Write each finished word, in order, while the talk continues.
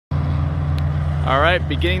All right,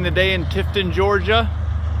 beginning the day in Tifton, Georgia.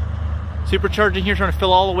 Supercharging here, trying to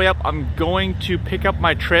fill all the way up. I'm going to pick up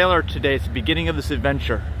my trailer today. It's the beginning of this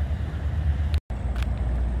adventure.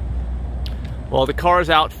 Well, the car is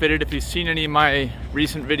outfitted. If you've seen any of my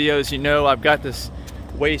recent videos, you know I've got this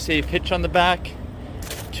way-safe hitch on the back,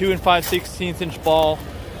 2 5/16 inch ball.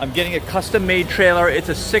 I'm getting a custom-made trailer. It's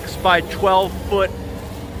a 6 by 12 foot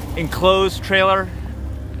enclosed trailer,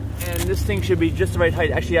 and this thing should be just the right height.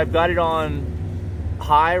 Actually, I've got it on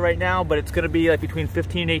high right now, but it's going to be like between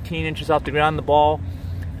 15 and 18 inches off the ground, the ball,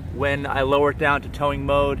 when I lower it down to towing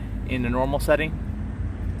mode in the normal setting.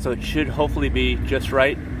 So it should hopefully be just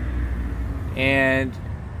right. And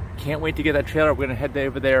can't wait to get that trailer. We're going to head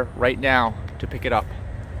over there right now to pick it up.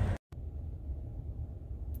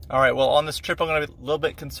 All right, well, on this trip I'm going to be a little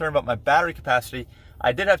bit concerned about my battery capacity.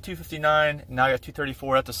 I did have 259, now I got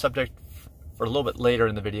 234. That's a subject for a little bit later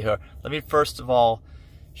in the video. Let me first of all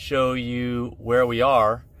show you where we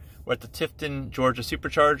are. We're at the Tifton, Georgia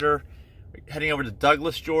supercharger. We're heading over to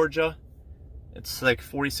Douglas, Georgia. It's like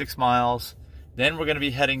 46 miles. Then we're going to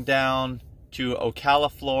be heading down to Ocala,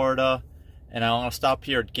 Florida. And I want to stop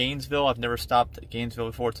here at Gainesville. I've never stopped at Gainesville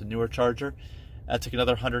before. It's a newer charger. That's like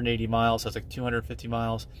another 180 miles. That's like 250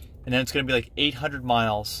 miles. And then it's going to be like 800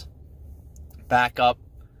 miles back up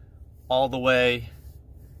all the way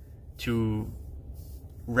to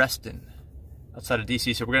Reston, outside of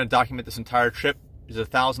DC. So we're going to document this entire trip. It's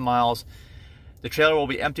 1,000 miles. The trailer will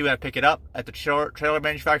be empty when I pick it up at the trailer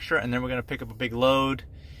manufacturer, and then we're going to pick up a big load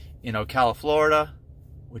in Ocala, Florida,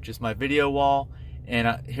 which is my video wall.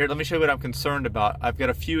 And here, let me show you what I'm concerned about. I've got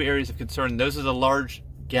a few areas of concern. Those are the large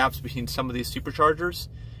gaps between some of these superchargers,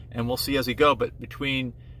 and we'll see as we go. But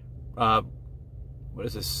between, what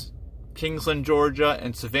is this, Kingsland, Georgia,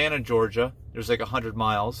 and Savannah, Georgia, there's like 100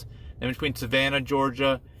 miles. Then between Savannah,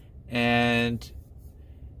 Georgia, and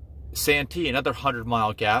Santee, another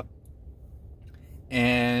 100-mile gap.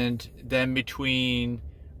 And then between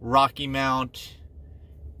Rocky Mount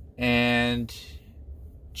and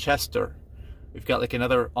Chester, we've got like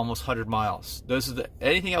another almost 100 miles.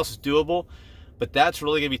 Anything else is doable, but that's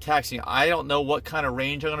really going to be taxing. I don't know what kind of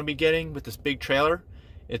range I'm going to be getting with this big trailer.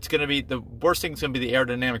 It's going to be, the worst thing is going to be the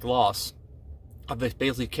aerodynamic loss of this,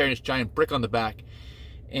 basically carrying this giant brick on the back.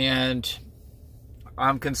 And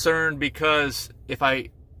I'm concerned because if I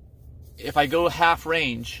go half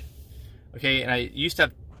range, okay, and I used to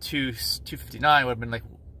have 259, would have been like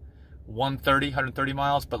 130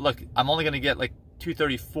 miles, but look, I'm only going to get like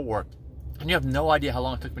 234, and you have no idea how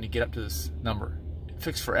long it took me to get up to this number. It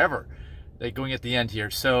took forever, like going at the end here.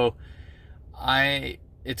 So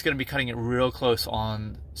it's going to be cutting it real close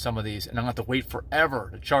on some of these, and I'm going to have to wait forever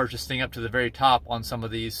to charge this thing up to the very top on some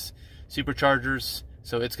of these superchargers.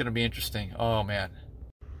 So it's going to be interesting. Oh man.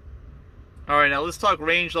 All right, now let's talk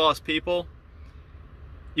range loss, people.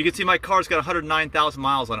 You can see my car's got 109,000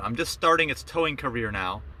 miles on it. I'm just starting its towing career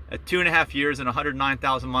now at 2.5 years and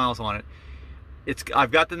 109,000 miles on it. I've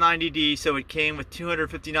got the 90D, so it came with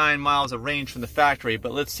 259 miles of range from the factory,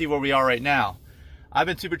 but let's see where we are right now. I've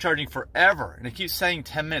been supercharging forever, and it keeps saying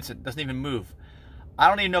 10 minutes. It doesn't even move. I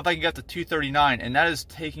don't even know if I can get to 239, and that is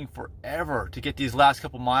taking forever to get these last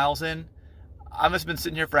couple miles in. I must have been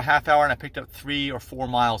sitting here for a half hour, and I picked up 3 or 4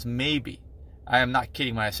 miles, maybe. I am not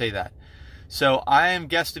kidding when I say that. So I am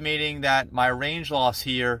guesstimating that my range loss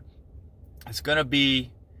here is going to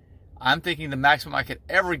be, I'm thinking the maximum I could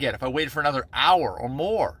ever get if I waited for another hour or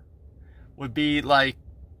more would be like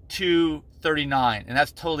 239. And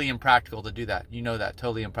that's totally impractical to do that. You know that,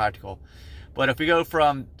 totally impractical. But if we go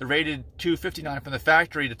from the rated 259 from the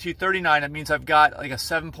factory to 239, that means I've got like a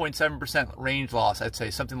 7.7% range loss, I'd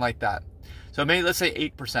say, something like that. So maybe let's say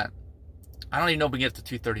 8%. I don't even know if we can get to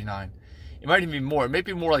 239. It might even be more. It may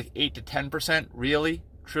be more like 8 to 10%, really,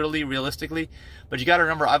 truly, realistically. But you got to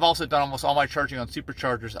remember, I've also done almost all my charging on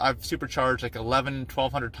superchargers. I've supercharged like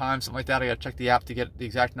 1,200 times, something like that. I got to check the app to get the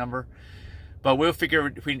exact number. But we'll figure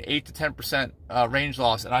between 8 to 10% range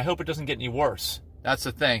loss, and I hope it doesn't get any worse. That's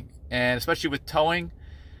the thing. And especially with towing,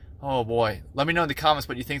 oh boy. Let me know in the comments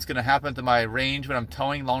what you think is going to happen to my range when I'm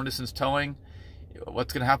towing, long distance towing.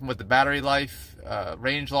 What's going to happen with the battery life,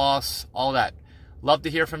 range loss, all that. Love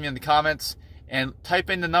to hear from you in the comments, and type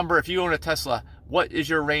in the number. If you own a Tesla, what is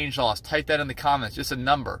your range loss? Type that in the comments, just a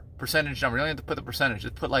number, percentage number. You don't have to put the percentage,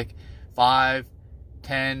 just put like 5,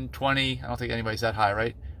 10, 20. I don't think anybody's that high,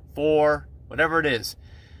 right? 4, whatever it is.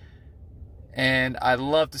 And I'd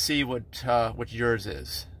love to see what yours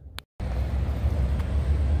is.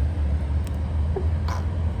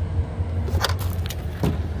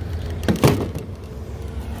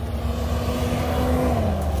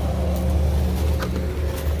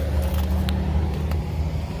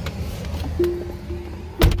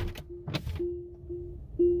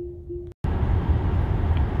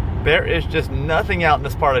 There is just nothing out in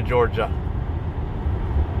this part of Georgia.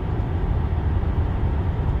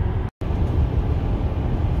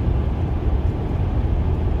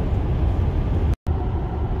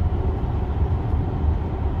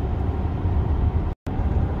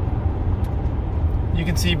 You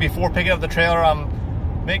can see before picking up the trailer, I'm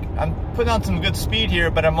putting on some good speed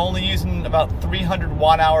here, but I'm only using about 300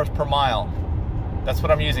 watt-hours per mile. That's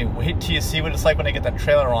what I'm using. Wait till you see what it's like when I get that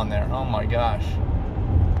trailer on there. Oh my gosh.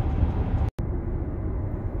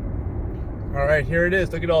 All right, here it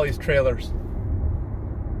is. Look at all these trailers.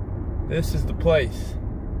 This is the place.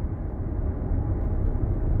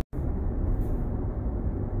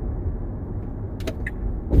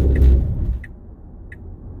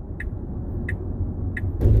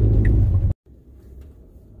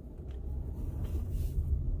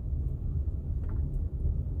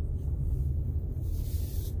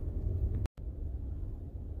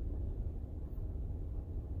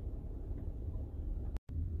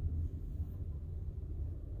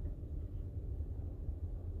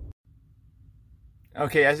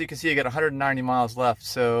 Okay, as you can see, I got 190 miles left.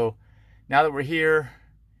 So now that we're here,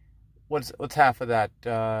 what's half of that?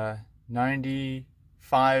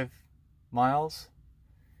 95 miles?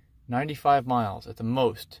 95 miles at the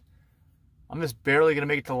most. I'm just barely gonna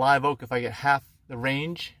make it to Live Oak if I get half the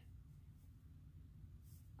range.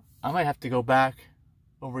 I might have to go back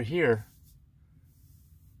over here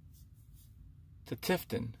to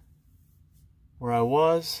Tifton, where I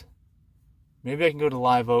was. Maybe I can go to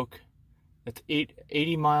Live Oak. That's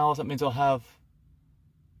 80 miles. That means I'll have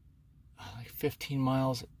like 15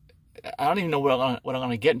 miles. I don't even know what I'm going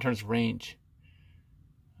to get in terms of range.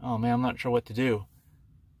 Oh man, I'm not sure what to do.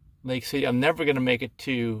 Lake City, I'm never going to make it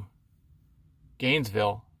to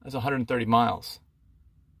Gainesville. That's 130 miles.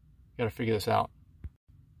 Got to figure this out.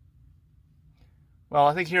 Well,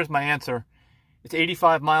 I think here's my answer. It's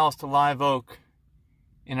 85 miles to Live Oak,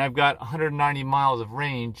 and I've got 190 miles of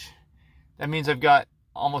range. That means I've got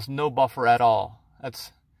almost no buffer at all.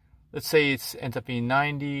 Let's say it ends up being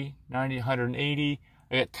 90, 180.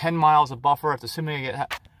 I get 10 miles of buffer. That's assuming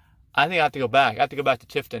I think I have to go back. I have to go back to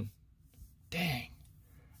Tifton. Dang.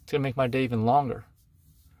 It's going to make my day even longer.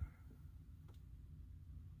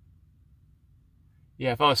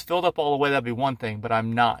 Yeah, if I was filled up all the way, that'd be one thing, but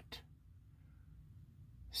I'm not.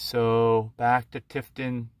 So, back to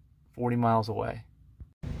Tifton, 40 miles away.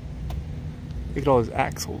 Look at all those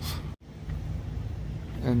axles.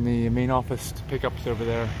 And the main office pickup's over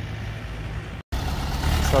there.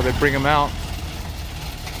 That's how they bring them out.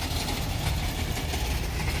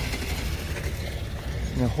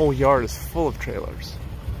 And the whole yard is full of trailers.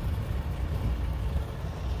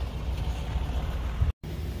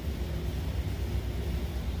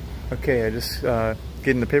 Okay, I just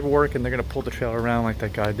getting the paperwork, and they're gonna pull the trailer around like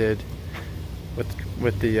that guy did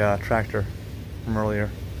with the tractor from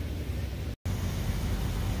earlier.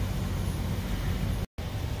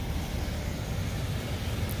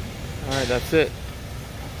 All right, that's it.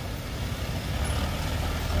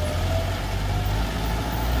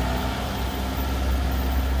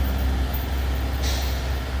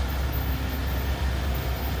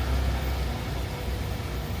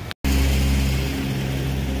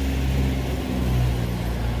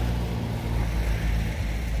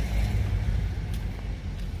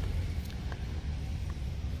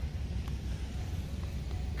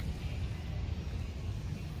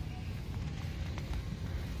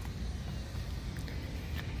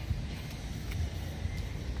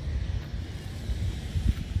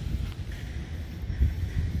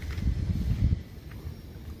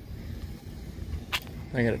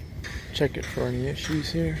 I gotta check it for any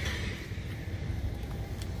issues here.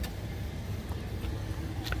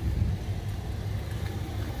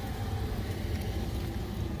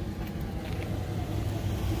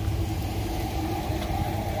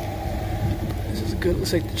 This is good.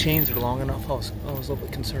 Looks like the chains are long enough. I was a little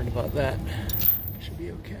bit concerned about that. Should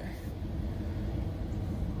be okay.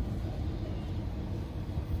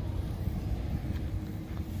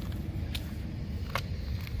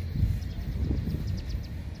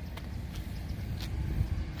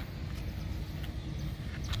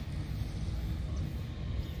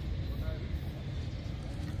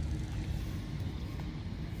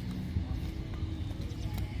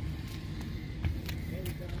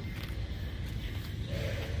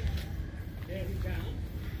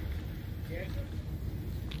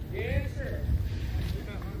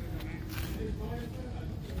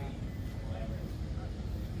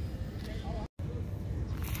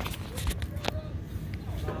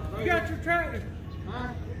 You got your tractor. Huh?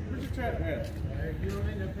 Where's your tractor at? You don't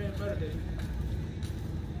end up paying better, did you?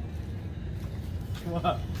 Come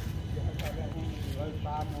on.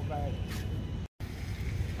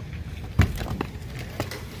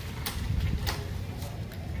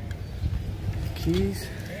 Keys,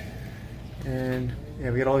 and yeah,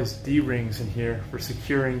 we got all these D-rings in here for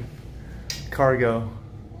securing cargo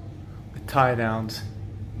with tie downs.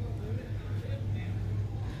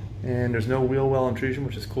 And there's no wheel well intrusion,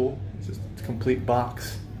 which is cool. It's just a complete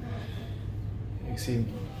box. You can see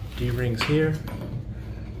D-rings here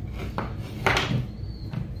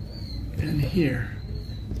and here.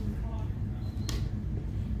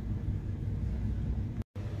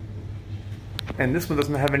 And this one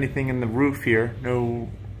doesn't have anything in the roof here, no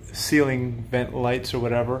ceiling vent lights or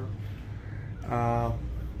whatever.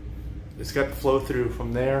 It's got flow through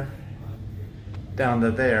from there down to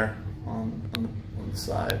there on the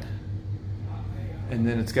side. And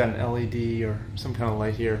then it's got an LED or some kind of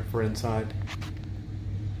light here for inside.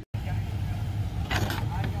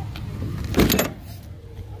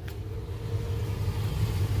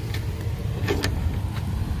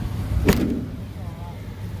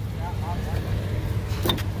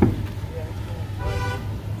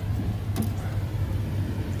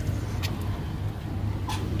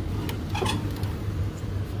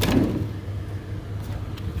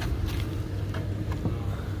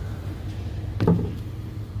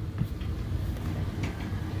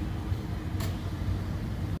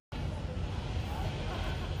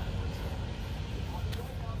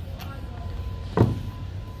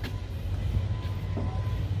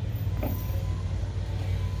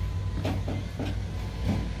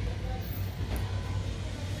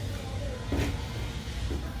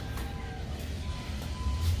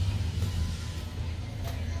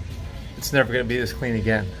 It's never going to be this clean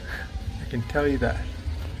again. I can tell you that.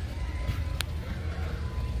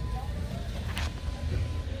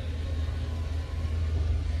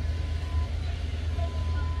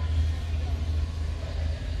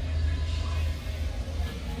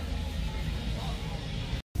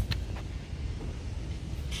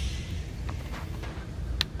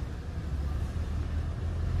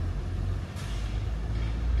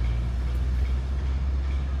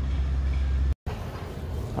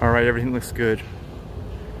 All right, everything looks good.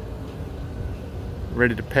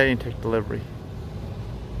 Ready to pay and take delivery.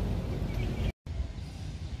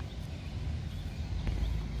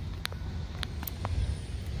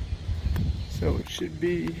 So it should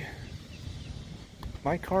be,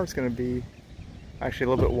 my car's gonna be actually a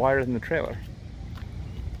little bit wider than the trailer,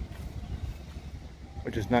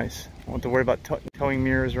 which is nice. I don't have to worry about towing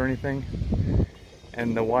mirrors or anything.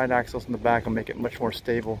 And the wide axles in the back will make it much more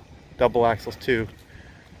stable. Double axles too,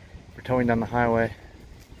 for towing down the highway.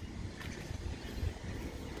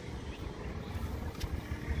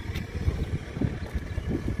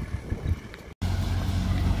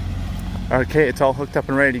 Okay, it's all hooked up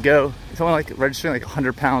and ready to go. It's only like registering like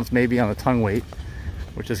 100 pounds maybe on the tongue weight,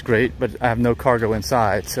 which is great, but I have no cargo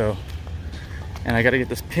inside, so. And I gotta get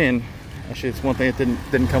this pin. Actually, it's one thing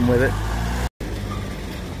that didn't come with it.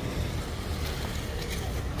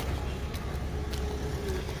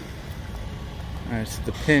 Alright, so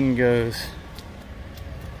the pin goes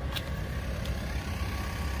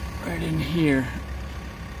right in here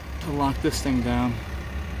to lock this thing down.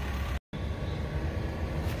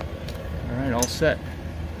 Alright, all set.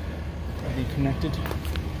 Ready, connected.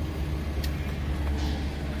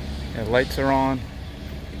 Yeah, lights are on.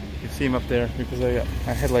 You can see them up there because I got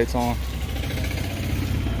my headlights on.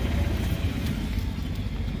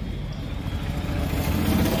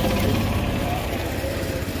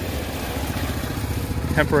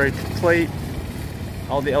 Temporary plate.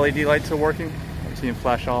 All the LED lights are working. I see them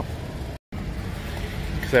flash off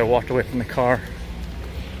because I walked away from the car.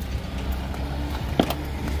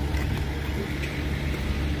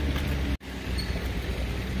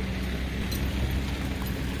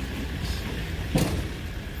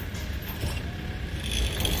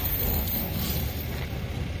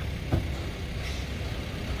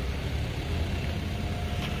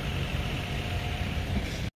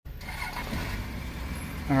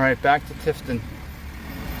 All right, back to Tifton.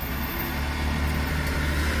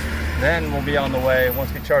 Then we'll be on the way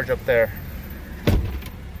once we charge up there.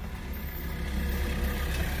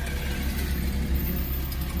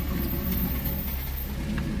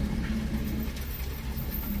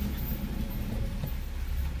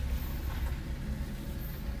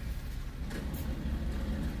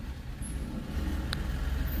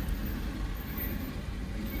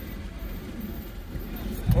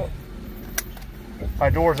 My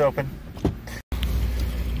door's open.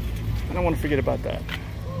 I don't want to forget about that.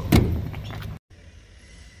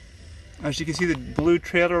 As you can see, the blue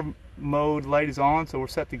trailer mode light is on, so we're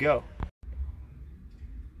set to go.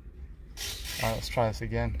 Alright, let's try this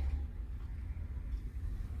again.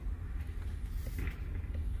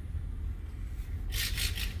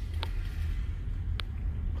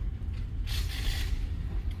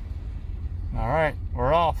 All right,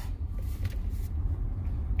 we're off.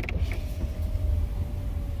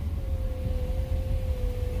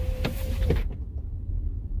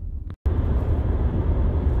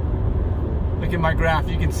 Look at my graph.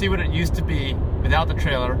 You can see what it used to be without the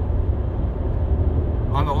trailer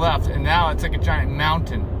on the left, and now it's like a giant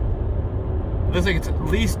mountain. It looks like it's at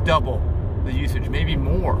least double the usage, maybe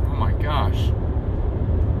more. Oh my gosh.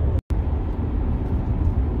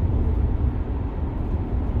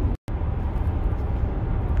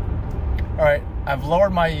 All right, I've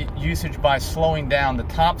lowered my usage by slowing down. The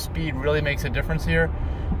top speed really makes a difference here.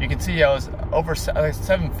 You can see I was over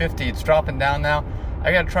 750. It's dropping down now.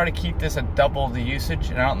 I gotta try to keep this at double the usage,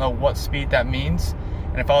 and I don't know what speed that means.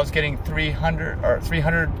 And if I was getting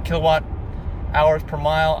 300 kilowatt hours per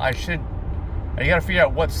mile, I gotta figure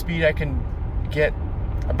out what speed I can get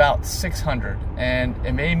about 600. And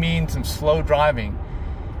it may mean some slow driving.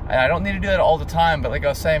 And I don't need to do that all the time, but like I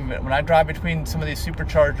was saying, when I drive between some of these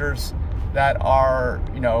superchargers that are,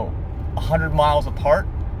 100 miles apart,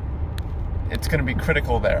 it's going to be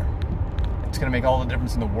critical there. It's going to make all the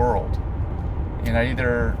difference in the world. And I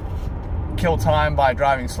either kill time by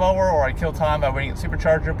driving slower, or I kill time by waiting at the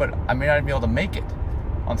supercharger, but I may not even be able to make it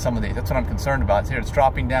on some of these. That's what I'm concerned about. Here, it's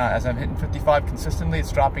dropping down. As I'm hitting 55 consistently,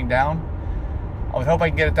 it's dropping down. I would hope I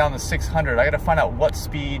can get it down to 600. I got to find out what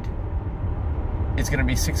speed is going to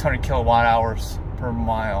be 600 kilowatt hours per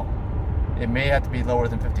mile. It may have to be lower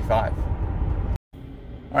than 55.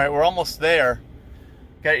 All right, we're almost there.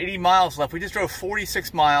 Got 80 miles left. We just drove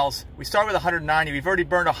 46 miles. We started with 190. We've already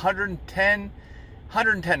burned 110,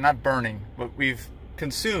 not burning, but we've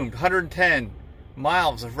consumed 110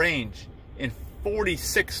 miles of range in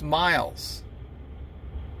 46 miles.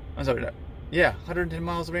 I'm sorry, yeah, 110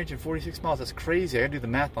 miles of range in 46 miles. That's crazy. I gotta do the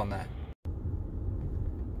math on that.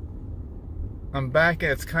 I'm back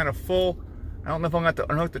and it's kind of full. I don't know if I'm going to have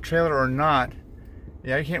to unhook the trailer or not.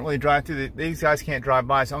 Yeah, you can't really drive through. These guys can't drive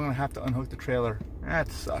by, so I'm going to have to unhook the trailer.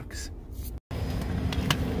 That sucks.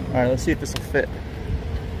 Alright, let's see if this will fit.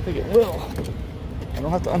 I think it will. I don't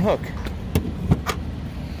have to unhook.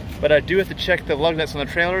 But I do have to check the lug nuts on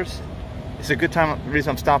the trailers. It's a good time. The reason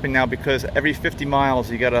I'm stopping now, because every 50 miles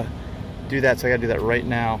you got to do that, so I got to do that right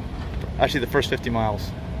now. Actually, the first 50 miles.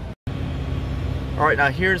 Alright, now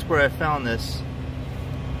here's where I found this.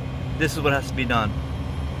 This is what has to be done.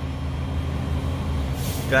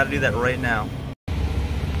 Gotta do that right now.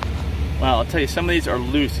 Wow, I'll tell you, some of these are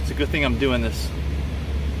loose. It's a good thing I'm doing this.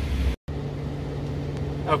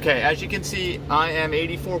 Okay, as you can see, I am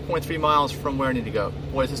 84.3 miles from where I need to go.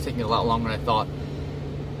 Boy, this is taking a lot longer than I thought.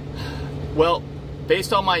 Well,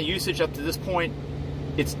 based on my usage up to this point,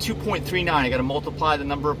 it's 2.39. I gotta multiply the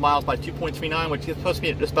number of miles by 2.39, which is supposed to be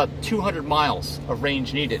at just about 200 miles of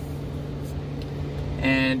range needed.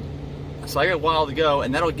 And so I got a while to go,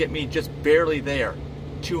 and that'll get me just barely there.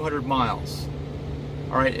 200 miles.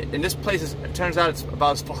 Alright, and this place it turns out it's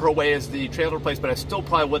about as far away as the trailer place, but I still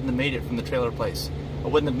probably wouldn't have made it from the trailer place. I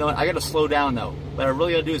wouldn't have known. I gotta slow down though. What I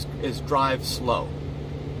really gotta do is drive slow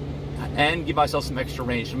and give myself some extra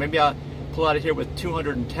range. So maybe I'll pull out of here with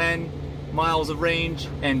 210 miles of range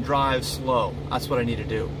and drive slow. That's what I need to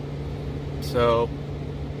do. So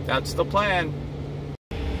that's the plan.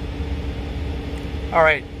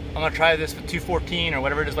 Alright, I'm gonna try this with 214 or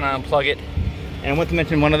whatever it is when I unplug it. And I want to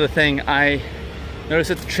mention one other thing. I noticed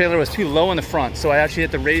that the trailer was too low in the front, so I actually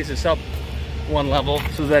had to raise this up one level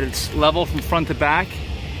so that it's level from front to back.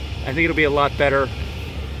 I think it'll be a lot better.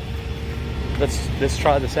 Let's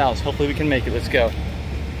try this out. Hopefully we can make it. Let's go.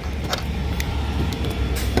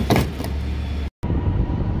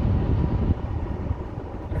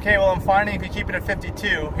 Okay, well, I'm finding if you keep it at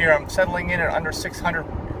 52, here I'm settling in at under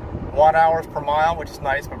 600 watt hours per mile, which is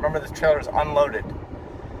nice, but remember this trailer is unloaded.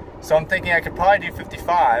 So I'm thinking I could probably do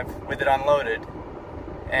 55 with it unloaded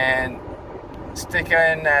and stick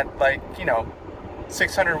in at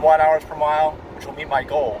 600 watt hours per mile, which will meet my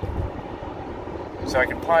goal. So I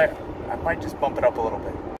might just bump it up a little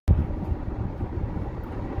bit.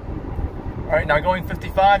 All right, now going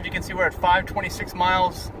 55, you can see we're at 526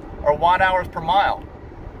 miles or watt hours per mile.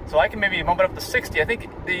 So I can maybe bump it up to 60. I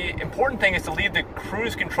think the important thing is to leave the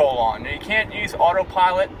cruise control on. You can't use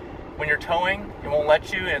autopilot when you're towing. It won't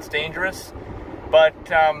let you, and it's dangerous. But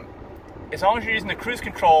as long as you're using the cruise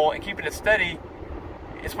control and keeping it steady,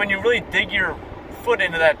 it's when you really dig your foot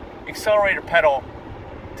into that accelerator pedal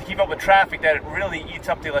to keep up with traffic that it really eats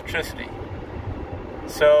up the electricity.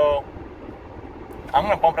 So I'm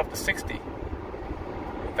going to bump it up to 60.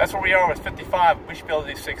 If that's where we are with 55, we should be able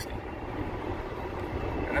to do 60.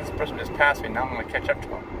 And this person just passed me, now I'm going to catch up to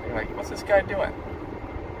him. They're like, what's this guy doing?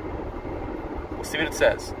 We'll see what it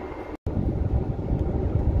says.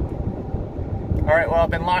 All right, well, I've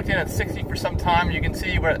been locked in at 60 for some time. You can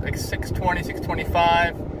see we're at like 620,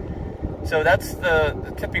 625. So that's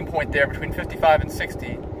the tipping point there between 55 and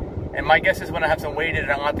 60. And my guess is when I have some weight in it,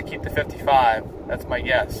 I'll have to keep the 55. That's my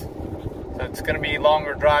guess. So it's going to be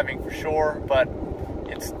longer driving for sure, but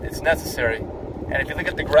it's necessary. And if you look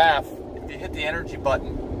at the graph, if you hit the energy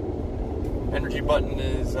button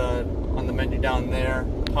is on the menu down there,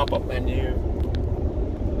 pop-up menu,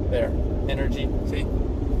 there, energy, see?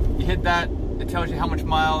 You hit that, it tells you how much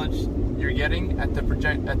mileage you're getting at the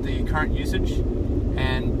current usage.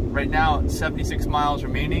 And right now it's 76 miles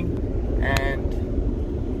remaining,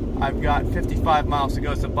 and I've got 55 miles to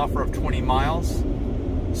go. It's a buffer of 20 miles,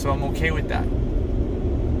 so I'm okay with that.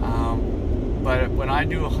 But when I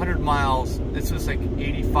do 100 miles, this was like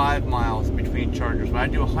 85 miles between chargers. When I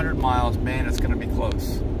do 100 miles, man, it's gonna be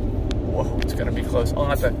close. Whoa, it's gonna be close. I'll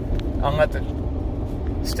have to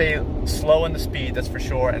stay slow in the speed, that's for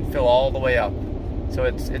sure, and fill all the way up. So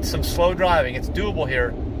it's some slow driving. It's doable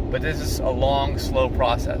here, but this is a long, slow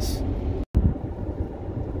process.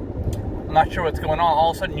 I'm not sure what's going on.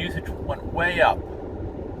 All of a sudden, usage went way up.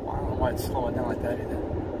 Well, I don't know why it's slowing down like that either.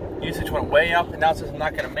 Usage went way up, and now it says I'm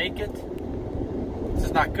not going to make it. This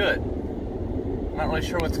is not good. I'm not really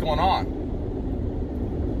sure what's going on.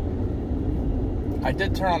 I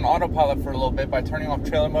did turn on autopilot for a little bit by turning off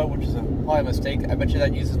trailer mode, which is probably a mistake. I bet you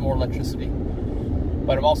that uses more electricity.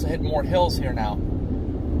 But I'm also hitting more hills here now.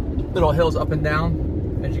 Little hills up and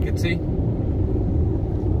down, as you can see.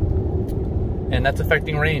 And that's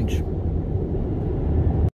affecting range.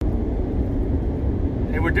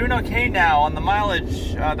 And we're doing okay now on the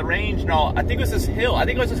mileage, the range and all. I think it was this hill. I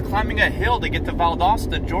think I was just climbing a hill to get to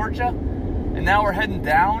Valdosta, Georgia. And now we're heading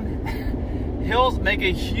down. Hills make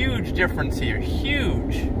a huge difference here,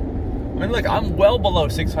 huge. I mean, look, I'm well below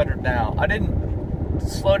 600 now. I didn't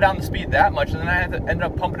slow down the speed that much, and then I had to end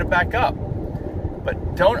up pumping it back up.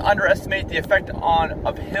 But don't underestimate the effect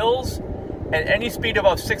of hills and any speed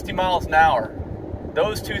above 60 miles an hour.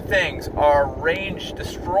 Those two things are range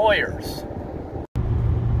destroyers.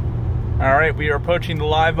 All right, we are approaching the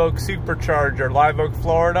Live Oak Supercharger, Live Oak,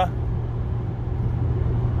 Florida.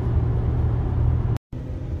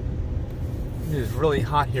 It is really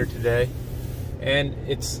hot here today, and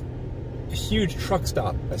it's a huge truck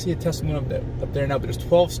stop. I see a Tesla up there now, but there's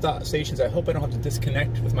 12 stations. I hope I don't have to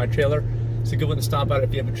disconnect with my trailer. It's a good one to stop at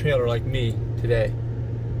if you have a trailer like me today.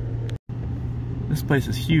 This place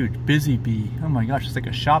is huge, Busy Bee. Oh my gosh, it's like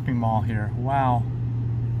a shopping mall here. Wow.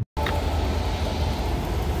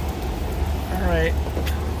 All right,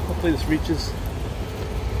 hopefully this reaches.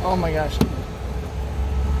 Oh my gosh.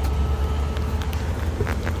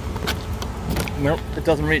 Nope, it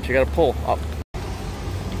doesn't reach. I gotta pull up.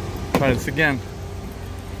 Try this again.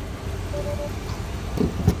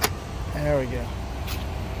 There we go.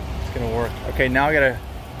 It's gonna work. Okay, now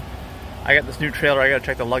I got this new trailer. I gotta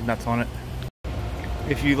check the lug nuts on it.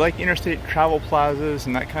 If you like interstate travel plazas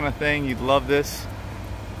and that kind of thing, you'd love this.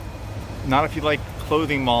 Not if you like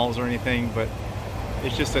clothing malls or anything, but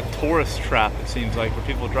it's just a tourist trap, it seems like, for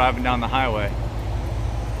people driving down the highway.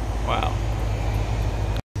 Wow.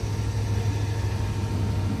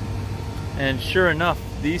 And sure enough,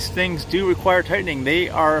 these things do require tightening. They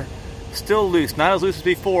are still loose, not as loose as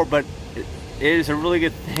before, but it is a really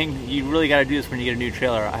good thing. You really got to do this when you get a new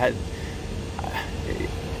trailer.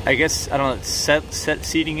 I guess, I don't know, set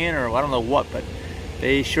seating in, or I don't know what, but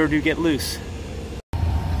they sure do get loose.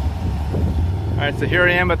 Alright, so here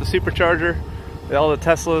I am at the Supercharger with all the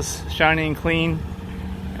Teslas shiny and clean,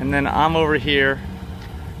 and then I'm over here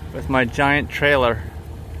with my giant trailer.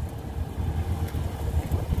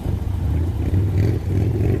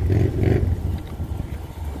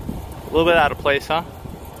 A little bit out of place, huh?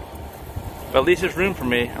 But at least there's room for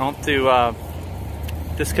me. I don't have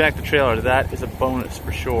to disconnect the trailer. That is a bonus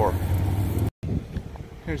for sure.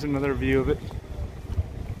 Here's another view of it.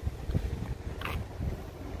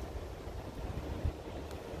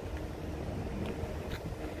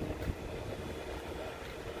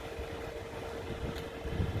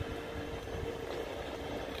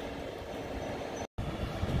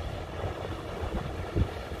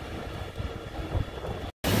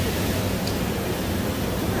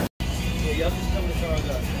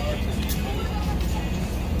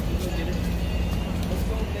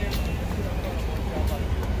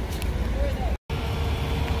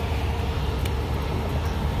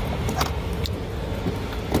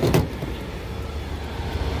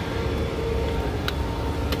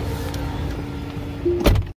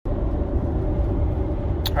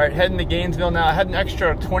 All right, heading to Gainesville now. I had an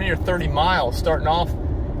extra 20 or 30 miles starting off,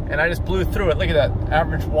 and I just blew through it. Look at that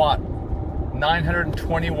average watt,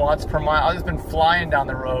 920 watts per mile. I've just been flying down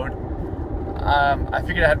the road. I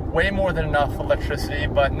figured I had way more than enough electricity,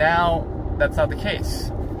 but now that's not the case.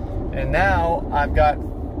 And now I've got,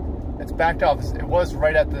 it's backed off. It was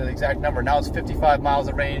right at the exact number. Now it's 55 miles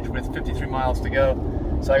of range with 53 miles to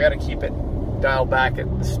go. So I got to keep it dialed back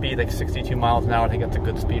at the speed, like 62 miles an hour. I think that's a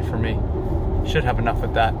good speed for me. Should have enough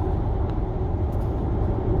with that.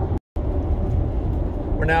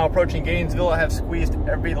 We're now approaching Gainesville. I have squeezed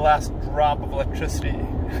every last drop of electricity,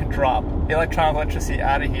 electronic electricity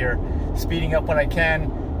out of here, speeding up when I can,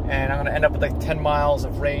 and I'm gonna end up with like 10 miles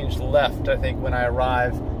of range left, I think, when I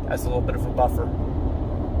arrive, as a little bit of a buffer.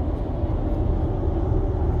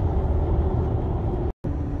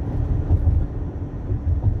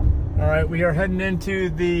 All right, we are heading into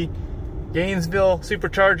the Gainesville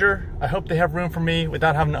supercharger. I hope they have room for me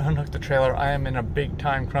without having to unhook the trailer. I am in a big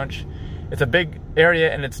time crunch. It's a big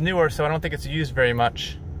area and it's newer, so I don't think it's used very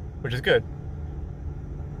much, which is good.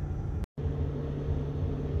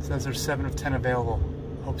 It says there's 7 of 10 available.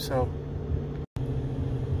 Hope so.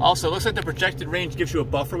 Also, it looks like the projected range gives you a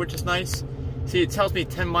buffer, which is nice. See, it tells me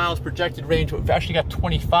 10 miles projected range, but we've actually got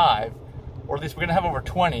 25, or at least we're gonna have over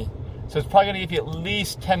 20. So it's probably gonna give you at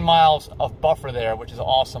least 10 miles of buffer there, which is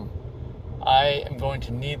awesome. I am going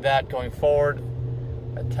to need that going forward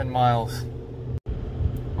at 10 miles.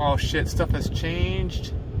 Oh shit, stuff has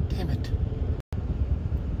changed. Damn it.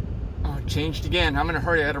 Oh, it changed again. I'm in a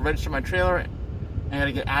hurry. I gotta register my trailer. And I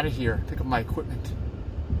gotta get out of here, pick up my equipment.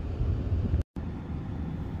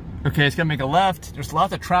 Okay, it's gonna make a left. There's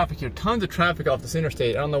lots of traffic here. Tons of traffic off this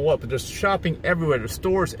interstate. I don't know what, but there's shopping everywhere. There's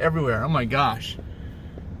stores everywhere. Oh my gosh.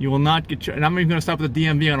 You will not get, and I'm even gonna stop at the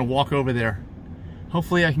DMV. I'm gonna walk over there.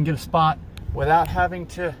 Hopefully I can get a spot without having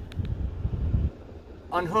to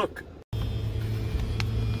unhook.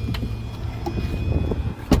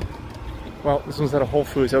 Well, this one's at a Whole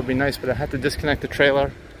Foods. That would be nice, but I had to disconnect the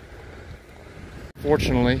trailer.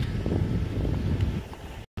 Fortunately.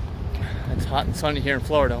 It's hot and sunny here in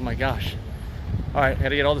Florida. Oh my gosh. Alright, I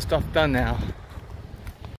gotta get all this stuff done now.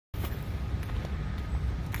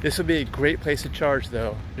 This would be a great place to charge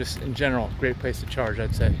though. Just in general, great place to charge,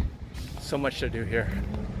 I'd say. So much to do here.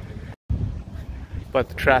 But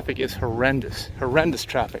the traffic is horrendous. Horrendous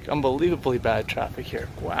traffic. Unbelievably bad traffic here.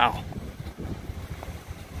 Wow.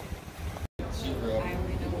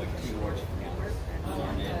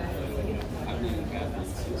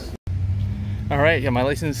 All right, yeah, my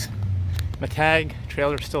license, my tag,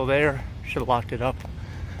 trailer's still there. Should have locked it up.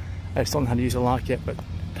 I just don't know how to use the lock yet, but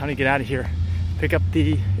time to get out of here. Pick up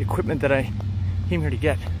the equipment that I came here to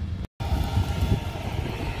get.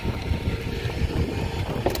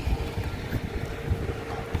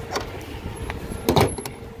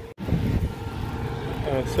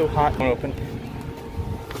 It's so hot when open.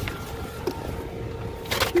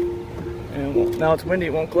 And now it's windy,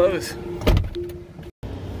 it won't close.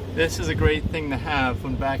 This is a great thing to have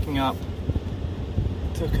when backing up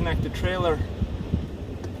to connect the trailer.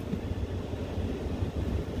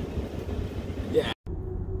 Yeah.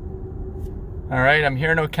 All right, I'm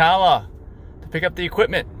here in Ocala to pick up the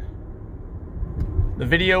equipment. The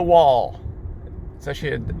video wall. It's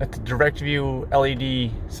actually a direct view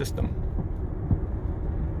LED system.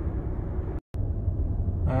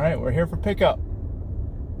 All right, we're here for pickup.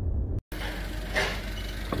 All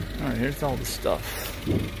right, here's all the stuff.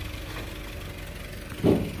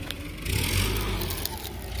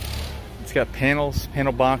 It's got panels,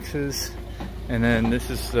 panel boxes, and then this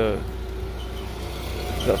is the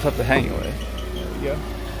stuff to hang it with. There we go.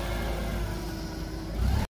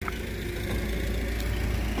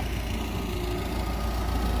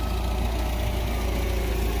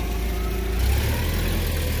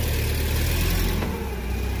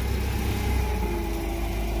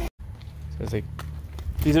 So it's like,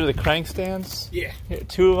 these are the crank stands? Yeah. Here,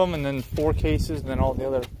 2 of them, and then 4 cases, and then all the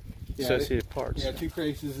other associated parts. Yeah, 2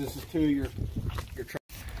 cases. This is 2 of your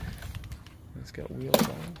It's got wheels on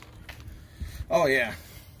it. Oh yeah.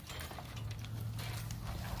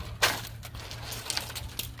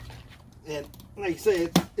 And like you say,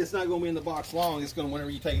 it's not going to be in the box long. It's going to, whenever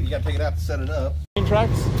you take it, you got to take it out to set it up. Train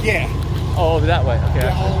tracks? Yeah. Oh, over that way. Okay.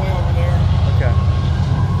 Yeah, all the way over there. Okay.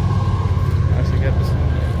 I should get this one.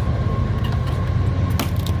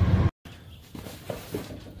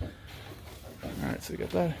 Alright, so we got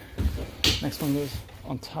that. Next one goes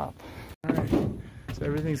on top. Alright, so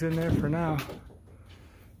everything's in there for now.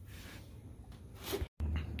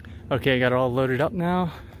 Okay, I got it all loaded up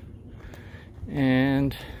now.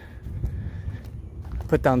 And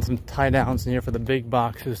put down some tie downs in here for the big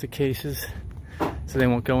boxes, the cases, so they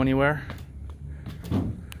won't go anywhere.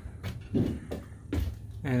 And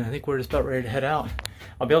I think we're just about ready to head out.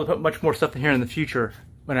 I'll be able to put much more stuff in here in the future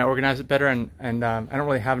when I organize it better, and I don't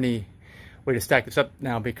really have any way to stack this up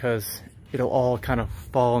now because it'll all kind of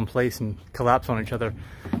fall in place and collapse on each other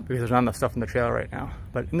because there's not enough stuff in the trailer right now.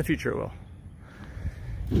 But in the future it will.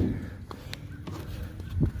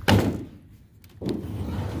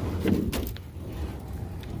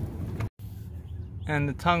 And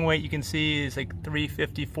the tongue weight you can see is like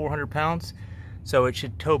 350, 400 pounds. So it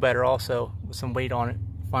should tow better also with some weight on it,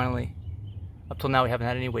 finally. Up till now we haven't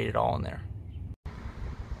had any weight at all in there.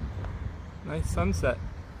 Nice sunset.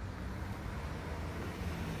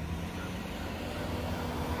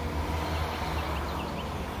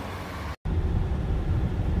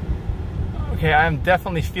 Okay, I'm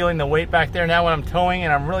definitely feeling the weight back there now when I'm towing,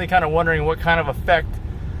 and I'm really kind of wondering what kind of effect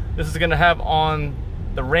this is going to have on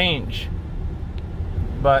the range.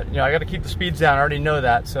 But, you know, I got to keep the speeds down. I already know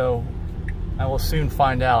that, so I will soon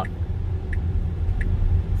find out.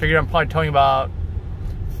 Figure I'm probably towing about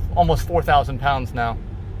almost 4,000 pounds now.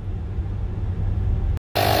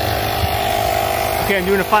 Okay, I'm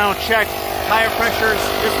doing a final check. Tire pressures.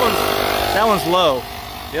 That one's low.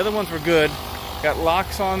 The other ones were good. Got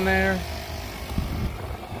locks on there.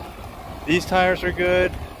 These tires are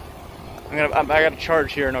good. I got a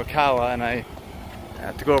charge here in Ocala, and I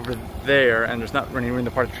have to go over there, and there's not any room in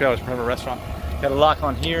the part of the trailer. It's part of a restaurant. Got a lock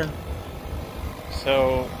on here.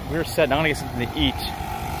 So we're set. Now I'm gonna get something to eat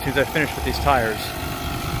as soon as I finish with these tires.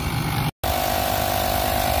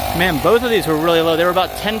 Man, both of these were really low. They were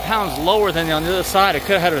about 10 pounds lower than on the other side. It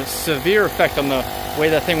could have had a severe effect on the way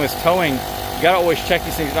that thing was towing. You gotta always check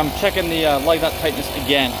these things. I'm checking the lug nut tightness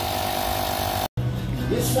again.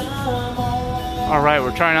 All right,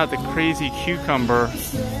 we're trying out the crazy cucumber.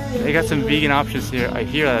 They got some vegan options here. I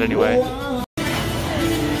hear that anyway.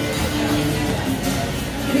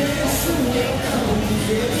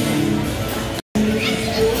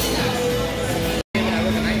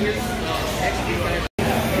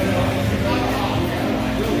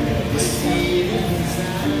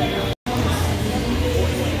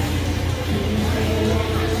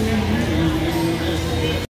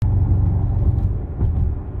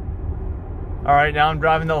 All right, now I'm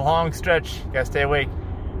driving the long stretch. Gotta stay awake.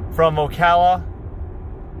 From Ocala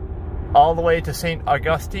all the way to St.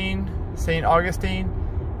 Augustine.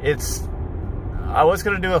 I was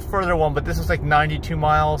gonna do a further one, but this is like 92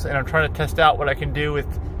 miles, and I'm trying to test out what I can do with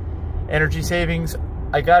energy savings.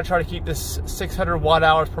 I gotta try to keep this 600 watt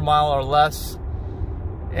hours per mile or less,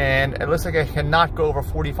 and it looks like I cannot go over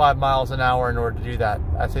 45 miles an hour in order to do that.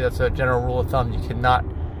 I'd say that's a general rule of thumb. You cannot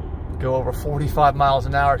go over 45 miles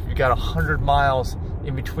an hour if you've got 100 miles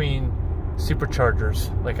in between superchargers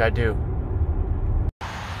like I do.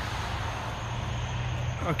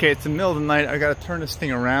 Okay, it's the middle of the night. I gotta turn this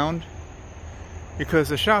thing around because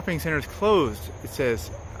the shopping center is closed. It says,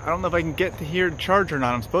 I don't know if I can get to here to charge or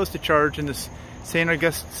not. I'm supposed to charge in this St.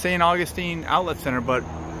 Augustine outlet center, but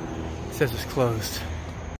it says it's closed.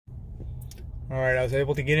 All right, I was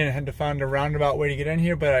able to get in. I had to find a roundabout way to get in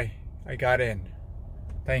here, but I got in,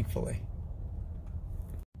 thankfully.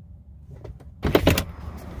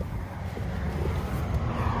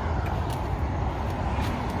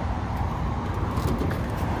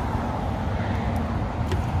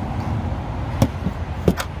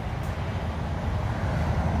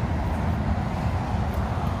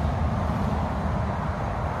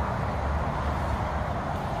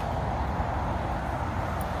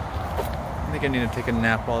 I think I need to take a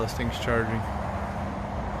nap while this thing's charging.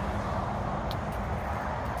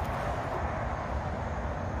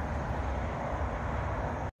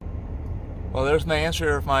 Well, there's my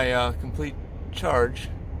answer of my complete charge.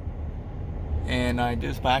 And I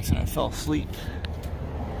did this by accident. I fell asleep.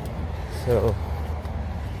 So,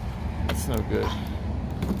 that's no good.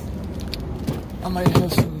 I might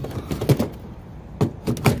have some...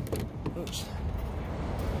 Oops.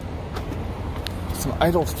 Some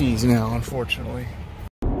idle fees now, unfortunately.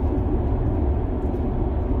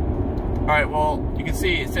 Alright, well, you can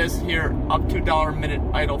see it says here up to $1 a minute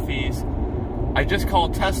idle fees. I just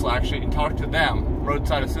called Tesla actually and talked to them,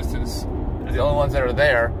 roadside assistance. They're the only ones that are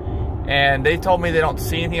there. And they told me they don't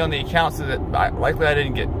see anything on the account, so that likely I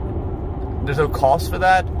didn't get, there's no cost for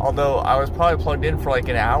that. Although I was probably plugged in for like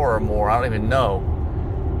an hour or more, I don't even know.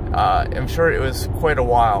 I'm sure it was quite a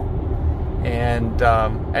while. And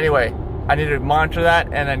anyway, I need to monitor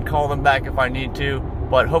that and then call them back if I need to,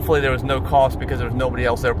 but hopefully there was no cost because there was nobody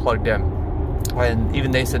else there plugged in. And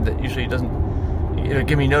even they said that usually it doesn't either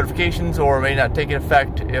give me notifications or may not take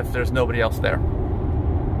effect if there's nobody else there.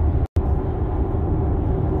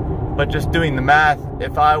 But just doing the math,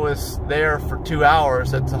 if I was there for 2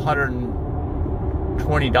 hours, that's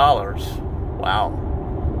 $120. Wow.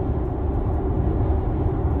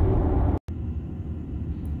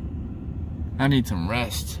 I need some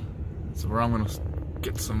rest. So where I'm gonna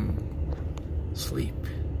get some sleep.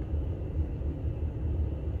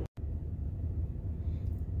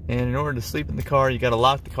 And in order to sleep in the car, you gotta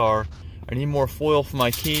lock the car. I need more foil for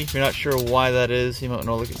my key. If you're not sure why that is, you might want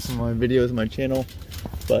to look at some of my videos on my channel.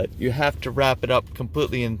 But you have to wrap it up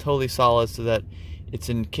completely and totally solid so that it's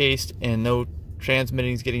encased and no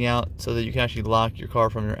transmitting is getting out, so that you can actually lock your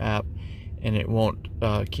car from your app and it won't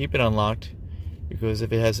keep it unlocked, because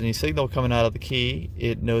if it has any signal coming out of the key,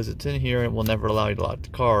 it knows it's in here and will never allow you to lock the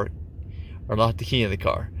car or lock the key in the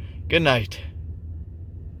car. Good night.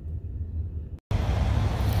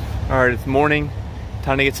 Alright, it's morning.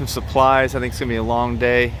 Time to get some supplies. I think it's gonna be a long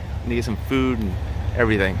day. I need to get some food and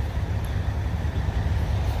everything.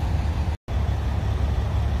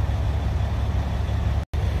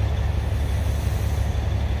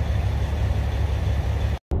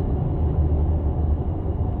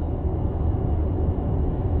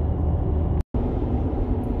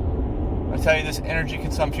 I tell you, this energy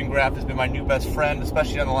consumption graph has been my new best friend,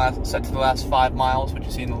 especially on the last 5 miles, which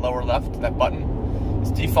you see in the lower left, that button.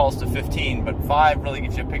 It defaults to 15, but 5 really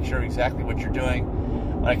gives you a picture of exactly what you're doing.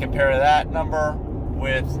 When I compare that number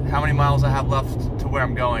with how many miles I have left to where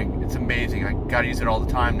I'm going, it's amazing. I gotta use it all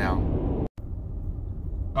the time now.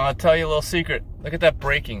 I'll tell you a little secret. Look at that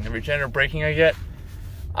braking, the regenerative braking I get.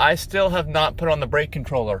 I still have not put on the brake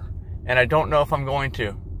controller, and I don't know if I'm going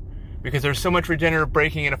to, because there's so much regenerative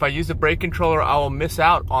braking, and if I use the brake controller, I will miss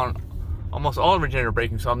out on almost all the regenerative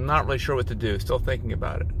braking, so I'm not really sure what to do. Still thinking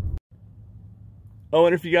about it. Oh,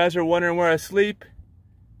 and if you guys are wondering where I sleep,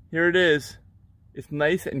 here it is. It's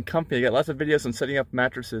nice and comfy. I got lots of videos on setting up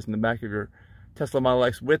mattresses in the back of your Tesla Model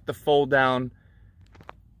X with the fold-down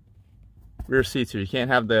rear seats here. You can't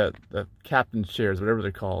have the captain's chairs, whatever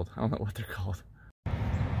they're called. I don't know what they're called.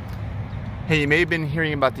 Hey, you may have been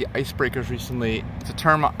hearing about the icebreakers recently. It's a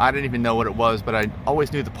term I didn't even know what it was, but I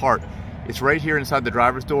always knew the part. It's right here inside the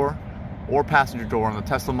driver's door or passenger door on the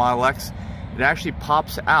Tesla Model X. It actually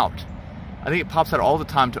pops out. I think it pops out all the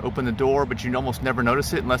time to open the door, but you almost never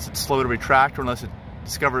notice it unless it's slow to retract, or unless it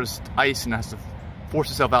discovers ice and has to force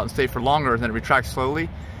itself out and stay for longer, and then it retracts slowly.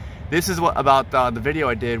 This is what about the video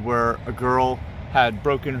I did where a girl had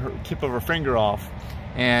broken her tip of her finger off,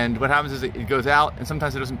 and what happens is it goes out, and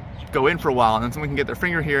sometimes it doesn't go in for a while, and then someone can get their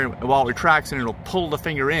finger here while it retracts, and it'll pull the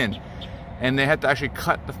finger in, and they had to actually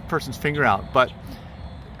cut the person's finger out. But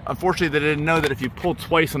unfortunately, they didn't know that if you pull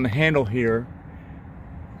twice on the handle here,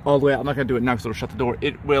 all the way out, I'm not going to do it now because it'll shut the door,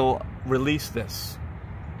 it will release this,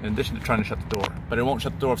 in addition to trying to shut the door. But it won't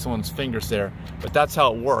shut the door if someone's finger's there. But that's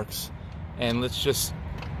how it works. And let's just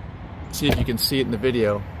see if you can see it in the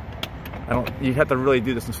video. You have to really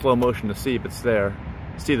do this in slow motion to see if it's there.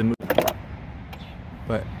 See the movement.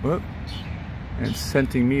 But, whoop, and it's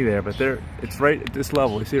scenting me there, but there, it's right at this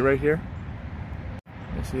level. You see it right here?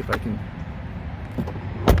 Let's see if I can,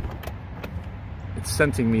 it's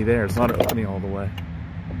scenting me there. It's not opening all the way.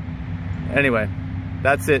 Anyway,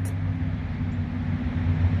 that's it.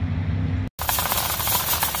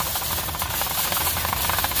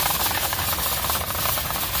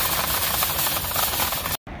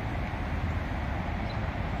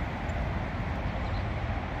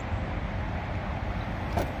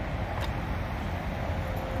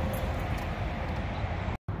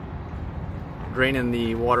 Draining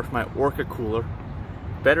the water from my Orca cooler.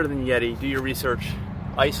 Better than Yeti. Do your research.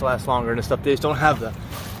 Ice lasts longer, and this stuff. They just don't have the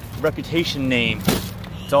reputation name.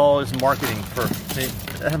 It's all is marketing for. They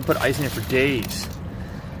haven't put ice in it for days.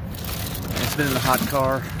 And it's been in the hot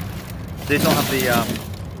car. They just don't have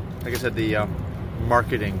the, like I said, the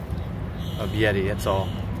marketing of Yeti. That's all.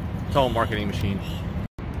 It's all a marketing machine.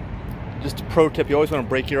 Just a pro tip: you always want to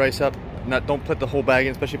break your ice up. Don't put the whole bag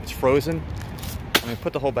in, especially if it's frozen. I mean,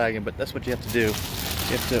 put the whole bag in, but that's what you have to do.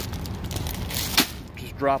 You have to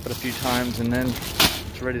just drop it a few times, and then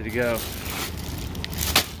it's ready to go.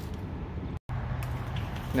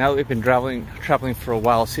 Now that we've been traveling for a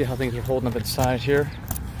while, see how things are holding up inside here.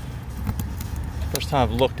 First time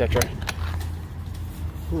I've looked after.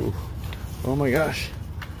 Ooh, oh my gosh,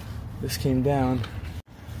 this came down.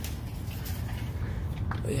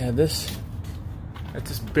 But yeah, that's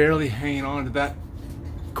just barely hanging on to that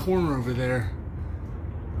corner over there.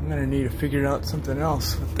 I'm gonna need to figure out something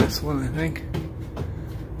else with this one, I think.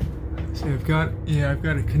 See, I've got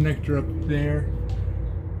a connector up there.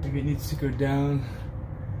 Maybe it needs to go down,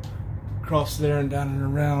 across there and down and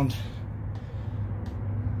around.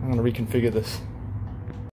 I'm gonna reconfigure this.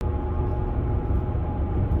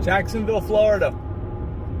 Jacksonville, Florida.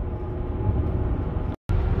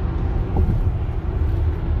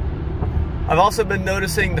 I've also been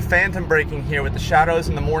noticing the phantom braking here with the shadows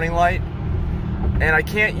and the morning light. and I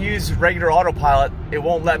can't use regular autopilot. It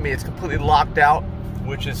won't let me. It's completely locked out,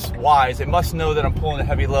 which is wise. It must know that I'm pulling a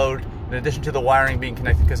heavy load in addition to the wiring being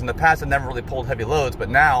connected, because in the past I've never really pulled heavy loads, but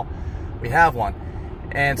now we have one.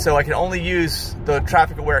 And so I can only use the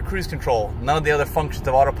traffic aware cruise control. None of the other functions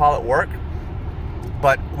of autopilot work,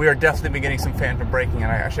 but we are definitely getting some phantom braking.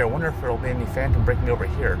 And I wonder if there'll be any phantom braking over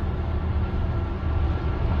here.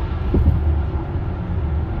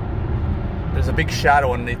 There's a big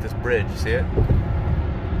shadow underneath this bridge, you see it?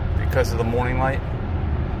 Because of the morning light.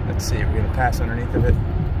 Let's see, we're gonna pass underneath of it.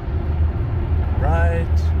 Right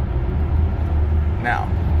now.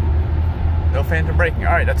 No phantom braking.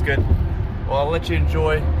 All right, that's good. Well, I'll let you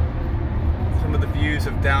enjoy some of the views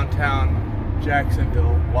of downtown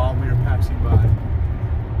Jacksonville while we are passing by.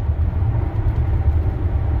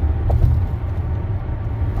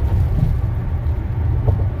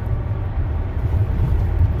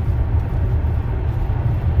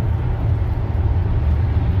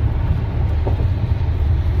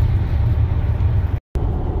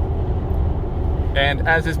 And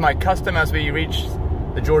as is my custom, as we reach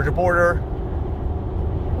the Georgia border,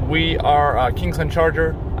 we are Kingsland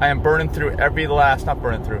Charger. I am burning through every last,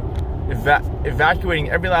 evacuating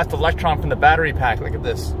every last electron from the battery pack. Look at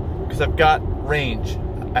this, because I've got range.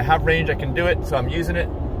 I have range, I can do it, so I'm using it.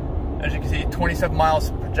 As you can see, 27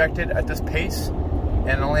 miles projected at this pace, and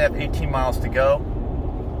I only have 18 miles to go.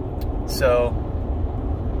 So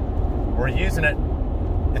we're using it.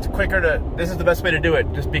 It's quicker to, this is the best way to do it.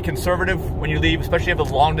 Just be conservative when you leave, especially if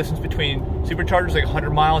it's long distance between superchargers, like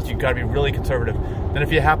 100 miles, you've got to be really conservative. Then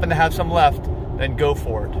if you happen to have some left, then go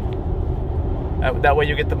for it. That way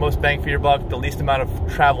you get the most bang for your buck, the least amount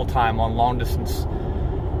of travel time on long distance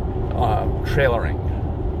trailering.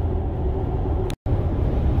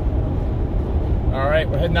 All right,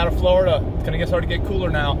 we're heading out of Florida. It's gonna start to get cooler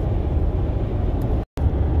now.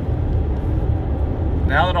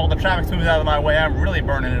 Now that all the traffic's moving out of my way, I'm really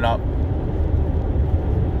burning it up.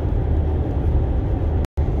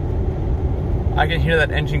 I can hear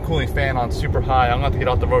that engine cooling fan on super high. I'm gonna have to get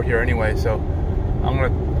off the road here anyway, so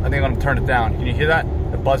I think I'm gonna turn it down. Can you hear that?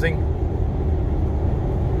 The buzzing?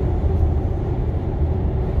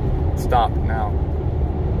 Stop now.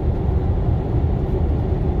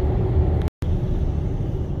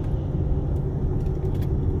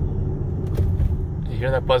 Do you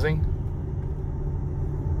hear that buzzing?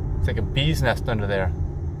 It's like a bee's nest under there.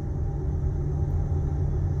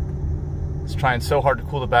 It's trying so hard to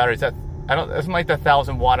cool the batteries. It doesn't like that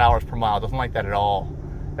 1,000 watt hours per mile. It doesn't like that at all.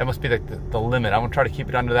 That must be like the limit. I'm gonna try to keep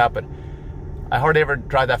it under that, but I hardly ever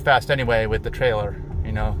drive that fast anyway with the trailer.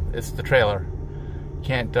 You know, it's the trailer.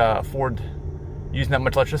 Can't afford using that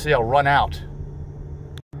much electricity. I'll run out.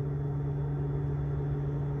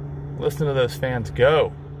 Listen to those fans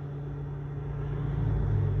go.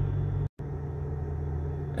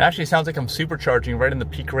 It actually sounds like I'm supercharging right in the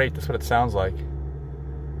peak rate. That's what it sounds like.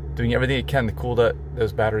 Doing everything it can to cool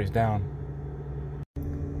those batteries down.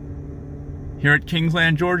 Here at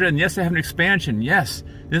Kingsland, Georgia, and yes, they have an expansion. Yes,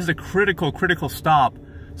 this is a critical stop.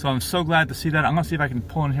 So I'm so glad to see that. I'm gonna see if I can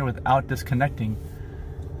pull in here without disconnecting.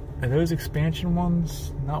 Are those expansion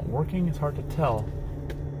ones not working? It's hard to tell.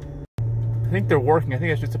 I think they're working. I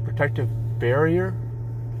think it's just a protective barrier.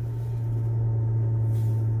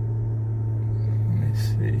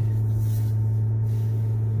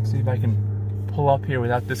 See if I can pull up here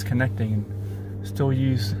without disconnecting and still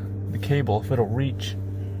use the cable, if it'll reach.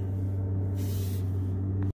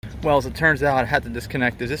 Well, as it turns out, I had to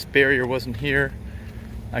disconnect. If this barrier wasn't here,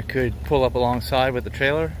 I could pull up alongside with the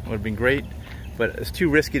trailer. It would have been great, but it's too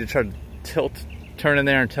risky to try to turn in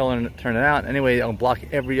there and turn it out. Anyway, I'll block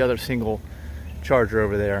every other single charger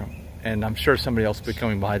over there, and I'm sure somebody else will be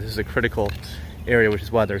coming by. This is a critical area, which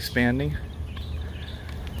is why they're expanding.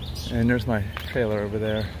 And there's my trailer over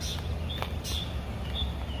there.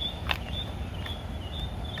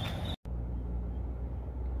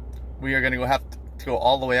 We are going to have to go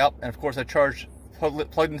all the way up, and of course I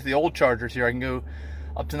plugged into the old chargers here. I can go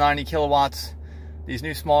up to 90 kilowatts. These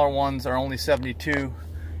new smaller ones are only 72.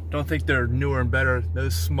 Don't think they're newer and better.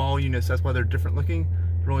 Those small units, that's why they're different looking.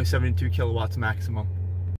 They're only 72 kilowatts maximum.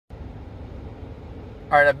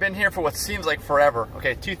 All right, I've been here for what seems like forever.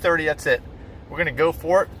 Okay, 2:30, that's it. We're gonna go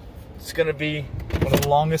for it. It's gonna be one of the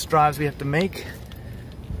longest drives we have to make,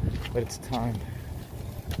 but it's time.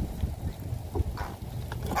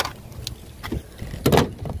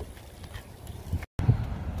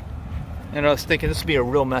 And I was thinking this would be a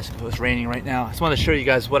real mess if it was raining right now. I just want to show you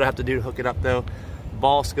guys what I have to do to hook it up though.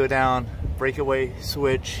 Balls go down, breakaway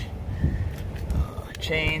switch,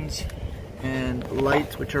 chains, and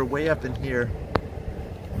lights, which are way up in here.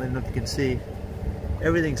 I don't know if you can see.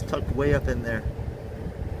 Everything's tucked way up in there.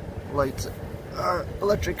 lights are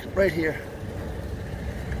electric right here.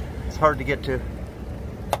 It's hard to get to.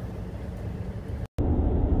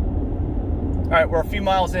 All right, we're a few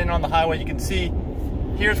miles in on the highway. You can see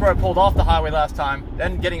here's where I pulled off the highway last time.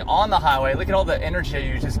 Then getting on the highway, look at all the energy I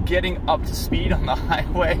used just getting up to speed on the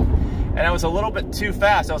highway. And I was a little bit too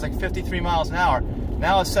fast. I was like 53 miles an hour.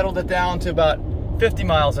 Now I've settled it down to about 50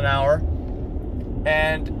 miles an hour.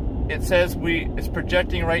 And it says it's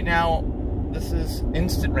projecting right now, this is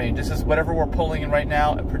instant range. This is whatever we're pulling in right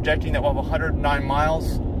now, and projecting that we'll have 109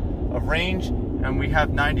 miles of range, and we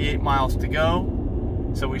have 98 miles to go.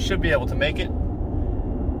 So we should be able to make it.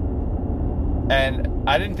 And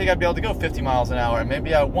I didn't think I'd be able to go 50 miles an hour, and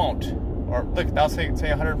maybe I won't. Or look, I'll say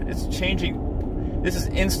 100. It's changing. This is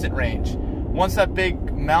instant range. Once that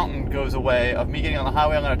big mountain goes away of me getting on the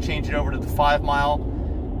highway, I'm going to change it over to the 5 mile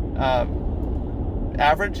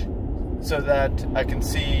average, so that I can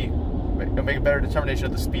see, make a better determination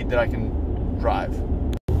of the speed that I can drive.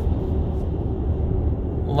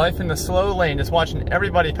 Life in the slow lane, just watching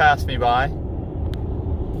everybody pass me by.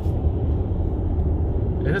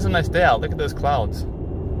 It is a nice day out. Look at those clouds.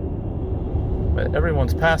 But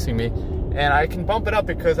everyone's passing me. And I can bump it up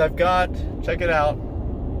because I've got, check it out,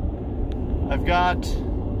 I've got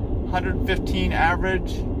 115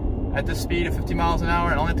 average at this speed of 50 miles an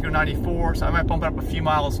hour, and I only have to go 94, so I might bump it up a few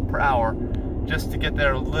miles per hour just to get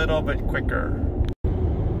there a little bit quicker.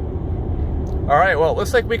 All right, well, it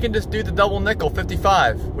looks like we can just do the double nickel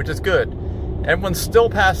 55, which is good. Everyone's still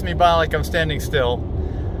passing me by like I'm standing still.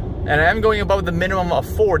 And I am going above the minimum of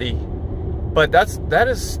 40, but that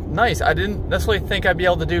is nice. I didn't necessarily think I'd be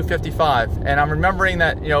able to do 55. And I'm remembering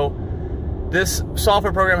that, you know, this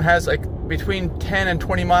software program has like between 10 and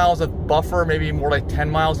 20 miles of buffer, maybe more like 10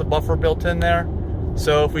 miles of buffer built in there.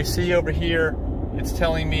 So if we see over here, it's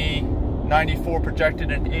telling me 94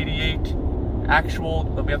 projected and 88 actual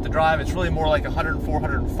that we have to drive. It's really more like 104,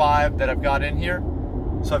 105 that I've got in here.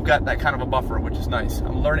 So I've got that kind of a buffer, which is nice.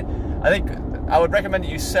 I'm learning. I think I would recommend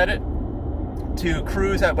that you set it to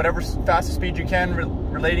cruise at whatever fastest speed you can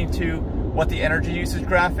relating to what the energy usage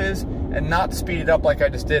graph is, and not speed it up like I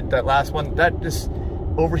just did that last one. That just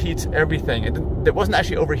overheats everything. It wasn't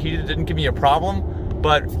actually overheated, it didn't give me a problem,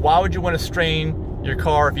 but why would you want to strain your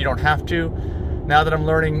car if you don't have to? Now that I'm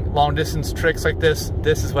learning long distance tricks like this,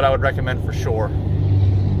 this is what I would recommend for sure.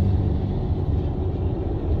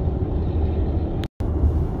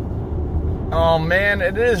 Oh man,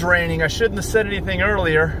 it is raining. I shouldn't have said anything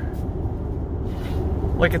earlier.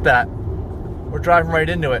 Look at that. We're driving right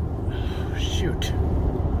into it. Shoot.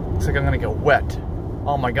 Looks like I'm gonna get wet.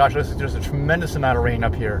 Oh my gosh, there's a tremendous amount of rain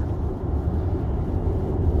up here.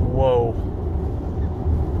 Whoa.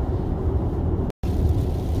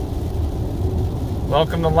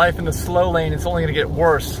 Welcome to life in the slow lane. It's only gonna get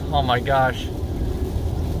worse. Oh my gosh.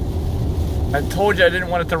 I told you I didn't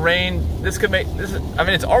want it to rain. This could make this. I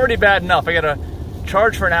mean, it's already bad enough. I gotta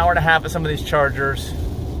charge for an hour and a half at some of these chargers.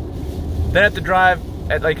 Then I have to drive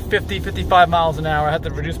at like 50, 55 miles an hour. I have to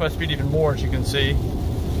reduce my speed even more, as you can see.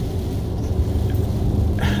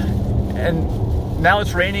 And now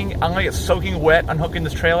it's raining. I'm gonna get soaking wet unhooking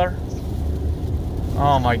this trailer.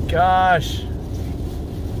 Oh my gosh.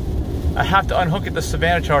 I have to unhook at the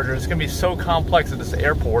Savannah charger. It's gonna be so complex at this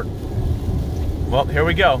airport. Well, here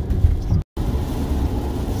we go.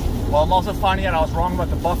 Well, I'm also finding out I was wrong about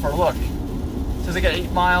the buffer. Look, it says I got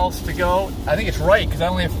 8 miles to go. I think it's right, because I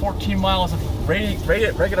only have 14 miles of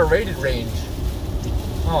regular rated range.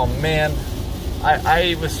 Oh man,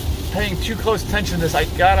 I was paying too close attention to this. I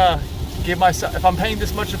gotta give myself, if I'm paying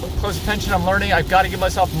this much close attention, I'm learning, I've got to give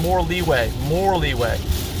myself more leeway.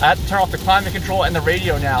 I have to turn off the climate control and the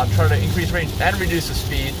radio now and try to increase range and reduce the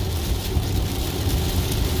speed.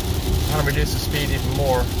 I'm gonna reduce the speed even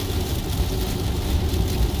more.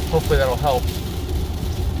 Hopefully that'll help.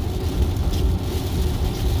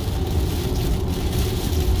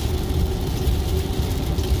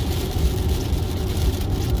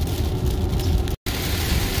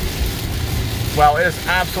 Wow, it is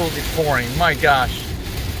absolutely pouring. My gosh.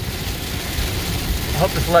 I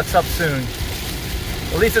hope this lets up soon.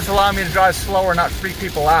 At least it's allowing me to drive slower and not freak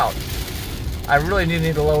people out. I really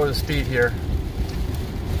need to lower the speed here.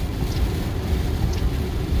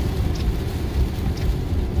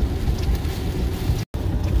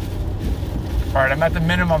 All right, I'm at the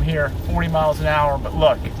minimum here, 40 miles an hour, but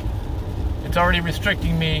look, it's already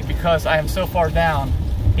restricting me because I am so far down,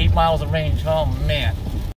 8 miles of range. Oh man.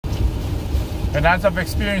 And as I've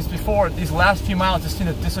experienced before, these last few miles just seem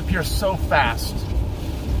to disappear so fast.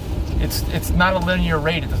 It's not a linear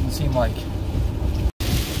rate, it doesn't seem like.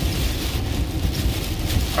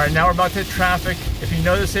 All right, now we're about to hit traffic. If you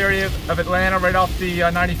know this area of Atlanta, right off the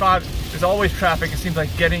 95, there's always traffic. It seems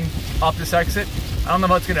like getting off this exit. I don't know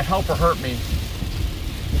if it's gonna help or hurt me.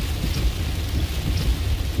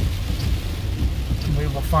 We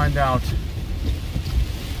will find out.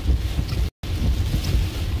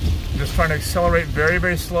 I'm just trying to accelerate very,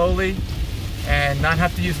 very slowly and not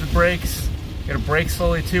have to use the brakes. Gotta brake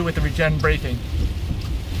slowly too with the regen braking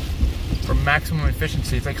for maximum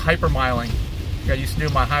efficiency. It's like hypermiling. Like I used to do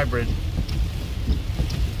in my hybrid.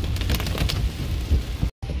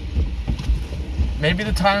 Maybe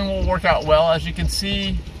the timing will work out well. As you can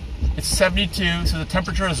see, it's 72, so the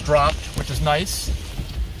temperature has dropped, which is nice.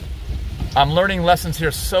 I'm learning lessons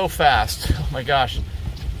here so fast. Oh my gosh.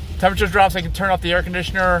 Temperature drops, I can turn off the air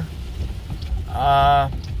conditioner.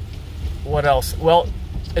 What else? Well,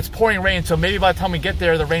 it's pouring rain, so maybe by the time we get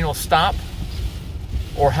there, the rain will stop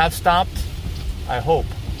or have stopped. I hope.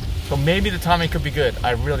 So maybe the timing could be good.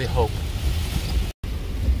 I really hope.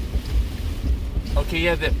 Okay,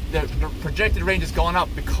 yeah, the projected range is going up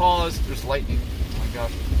because there's lightning. Oh my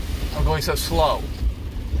gosh. I'm going so slow.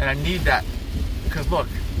 And I need that. Because look.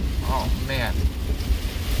 Oh man.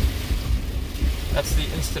 That's the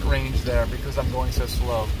instant range there because I'm going so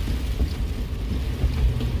slow.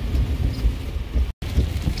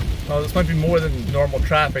 Oh, this might be more than normal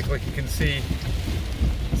traffic. Like you can see,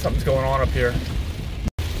 something's going on up here.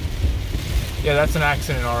 Yeah, that's an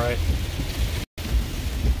accident, all right.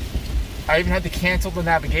 I even had to cancel the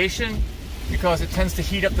navigation because it tends to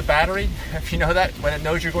heat up the battery, if you know that, when it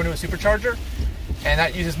knows you're going to a supercharger, and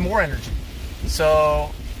that uses more energy.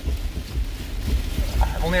 So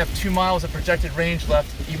I only have 2 miles of projected range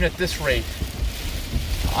left, even at this rate.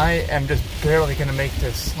 I am just barely gonna make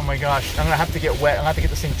this. Oh my gosh, I'm gonna have to get wet. I'm gonna have to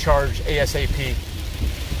get this thing charged ASAP.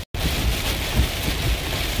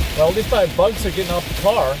 Well, at least my bugs are getting off the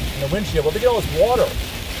car in the windshield. But look at all this water.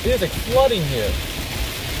 It is like flooding here.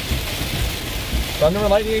 Thunder and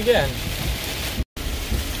lightning again.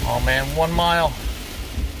 Oh man, 1 mile.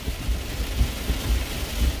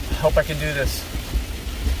 I hope I can do this.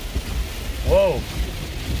 Whoa.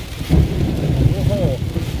 Whoa.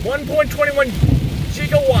 1.21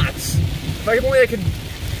 gigawatts. If only I could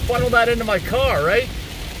funnel that into my car, right?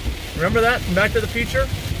 Remember that from Back to the Future?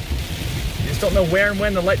 You just don't know where and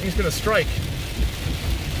when the lightning's gonna strike.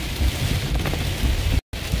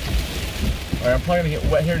 All right, I'm probably gonna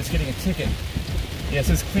get wet here just getting a ticket. Yeah, it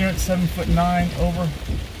says clearance 7'9", over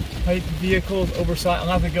height vehicles, oversized.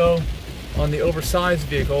 I'll have to go on the oversized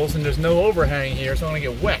vehicles, and there's no overhang here, so I'm gonna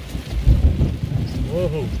get wet.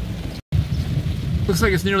 Whoa. Looks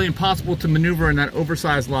like it's nearly impossible to maneuver in that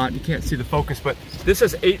oversized lot. You can't see the focus, but this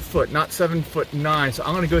says 8 foot, not 7'9", so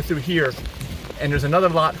I'm gonna go through here, and there's another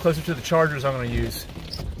lot closer to the chargers I'm gonna use.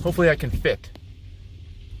 Hopefully I can fit.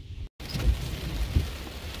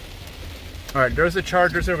 All right, there's the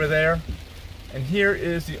chargers over there, and here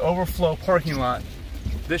is the overflow parking lot.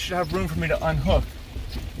 This should have room for me to unhook.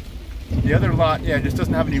 The other lot, yeah, just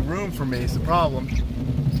doesn't have any room for me, is the problem.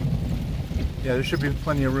 Yeah, there should be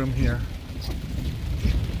plenty of room here.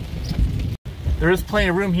 There is plenty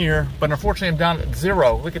of room here, but unfortunately I'm down at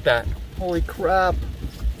 0. Look at that. Holy crap.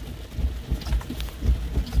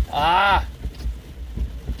 Ah!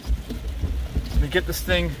 Let me get this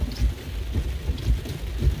thing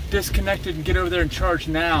disconnected and get over there and charge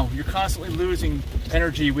now. You're constantly losing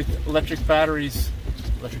energy with electric batteries.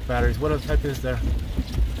 Electric batteries, what other type is there?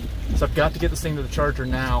 So I've got to get this thing to the charger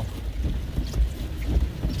now.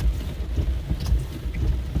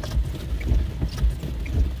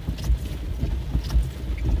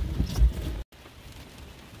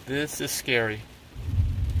 This is scary.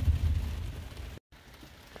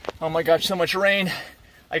 Oh my gosh, so much rain.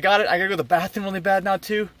 I got it. I gotta go to the bathroom really bad now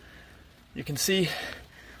too. You can see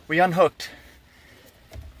we unhooked.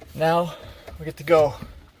 Now we get to go.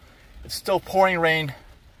 It's still pouring rain,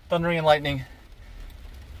 thundering and lightning.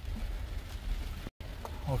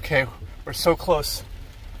 Okay, we're so close.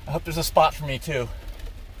 I hope there's a spot for me too.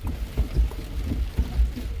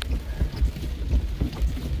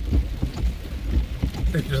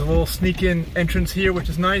 There's a little sneak-in entrance here, which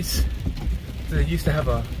is nice. They used to have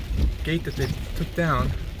a gate that they took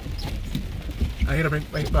down. I gotta bring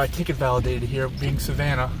my ticket validated here, being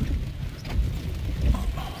Savannah.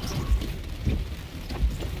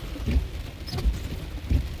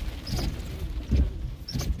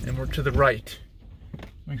 And we're to the right.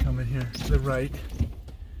 Let me come in here to the right.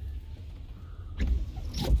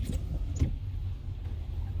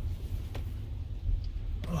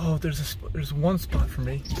 Oh, there's one spot for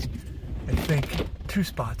me. I think 2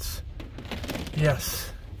 spots.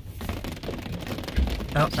 Yes.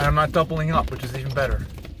 And I'm not doubling up, which is even better.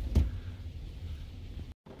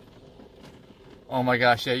 Oh my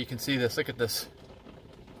gosh, yeah, you can see this. Look at this.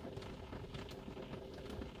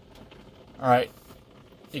 All right,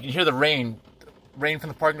 you can hear the rain. Rain from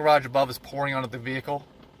the parking garage above is pouring onto the vehicle.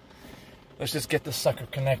 Let's just get this sucker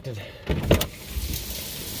connected.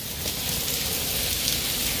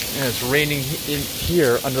 And it's raining in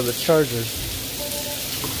here under the chargers.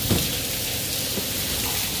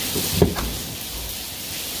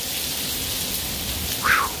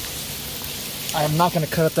 Whew. I am not going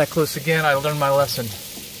to cut it that close again. I learned my lesson.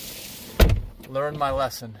 Learned my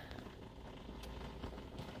lesson.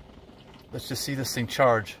 Let's just see this thing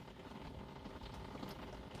charge.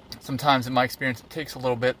 Sometimes, in my experience, it takes a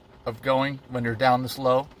little bit of going when you're down this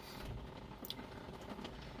low.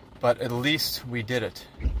 But at least we did it.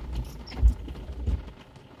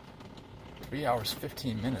 3 hours,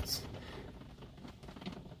 15 minutes.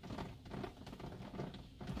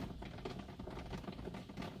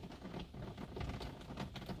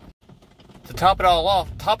 To top it all off,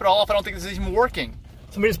 I don't think this is even working.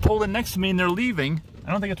 Somebody just pulled in next to me and they're leaving.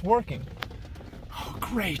 I don't think it's working. Oh,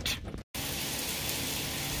 great.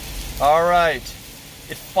 All right.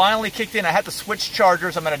 It finally kicked in. I had to switch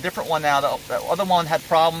chargers. I'm at a different one now. The other one had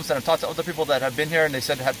problems, and I've talked to other people that have been here, and they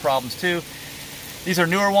said it had problems too. These are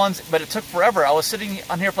newer ones, but it took forever. I was sitting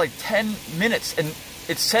on here for like 10 minutes, and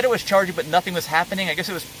it said it was charging, but nothing was happening. I guess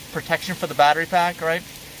it was protection for the battery pack, right?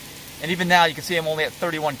 And even now, you can see I'm only at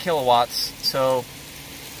 31 kilowatts, so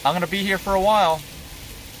I'm going to be here for a while.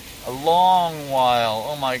 A long while.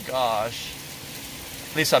 Oh my gosh.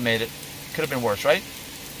 At least I made it. Could have been worse, right?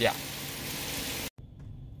 Yeah.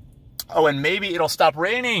 Oh, and maybe it'll stop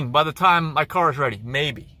raining by the time my car is ready.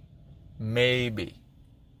 Maybe. Maybe.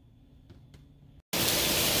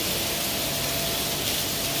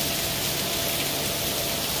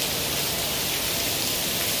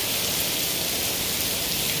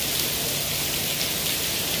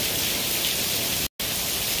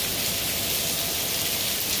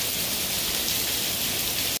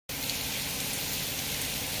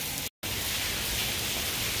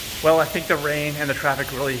 Well, I think the rain and the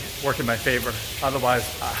traffic really worked in my favor. Otherwise,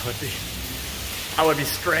 I would be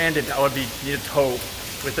stranded. I would be needed towed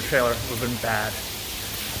with the trailer. It would have been bad.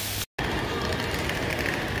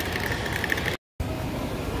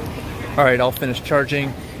 All right, I'll finish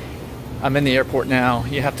charging. I'm in the airport now.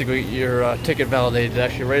 You have to go get your ticket validated,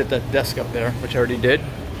 actually right at that desk up there, which I already did.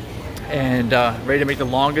 And ready to make the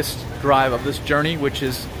longest drive of this journey, which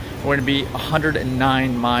is going to be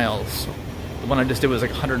 109 miles. The one I just did was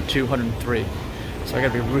like 102, 103. So I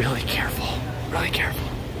gotta be really careful, really careful.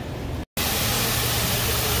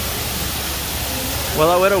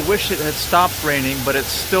 Well, I would have wished it had stopped raining, but it's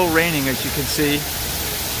still raining, as you can see.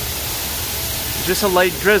 Just a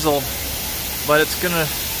light drizzle, but it's gonna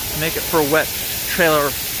make it for a wet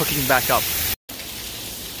trailer hooking back up.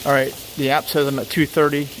 All right, the app says I'm at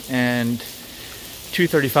 230, and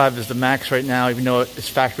 235 is the max right now, even though it's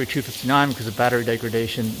factory 259 because of battery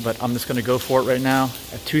degradation, but I'm just going to go for it right now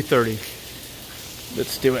at 230.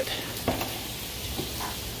 Let's do it.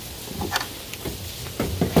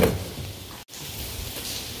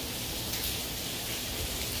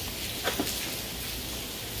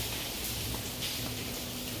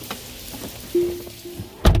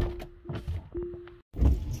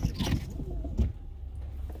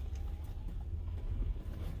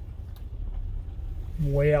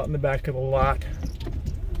 Way out in the back of the lot.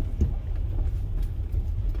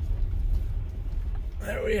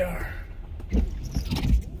 There we are.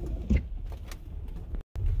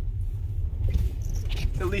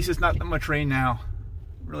 At least it's not that much rain now.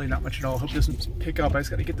 Really not much at all. Hope it doesn't pick up. I just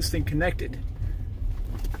got to get this thing connected.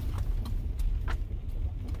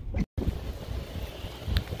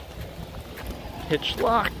 Hitch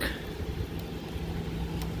lock.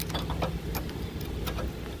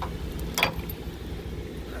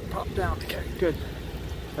 Pop down. Okay, good.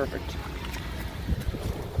 Perfect.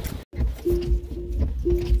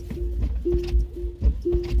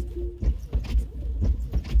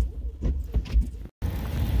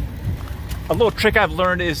 A little trick I've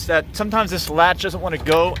learned is that sometimes this latch doesn't want to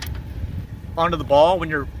go onto the ball when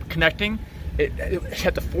you're connecting. You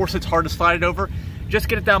have to force its hard to slide it over. Just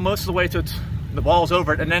get it down most of the way so the ball's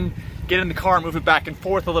over it, and then get in the car and move it back and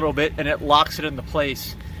forth a little bit, and it locks it into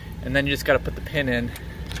place. And then you just got to put the pin in.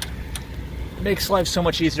 It makes life so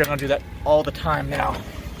much easier. I'm going to do that all the time now.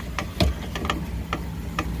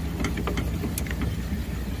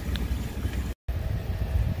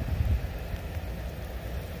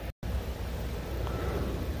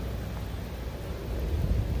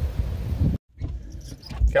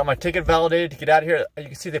 Got my ticket validated to get out of here. You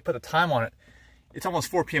can see they put the time on it. It's almost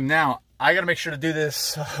 4 p.m. now. I got to make sure to do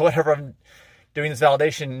this, whatever I'm doing this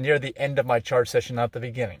validation near the end of my charge session, not the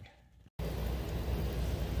beginning.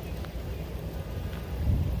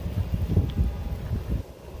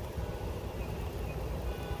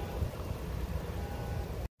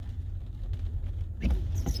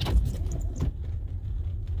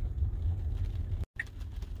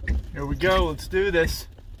 Here we go, let's do this.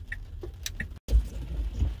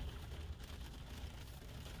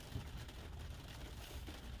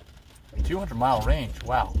 200-mile range,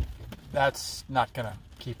 wow. That's not gonna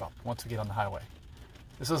keep up once we get on the highway.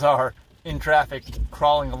 This is our in traffic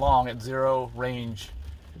crawling along at 0 range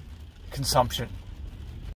consumption.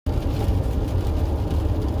 All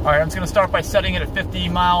right, I'm just gonna start by setting it at 50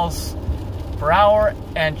 miles per hour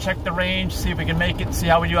and check the range, see if we can make it, see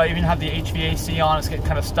how we do. I even have the HVAC on. It's getting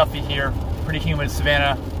kind of stuffy here. Pretty humid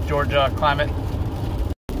Savannah, Georgia climate.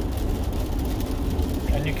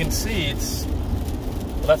 And you can see it's,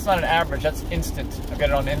 well, that's not an average, that's instant. I've got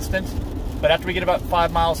it on instant. But after we get about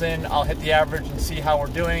 5 miles in, I'll hit the average and see how we're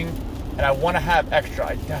doing. And I want to have extra.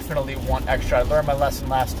 I definitely want extra. I learned my lesson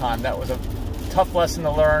last time. That was a tough lesson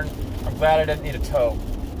to learn. I'm glad I didn't need a tow.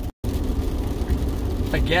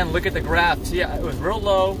 Again, look at the graph. See, it was real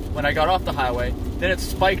low when I got off the highway. Then it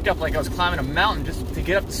spiked up like I was climbing a mountain just to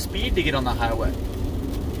get up the speed to get on the highway.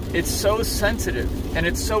 It's so sensitive, and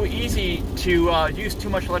it's so easy to use too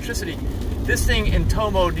much electricity. This thing in tow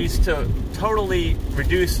mode needs to totally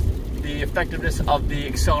reduce the effectiveness of the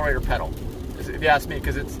accelerator pedal, if you ask me,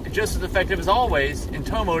 because it's just as effective as always. In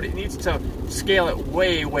tow mode, it needs to scale it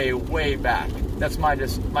way, way, way back. That's my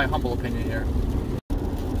humble opinion here.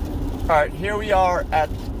 All right, here we are at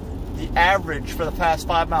the average for the past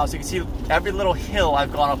 5 miles. You can see every little hill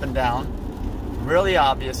I've gone up and down, really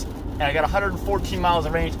obvious. And I got 114 miles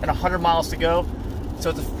of range and 100 miles to go. So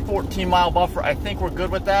it's a 14-mile buffer. I think we're good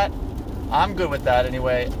with that. I'm good with that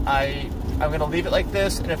anyway. I'm gonna leave it like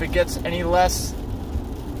this, and if it gets any less,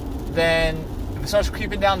 then if it starts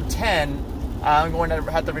creeping down to 10, I'm going to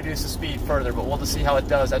have to reduce the speed further, but we'll just see how it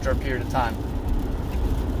does after a period of time.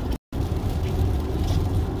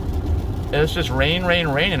 It's just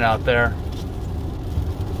raining out there.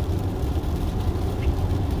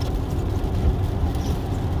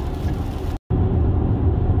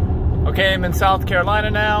 Okay, I'm in South Carolina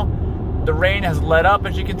now. The rain has let up,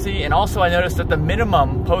 as you can see, and also I noticed that the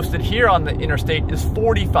minimum posted here on the interstate is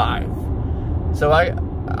 45. So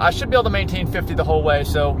I should be able to maintain 50 the whole way,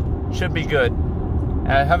 so should be good.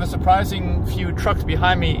 And I have a surprising few trucks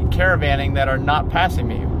behind me caravanning that are not passing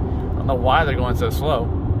me. I don't know why they're going so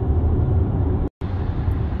slow.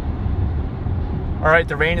 All right,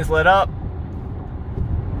 the rain has let up,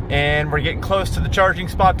 and we're getting close to the charging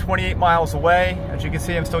spot, 28 miles away. As you can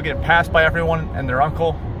see, I'm still getting passed by everyone and their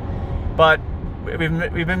uncle. But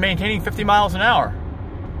we've been maintaining 50 miles an hour.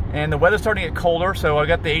 And the weather's starting to get colder, so I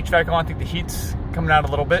got the HVAC on. I think the heat's coming out a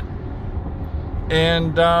little bit.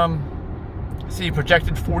 And see,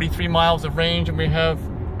 projected 43 miles of range, and we have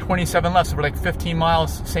 27 left. So we're like 15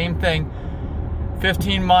 miles, same thing.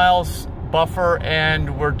 15 miles buffer,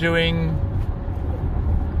 and we're doing,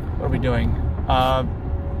 what are we doing?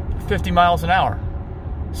 50 miles an hour.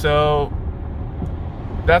 So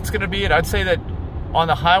that's gonna be it. I'd say that on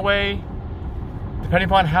the highway, depending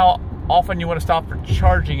upon how often you want to stop for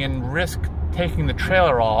charging and risk taking the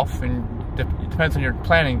trailer off, and it depends on your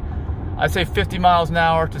planning, I'd say 50 miles an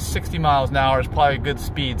hour to 60 miles an hour is probably a good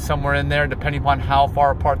speed, somewhere in there, depending upon how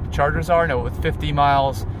far apart the chargers are. Now, with 50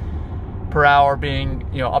 miles per hour being,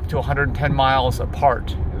 up to 110 miles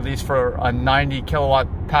apart, at least for a 90 kilowatt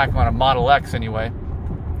pack on a Model X anyway.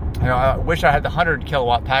 I wish I had the 100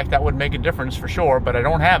 kilowatt pack. That would make a difference for sure, but I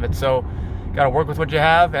don't have it, so got to work with what you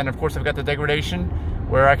have. And of course, I've got the degradation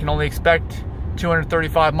where I can only expect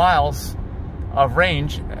 235 miles of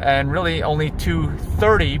range, and really only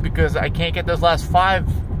 230 because I can't get those last 5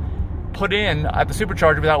 put in at the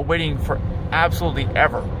supercharger without waiting for absolutely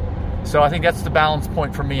ever. So I think that's the balance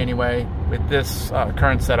point for me anyway with this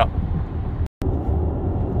current setup.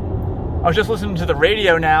 I was just listening to the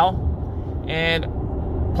radio now and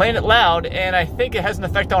playing it loud, and I think it has an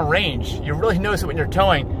effect on range. You really notice it when you're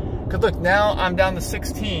towing. Because look, now I'm down to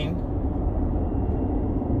 16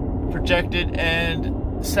 projected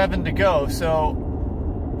and 7 to go. So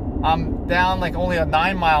I'm down like only a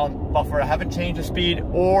 9-mile buffer. I haven't changed the speed,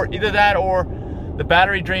 or either that or the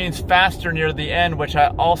battery drains faster near the end, which I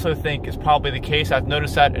also think is probably the case. I've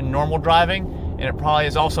noticed that in normal driving, and it probably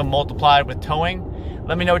is also multiplied with towing.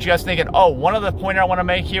 Let me know what you guys think. And oh, one other point I want to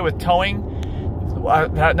make here with towing,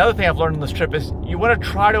 another thing I've learned on this trip is you want to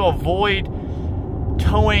try to avoid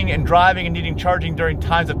towing and driving and needing charging during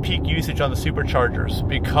times of peak usage on the superchargers,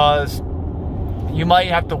 because you might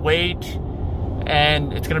have to wait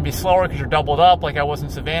and it's going to be slower because you're doubled up. Like I was in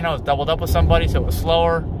Savannah, I was doubled up with somebody, so it was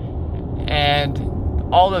slower, and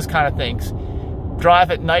all those kind of things.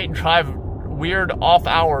 Drive at night and drive weird off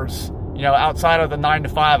hours, you know, outside of the 9 to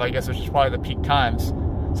 5, I guess, which is probably the peak times,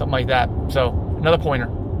 something like that. So another pointer.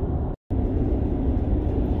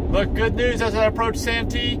 Look, good news as I approach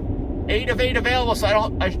Santee, 8 of 8 available, so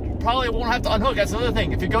I probably won't have to unhook. That's another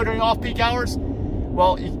thing. If you go during off-peak hours,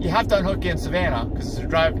 well, you have to unhook in Savannah because the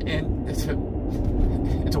drive in, it's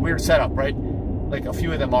a weird setup, right? Like a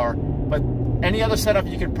few of them are. But any other setup,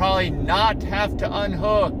 you could probably not have to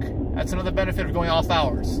unhook. That's another benefit of going off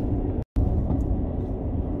hours.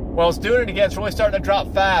 Well, it's doing it again. It's really starting to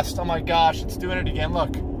drop fast. Oh my gosh, it's doing it again.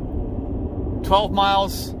 Look, 12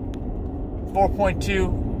 miles,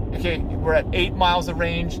 4.2. Okay, we're at 8 miles of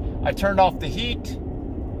range. I turned off the heat.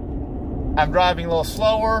 I'm driving a little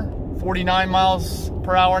slower, 49 miles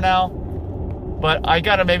per hour now. But I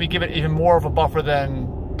gotta maybe give it even more of a buffer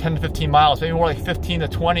than 10 to 15 miles. Maybe more like 15 to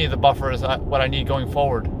 20 of the buffer is what I need going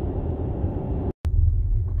forward.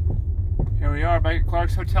 Here we are back at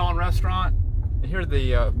Clark's Hotel and Restaurant. I hear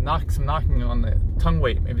the some knocking on the tongue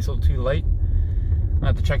weight. Maybe it's a little too late. I'll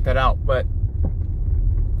have to check that out. But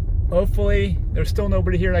hopefully there's still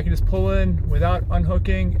nobody here and I can just pull in without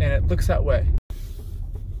unhooking, and it looks that way.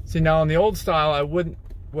 See, now on the old style, I wouldn't,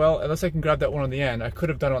 well, unless I can grab that one on the end, I could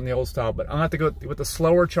have done it on the old style, but I'm gonna have to go with the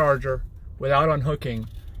slower charger without unhooking,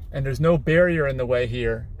 and there's no barrier in the way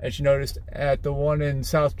here, as you noticed at the one in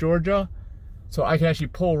South Georgia, so I can actually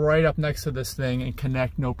pull right up next to this thing and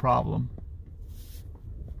connect no problem.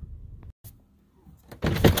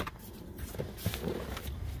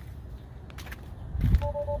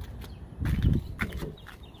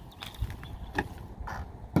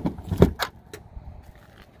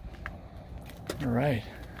 All right.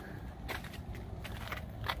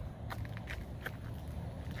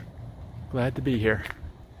 Glad to be here.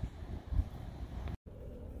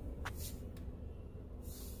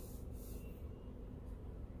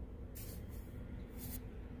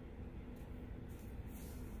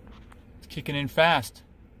 It's kicking in fast.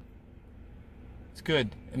 It's good.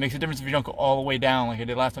 It makes a difference if you don't go all the way down like I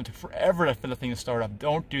did last time. It took forever for the thing to start up.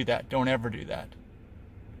 Don't do that. Don't ever do that.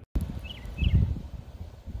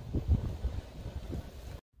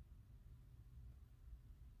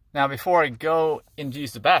 Now, before I go and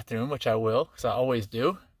use the bathroom, which I will, because I always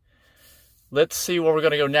do, let's see where we're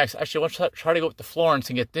going to go next. Actually, let's try to go up to Florence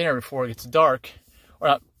and get dinner before it gets dark. Or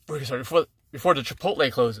not, sorry, before the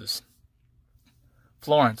Chipotle closes.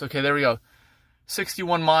 Florence. Okay, there we go.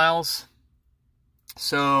 61 miles.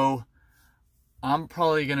 So, I'm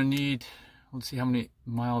probably going to need, let's see how many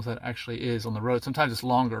miles that actually is on the road. Sometimes it's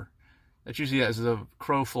longer. That's usually as the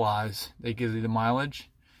crow flies. They give you the mileage.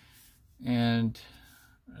 And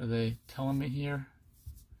are they telling me here?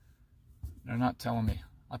 They're not telling me.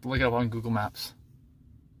 I'll have to look it up on Google Maps.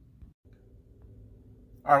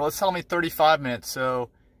 All right, let's tell me 35 minutes. So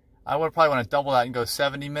I would probably want to double that and go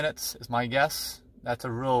 70 minutes is my guess. That's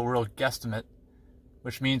a real guesstimate,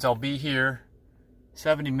 which means I'll be here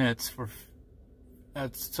 70 minutes for,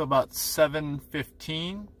 that's so about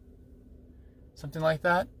 7:15, something like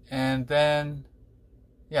that. And then,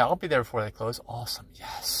 yeah, I'll be there before they close. Awesome,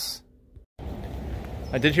 yes.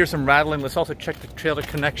 I did hear some rattling. Let's also check the trailer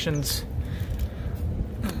connections.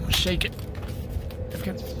 Shake it. I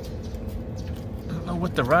don't know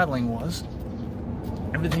what the rattling was.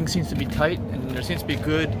 Everything seems to be tight, and there seems to be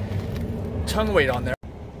good tongue weight on there.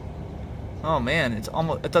 Oh man, it's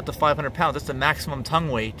up to 500 pounds. That's the maximum tongue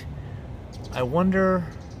weight. I wonder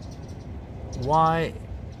why.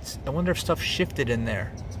 I wonder if stuff shifted in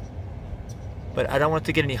there. But I don't want it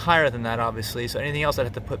to get any higher than that, obviously. So anything else I'd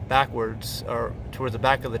have to put backwards or towards the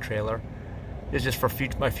back of the trailer is just for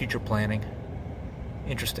my future planning.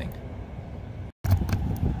 Interesting.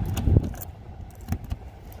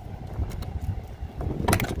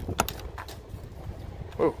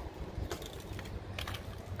 Whoa.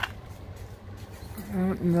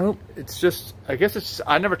 Nope. It's just, I guess it's,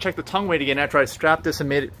 I never checked the tongue weight again after I strapped this and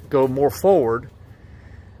made it go more forward.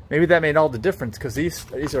 Maybe that made all the difference because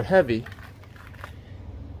these are heavy.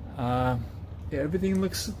 Yeah, everything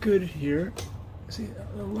looks good here. See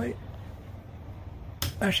the light?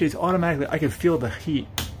 Actually, it's automatically, I can feel the heat.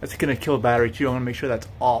 That's gonna kill the battery too. I wanna make sure that's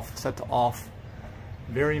off, set to off.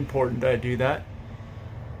 Very important that I do that.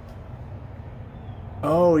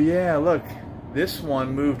 Oh yeah, look. This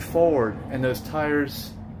one moved forward and those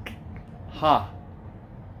tires,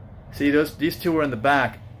 See, these two were in the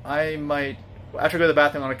back. I might, after I go to the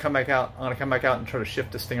bathroom, I'm gonna come back out. I'm gonna come back out and try to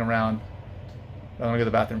shift this thing around. I'm gonna go to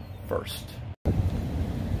the bathroom first.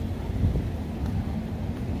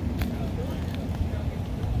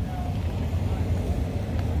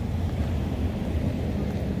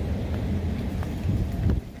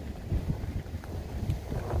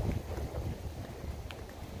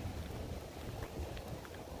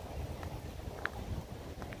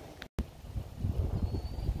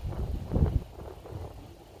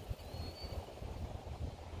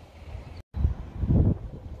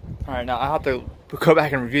 All right, now I'll have to go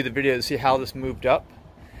back and review the video to see how this moved up,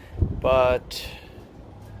 but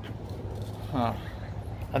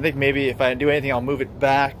I think maybe if I do anything, I'll move it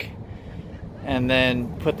back and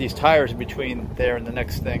then put these tires in between there and the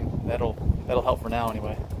next thing. That'll help for now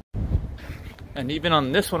anyway. And even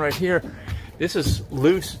on this one right here, this is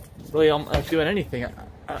loose. Really, I'm not doing anything.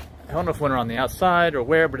 I don't know if it went around the outside or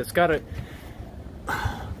where, but it's got to.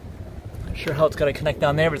 Not sure how it's got to connect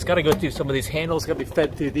down there, but it's got to go through some of these handles. It's got to be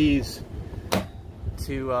fed through these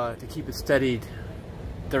to keep it steadied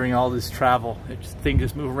during all this travel. Things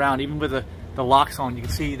just move around. Even with the locks on, you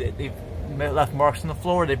can see that they've left marks on the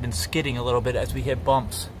floor. They've been skidding a little bit as we hit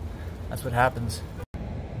bumps. That's what happens.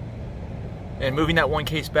 And moving that one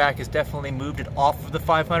case back has definitely moved it off of the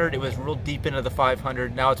 500. It was real deep into the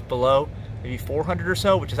 500. Now it's below maybe 400 or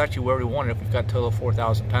so, which is actually where we want it if we've got a total of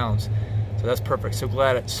 4,000 pounds. So that's perfect. So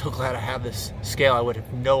glad I have this scale. I would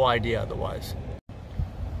have no idea otherwise.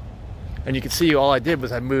 And you can see all I did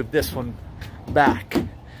was I moved this one back.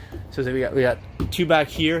 So we got two back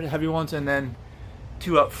here, the heavy ones, and then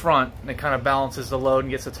two up front, and it kind of balances the load and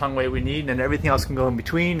gets the tongue weight we need, and then everything else can go in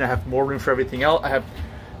between. I have more room for everything else. I have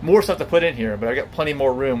more stuff to put in here, but I got plenty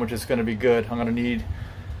more room, which is going to be good. I'm going to need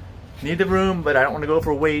the room, but I don't want to go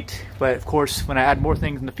over weight. But of course, when I add more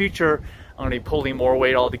things in the future, I'm going to be pulling more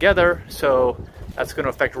weight altogether, so that's going to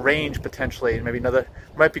affect range potentially. Maybe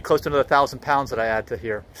might be close to another 1,000 pounds that I add to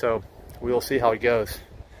here. So we'll see how it goes.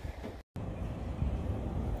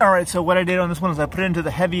 All right, so what I did on this one is I put it into the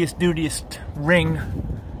heaviest, dutiest ring,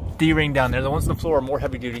 D-ring down there. The ones on the floor are more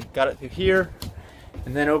heavy duty. Got it through here,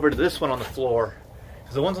 and then over to this one on the floor.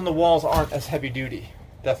 Because the ones on the walls aren't as heavy duty.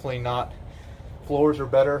 Definitely not. Floors are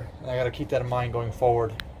better, and I got to keep that in mind going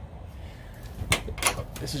forward.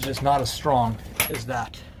 This is just not as strong as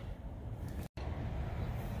that.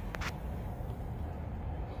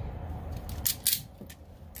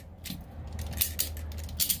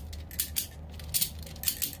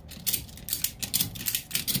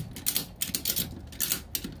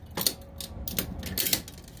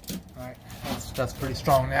 All right, that's pretty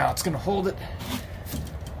strong now. It's going to hold it.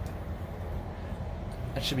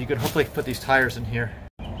 That should be good. Hopefully I can put these tires in here.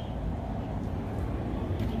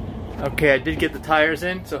 Okay, I did get the tires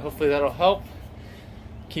in, so hopefully that'll help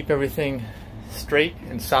keep everything straight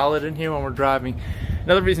and solid in here when we're driving.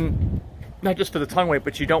 Another reason, not just for the tongue weight,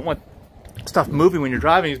 but you don't want stuff moving when you're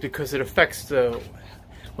driving, is because it affects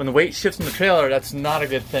when the weight shifts in the trailer. That's not a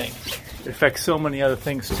good thing. It affects so many other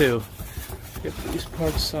things too. Get these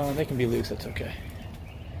parts, they can be loose, that's okay.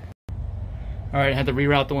 All right, I had to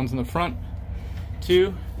reroute the ones in the front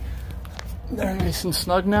too. They're nice and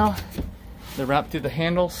snug now. They're wrapped through the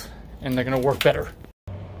handles, and they're going to work better.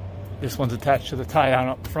 This one's attached to the tie down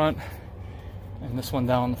up front, and this one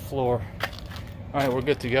down on the floor. All right, we're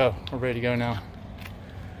good to go. We're ready to go now.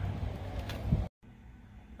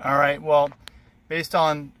 All right, well, based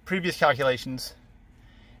on previous calculations,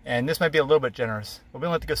 and this might be a little bit generous, but we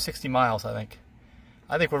only have to go 60 miles, I think.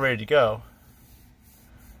 I think we're ready to go.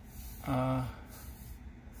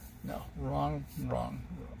 No, wrong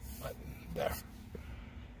button. There.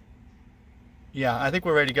 Yeah, I think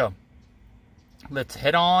we're ready to go. Let's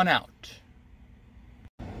head on out.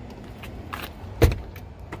 The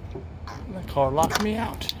car locked me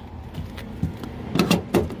out.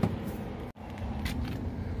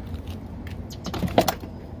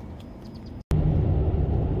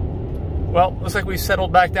 Well, looks like we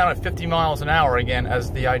settled back down at 50 miles an hour again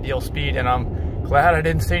as the ideal speed, and I'm glad I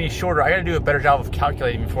didn't stay any shorter. I gotta do a better job of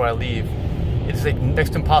calculating before I leave. It's like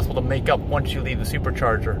next to impossible to make up once you leave the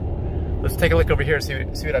supercharger. Let's take a look over here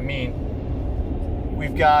and see what I mean.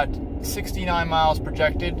 We've got 69 miles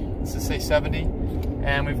projected, let's just say 70,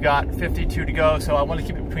 and we've got 52 to go, so I want to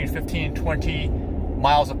keep it between 15 and 20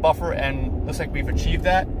 miles of buffer, and looks like we've achieved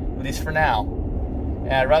that, at least for now.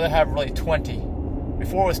 And I'd rather have really 20.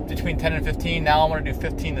 Before it was between 10 and 15, now I want to do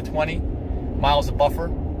 15 to 20 miles of buffer,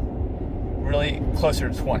 really closer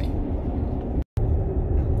to 20.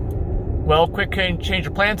 Well, quick change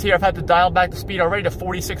of plans here. I've had to dial back the speed already to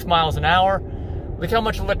 46 miles an hour. Look how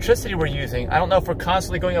much electricity we're using. I don't know if we're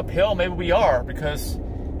constantly going uphill. Maybe we are, because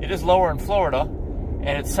it is lower in Florida and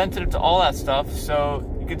it's sensitive to all that stuff.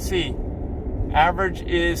 So you can see average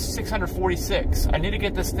is 646. I need to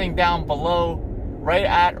get this thing down below, right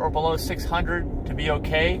at or below 600 to be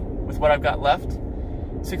okay with what I've got left.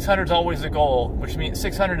 600 is always the goal, which means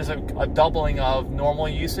 600 is a doubling of normal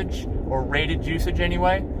usage, or rated usage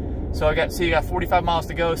anyway. So I got 45 miles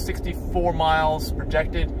to go, 64 miles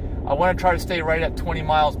projected. I want to try to stay right at 20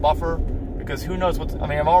 miles buffer, because who knows what's, I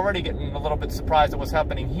mean, I'm already getting a little bit surprised at what's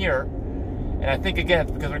happening here. And I think, again,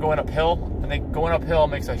 it's because we're going uphill. I think going uphill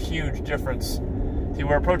makes a huge difference See,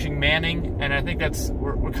 we're approaching Manning, and I think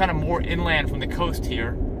we're kind of more inland from the coast here.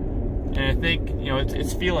 And I think, you know,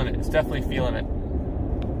 it's feeling it. It's definitely feeling it.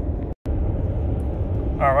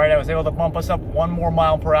 All right, I was able to bump us up 1 more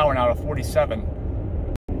mile per hour now to 47.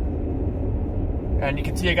 And you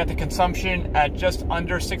can see I got the consumption at just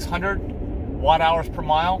under 600 watt hours per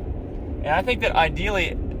mile. And I think that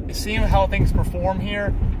ideally, seeing how things perform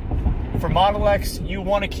here, for Model X, you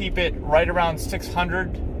want to keep it right around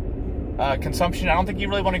 600 consumption. I don't think you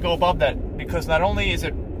really want to go above that, because not only is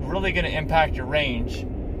it really going to impact your range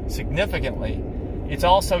significantly, it's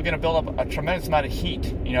also going to build up a tremendous amount of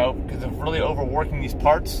heat, you know, because of really overworking these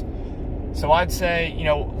parts. So I'd say, you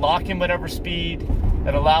know, lock in whatever speed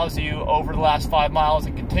that allows you over the last 5 miles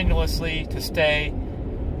and continuously to stay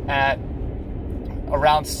at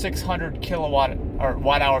around 600 kilowatt or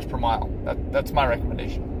watt hours per mile. That's my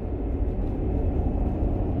recommendation.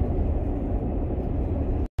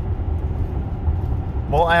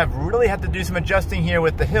 Well, I have really had to do some adjusting here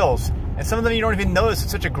with the hills. And some of them you don't even notice.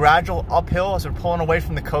 It's such a gradual uphill as we're pulling away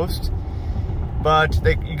from the coast. But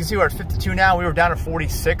you can see we're at 52 now. We were down at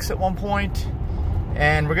 46 at one point.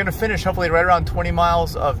 And we're gonna finish hopefully right around 20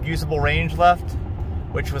 miles of usable range left,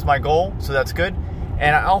 which was my goal, so that's good.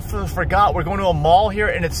 And I also forgot, we're going to a mall here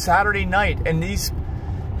and it's Saturday night. And these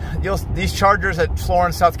chargers at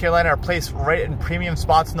Florence, South Carolina are placed right in premium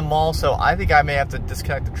spots in the mall. So I think I may have to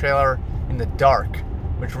disconnect the trailer in the dark,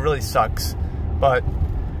 which really sucks. But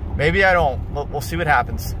maybe I don't. We'll see what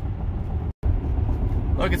happens.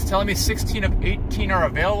 Look, it's telling me 16 of 18 are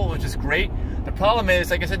available, which is great. The problem is,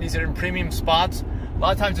 like I said, these are in premium spots. A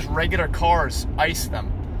lot of times just regular cars ice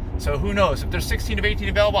them. So who knows? If there's 16 of 18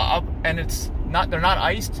 available and they're not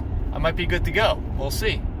iced, I might be good to go. We'll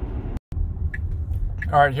see.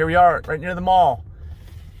 All right, here we are, right near the mall.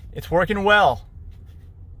 It's working well.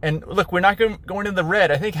 And look, we're not going into the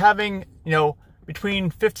red. I think having, you know, between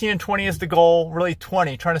 15 and 20 is the goal, really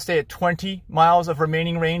 20, trying to stay at 20 miles of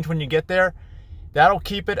remaining range when you get there. That'll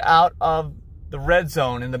keep it out of the red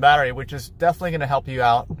zone in the battery, which is definitely going to help you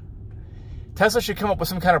out. Tesla should come up with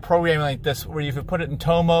some kind of programming like this, where if you put it in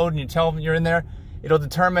tow mode and you tell them you're in there, it'll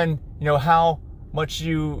determine, you know, how long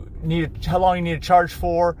you need to charge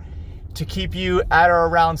for to keep you at or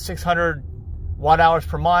around 600 watt hours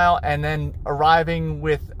per mile, and then arriving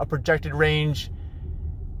with a projected range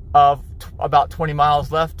of about 20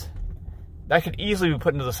 miles left. That could easily be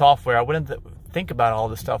put into the software. I wouldn't think about all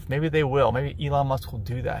this stuff. Maybe they will. Maybe Elon Musk will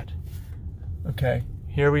do that. Okay,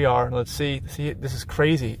 here we are. Let's see. See, this is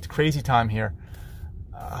crazy. It's crazy time here.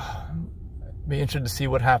 Be interested to see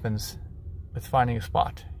what happens with finding a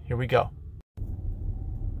spot. Here we go.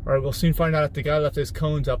 All right, we'll soon find out if the guy left his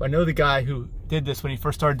cones up. I know the guy who did this when he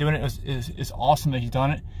first started doing it is awesome that he's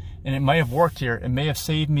done it, and it may have worked here. It may have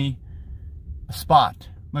saved me a spot.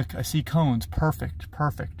 Look, I see cones. Perfect,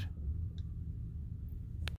 perfect.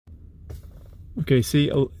 Okay,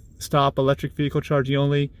 see, stop, electric vehicle charging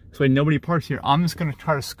only. So nobody parks here. I'm just gonna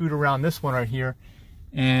try to scoot around this one right here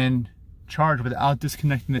and charge without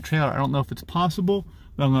disconnecting the trailer. I don't know if it's possible,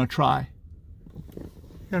 but I'm gonna try.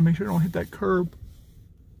 Gotta make sure I don't hit that curb.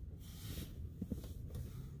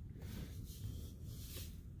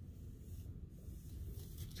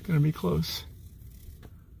 It's gonna be close.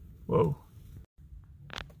 Whoa.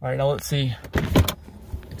 All right, now let's see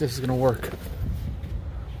if this is gonna work.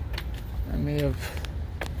 I may have,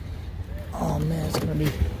 oh man,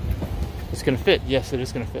 it's gonna fit. Yes, it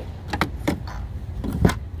is gonna fit.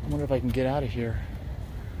 I wonder if I can get out of here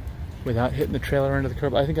without hitting the trailer into the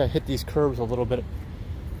curb. I think I hit these curbs a little bit.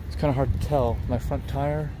 It's kind of hard to tell. My front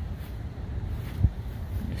tire,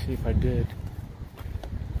 let me see if I did.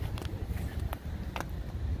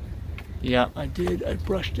 Yeah, I did. I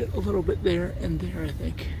brushed it a little bit there and there, I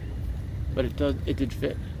think. But it did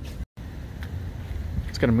fit.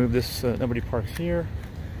 It's gonna move this, nobody parks here.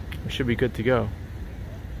 We should be good to go.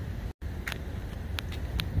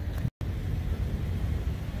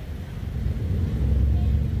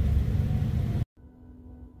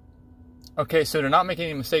 Okay, so to not make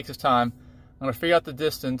any mistakes this time, I'm gonna figure out the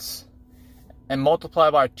distance and multiply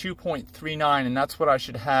by 2.39, and that's what I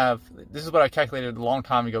should have. This is what I calculated a long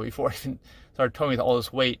time ago before I even started towing with all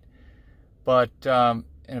this weight. But, and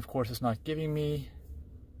of course it's not giving me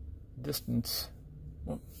distance.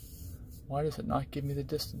 Well, why does it not give me the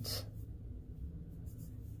distance?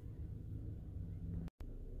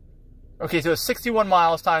 Okay, so it's 61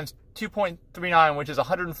 miles times 2.39, which is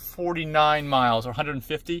 149 miles, or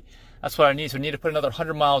 150. That's what I need. So I need to put another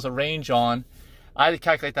 100 miles of range on. I had to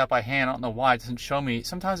calculate that by hand. I don't know why. It doesn't show me.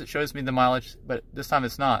 Sometimes it shows me the mileage, but this time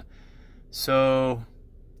it's not. So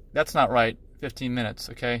that's not right. 15 minutes,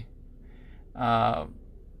 okay? But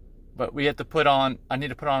But we have to put on, I need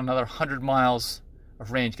to put on another 100 miles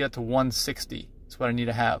of range, get it to 160. That's what I need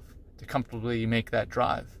to have to comfortably make that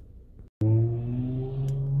drive.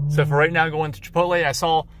 So for right now, going to Chipotle, I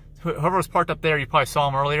saw whoever was parked up there, you probably saw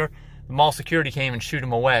him earlier. The mall security came and shooed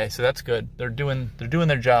him away, so that's good. They're doing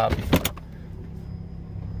their job.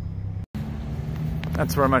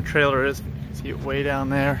 That's where my trailer is. You can see it way down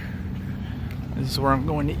there. This is where I'm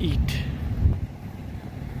going to eat.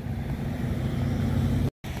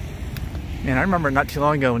 Man, I remember not too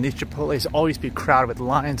long ago when these Chipotles always be crowded with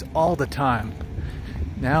lines all the time.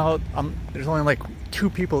 Now there's only like 2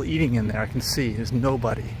 people eating in there. I can see there's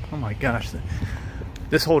nobody. Oh my gosh.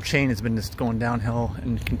 This whole chain has been just going downhill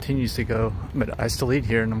and continues to go, but I still eat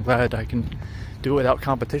here and I'm glad I can do it without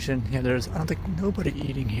competition. Yeah, I don't think nobody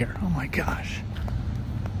eating here. Oh my gosh.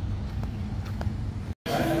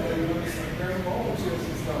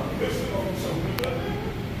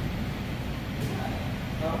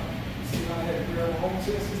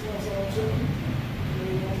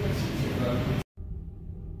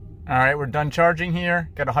 Alright, we're done charging here.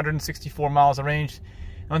 Got 164 miles of range.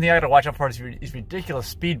 The only thing I gotta watch out for is these ridiculous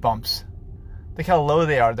speed bumps. Look how low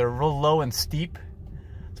they are. They're real low and steep.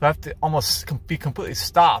 So I have to almost be completely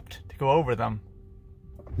stopped to go over them.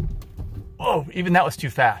 Whoa, even that was too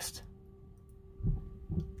fast.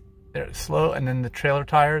 They're slow, and then the trailer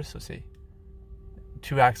tires, let's see.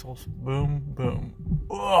 2 axles, boom, boom.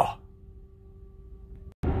 Ugh.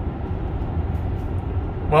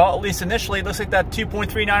 Well, at least initially, it looks like that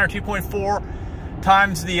 2.39 or 2.4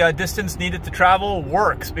 times the distance needed to travel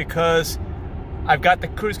works, because I've got the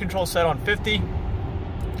cruise control set on 50.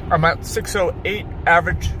 I'm at 608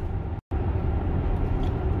 average.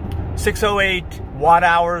 608 watt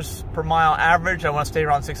hours per mile average. I want to stay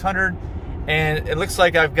around 600. And it looks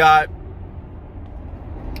like I've got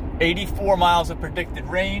 84 miles of predicted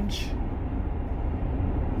range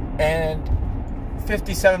and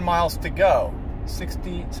 57 miles to go.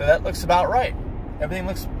 60, so that looks about right. Everything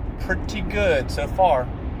looks pretty good so far.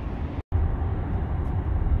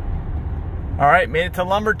 All right, made it to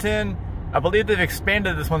Lumberton. I believe they've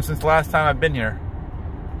expanded this one since the last time I've been here.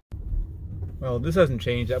 Well, this hasn't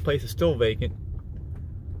changed. That place is still vacant.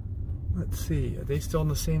 Let's see, are they still in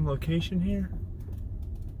the same location here?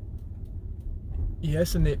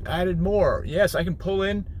 Yes, and they've added more. Yes, I can pull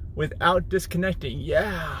in without disconnecting.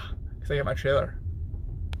 Yeah, because I got my trailer.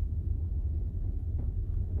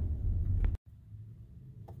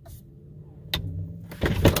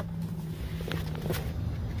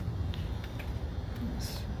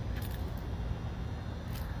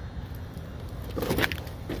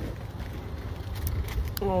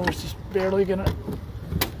 Oh, it's just barely gonna.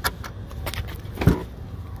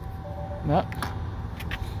 No,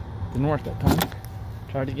 didn't work that time.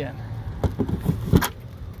 Try it again.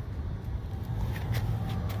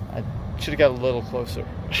 I should have got a little closer.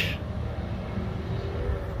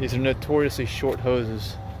 These are notoriously short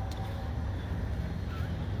hoses.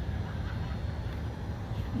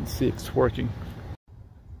 Let's see if it's working.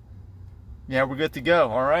 Yeah, we're good to go.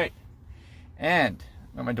 All right, and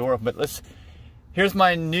got my door open, but here's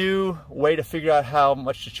my new way to figure out how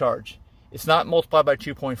much to charge. It's not multiplied by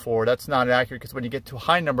 2.4. That's not accurate, because when you get to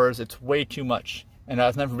high numbers, it's way too much. And I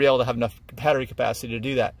was never able to have enough battery capacity to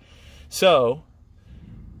do that. So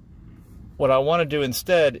what I want to do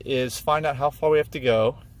instead is find out how far we have to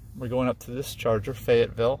go. We're going up to this charger,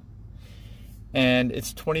 Fayetteville. And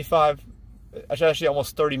it's 25, actually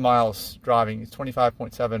almost 30 miles driving. It's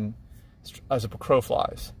 25.7 as a crow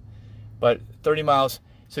flies. But 30 miles,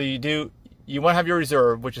 so you want to have your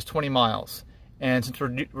reserve, which is 20 miles. And since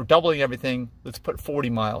we're doubling everything, let's put 40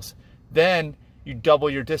 miles. Then you double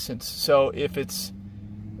your distance. So if it's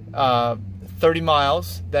 30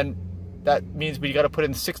 miles, then that means we got to put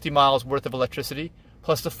in 60 miles worth of electricity,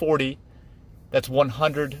 plus the 40, that's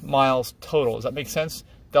 100 miles total. Does that make sense?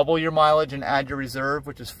 Double your mileage and add your reserve,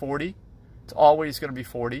 which is 40. It's always going to be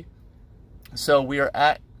 40. So we are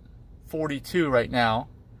at 42 right now.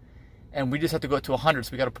 And we just have to go to 100,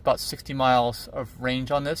 so we got to put about 60 miles of range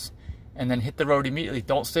on this, and then hit the road immediately.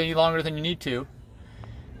 Don't stay any longer than you need to,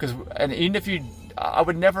 and even if I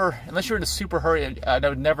would never, unless you're in a super hurry, I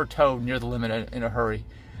would never tow near the limit in a hurry.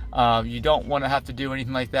 You don't want to have to do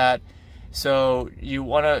anything like that. So you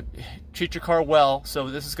want to treat your car well. So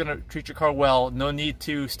this is going to treat your car well. No need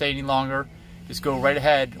to stay any longer. Just go right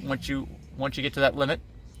ahead once you get to that limit,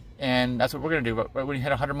 and that's what we're going to do. But right when you hit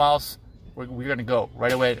 100 miles. We're going to go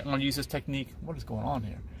right away. I'm going to use this technique. What is going on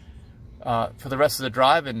here? For the rest of the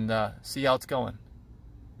drive, and see how it's going.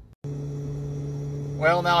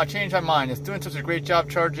 Well, now I changed my mind. It's doing such a great job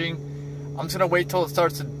charging. I'm just going to wait till it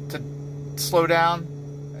starts to slow down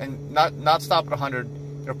and not stop at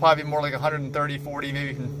 100, It'll probably be more like 130, 40, maybe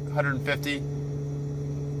even 150.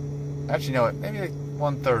 Actually, no, maybe like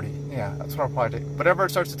 130. Yeah, that's what I'll probably take. Whatever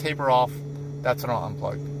it starts to taper off, that's when I'll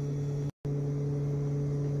unplug.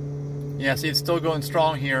 Yeah, see, it's still going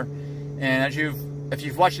strong here. And if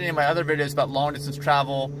you've watched any of my other videos about long distance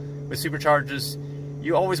travel with superchargers,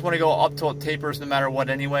 you always want to go up till it tapers no matter what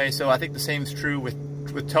anyway. So I think the same is true with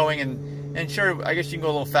towing, and sure, I guess you can go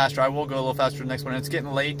a little faster. I will go a little faster the next one. It's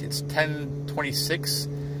getting late. It's 10:26.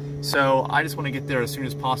 So I just want to get there as soon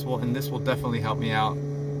as possible, and this will definitely help me out.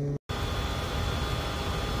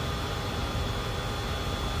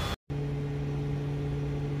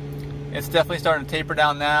 It's definitely starting to taper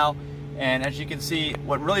down now. And as you can see,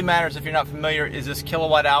 what really matters if you're not familiar is this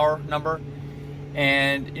kilowatt hour number.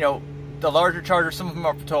 And you know, the larger chargers, some of them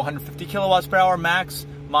are up to 150 kilowatts per hour max.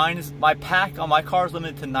 My pack on my car is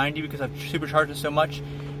limited to 90 because I've supercharged it so much.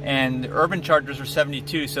 And the urban chargers are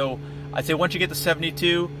 72. So I'd say once you get to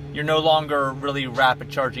 72, you're no longer really rapid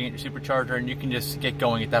charging at your supercharger, and you can just get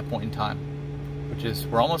going at that point in time, which is,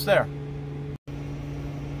 we're almost there.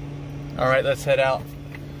 All right, let's head out.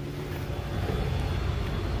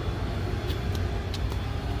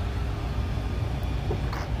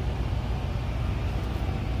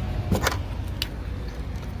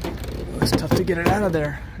 It's tough to get it out of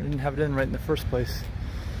there. I didn't have it in right in the first place.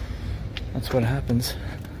 That's what happens.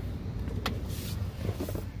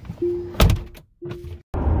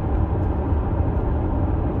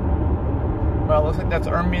 Well, it looks like that's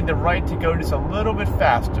earned me the right to go just a little bit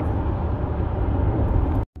faster.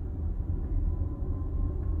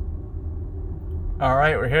 All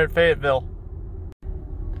right, we're here at Fayetteville.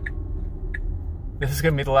 This is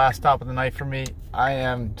gonna be the last stop of the night for me. I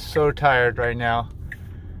am so tired right now.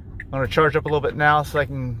 I'm gonna charge up a little bit now so I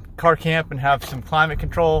can car camp and have some climate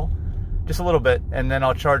control, just a little bit, and then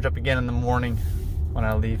I'll charge up again in the morning when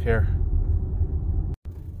I leave here.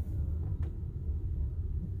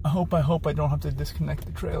 I hope I don't have to disconnect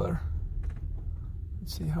the trailer.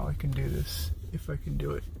 Let's see how I can do this, if I can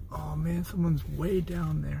do it. Oh man, someone's way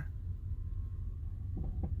down there.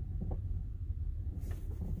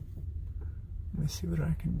 Let me see what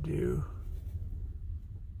I can do.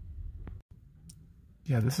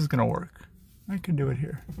 Yeah, this is gonna work. I can do it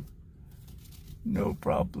here. No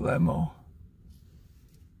problemo.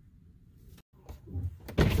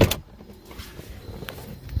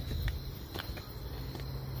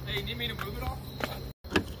 Hey, you need me to move it all?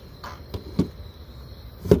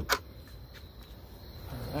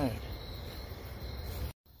 Alright.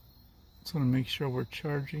 Just want to make sure we're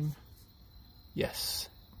charging. Yes.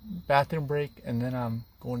 Bathroom break, and then I'm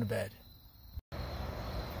going to bed.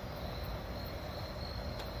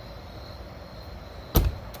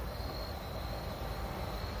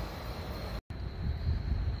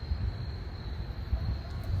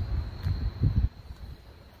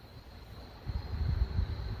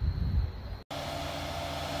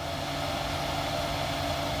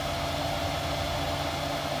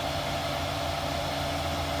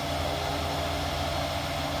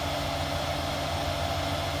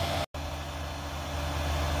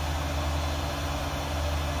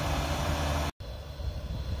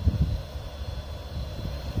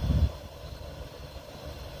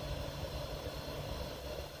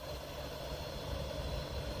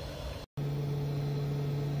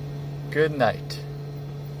 Good night.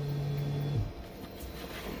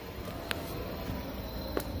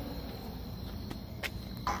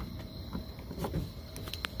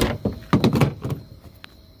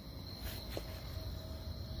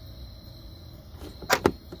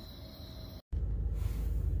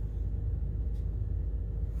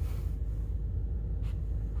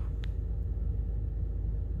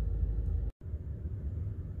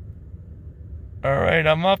 All right,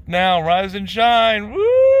 I'm up now. Rise and shine.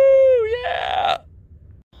 Woo! Yeah!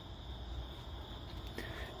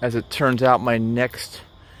 As it turns out, my next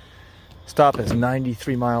stop is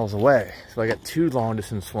 93 miles away. So I got 2 long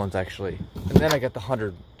distance ones actually. And then I got the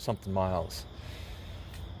 100-something miles.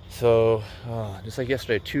 So, just like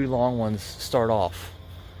yesterday, 2 long ones start off.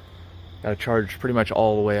 Gotta charge pretty much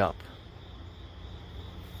all the way up.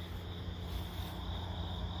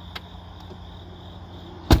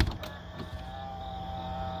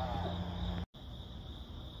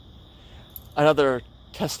 Another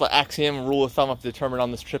Tesla axiom, rule of thumb I've determined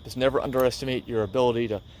on this trip is never underestimate your ability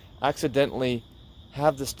to accidentally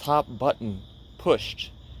have this top button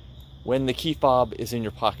pushed when the key fob is in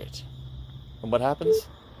your pocket. And what happens?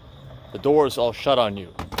 The door is all shut on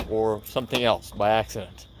you, or something else by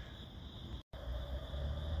accident.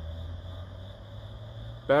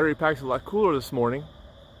 Battery pack's a lot cooler this morning.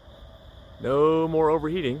 No more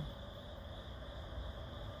overheating.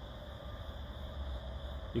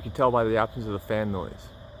 You can tell by the absence of the fan noise.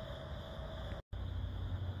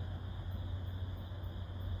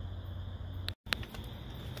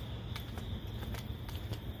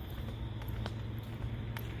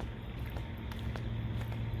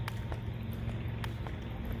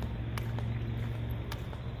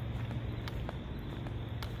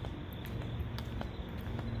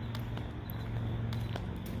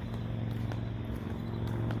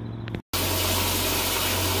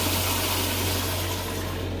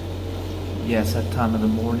 Yes, that time of the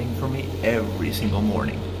morning for me, every single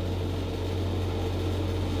morning.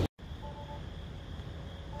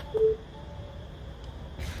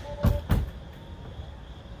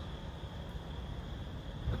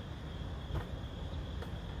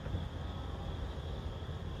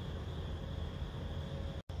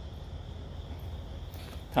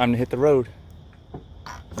 Time to hit the road.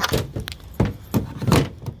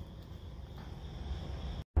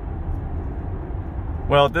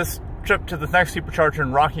 Well, this trip to the next supercharger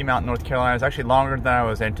in Rocky Mount, North Carolina is actually longer than I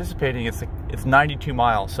was anticipating. It's 92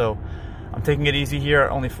 miles, so I'm taking it easy here,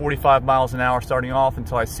 only 45 miles an hour starting off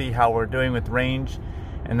until I see how we're doing with range,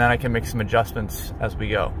 and then I can make some adjustments as we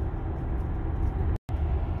go.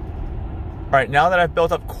 All right, now that I've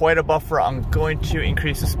built up quite a buffer, I'm going to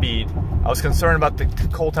increase the speed. I was concerned about the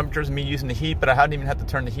cold temperatures and me using the heat, but I hadn't even had to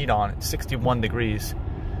turn the heat on. It's 61 degrees.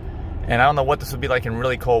 And I don't know what this would be like in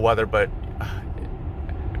really cold weather, but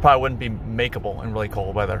it probably wouldn't be makeable in really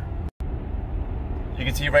cold weather. You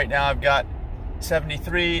can see right now I've got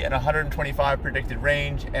 73 and 125 predicted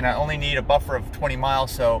range, and I only need a buffer of 20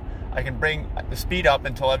 miles, so I can bring the speed up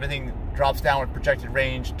until everything drops down with projected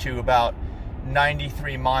range to about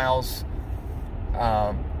 93 miles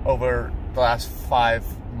over the last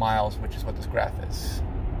 5 miles, which is what this graph is.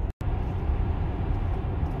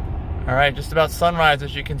 All right, just about sunrise,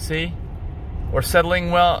 as you can see. We're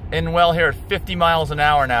settling well here at 50 miles an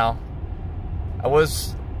hour now. I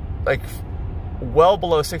was like well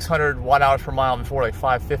below 600 watt hours per mile before, like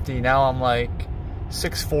 550. Now I'm like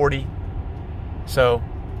 640. So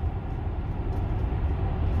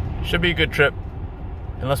should be a good trip,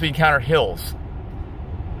 unless we encounter hills.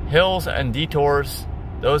 Hills and detours,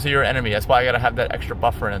 those are your enemy. That's why I gotta have that extra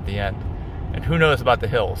buffer in at the end. And who knows about the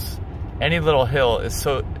hills? Any little hill is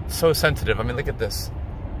so sensitive. I mean, look at this.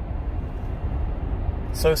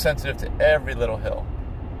 So sensitive to every little hill.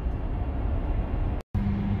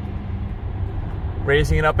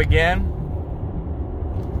 Raising it up again.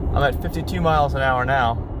 I'm at 52 miles an hour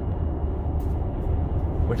now,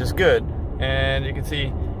 which is good. And you can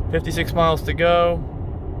see 56 miles to go.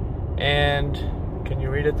 And can you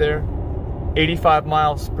read it there? 85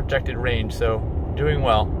 miles projected range, so doing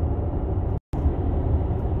well.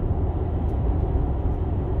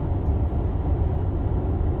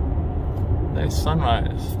 Nice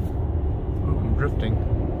sunrise. Ooh, I'm drifting.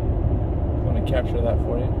 I'm going to capture that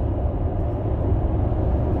for you.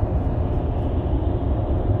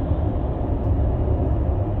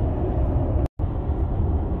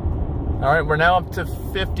 All right, we're now up to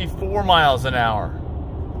 54 miles an hour,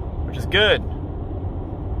 which is good.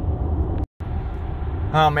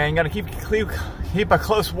 Oh man, you gotta keep a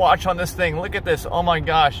close watch on this thing. Look at this, oh my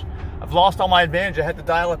gosh. I've lost all my advantage, I had to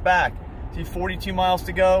dial it back. See, 42 miles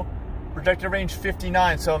to go, projected range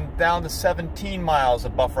 59, so I'm down to 17 miles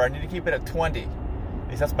of buffer. I need to keep it at 20. At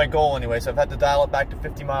least that's my goal anyway, so I've had to dial it back to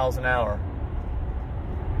 50 miles an hour.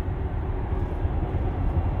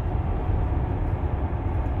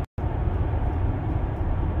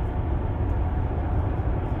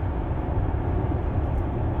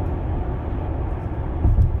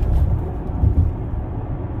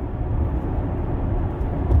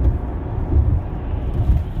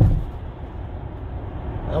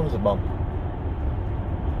 That was a bump.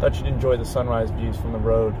 Thought you'd enjoy the sunrise views from the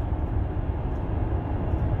road.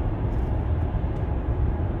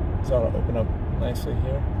 This ought to open up nicely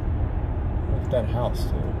here. Look at that house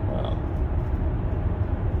too. Wow.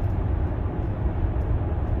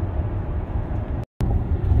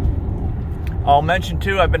 I'll mention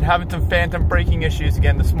too, I've been having some phantom braking issues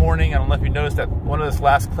again this morning. I don't know if you noticed that one of those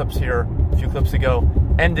last clips here, a few clips ago,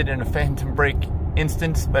 ended in a phantom brake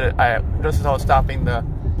instance, but I noticed as I was stopping the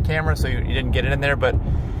camera, so you didn't get it in there. But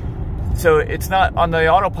so it's not on the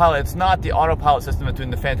autopilot, it's not the autopilot system that's doing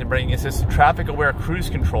the phantom braking, it's this traffic aware cruise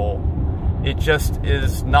control. It just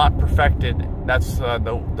is not perfected. That's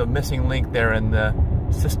the missing link there in the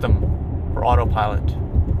system for autopilot.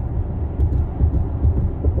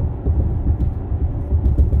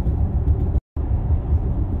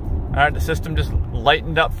 Alright, the system just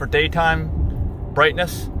lightened up for daytime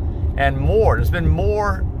brightness and more. There's been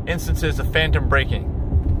more instances of phantom braking.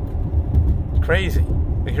 It's crazy.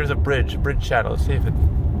 Here's a bridge shadow. Let's see if it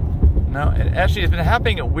No, and actually it's been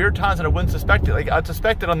happening at weird times that I wouldn't suspect it. Like I'd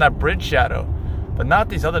suspect it on that bridge shadow, but not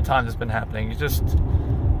these other times it's been happening. It's just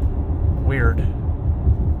weird.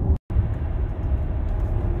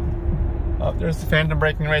 Oh, there's the phantom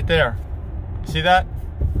braking right there. See that?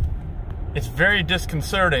 It's very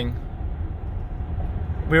disconcerting.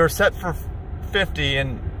 We were set for 50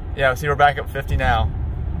 and yeah, see we're back up 50 now.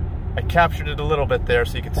 I captured it a little bit there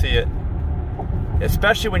so you can see it.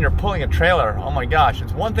 Especially when you're pulling a trailer. Oh my gosh,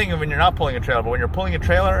 it's one thing when you're not pulling a trailer, but when you're pulling a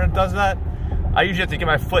trailer and it does that, I usually have to get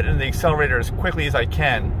my foot into the accelerator as quickly as I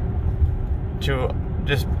can to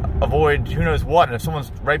just avoid who knows what. And if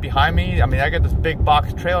someone's right behind me, I mean, I got this big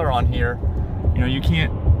box trailer on here, you know, you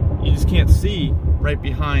just can't see right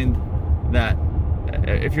behind that.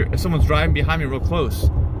 If someone's driving behind me real close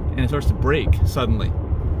and it starts to brake suddenly.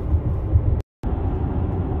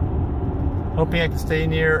 Hoping I can stay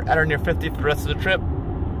at or near 50 for the rest of the trip.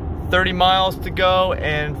 30 miles to go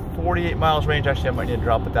and 48 miles range. Actually, I might need to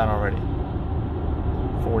drop it down already.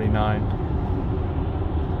 49.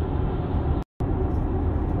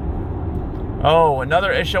 Oh,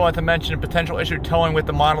 another issue I want to mention, a potential issue towing with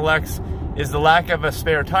the Model X, is the lack of a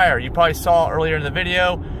spare tire. You probably saw earlier in the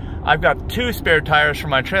video, I've got 2 spare tires for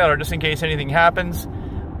my trailer just in case anything happens.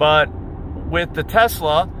 But with the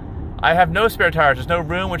Tesla, I have no spare tires. There's no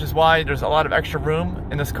room, which is why there's a lot of extra room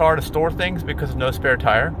in this car to store things because of no spare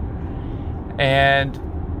tire. And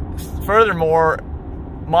furthermore,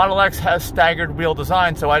 Model X has staggered wheel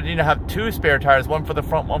design, so I need to have 2 spare tires, one for the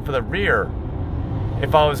front, one for the rear,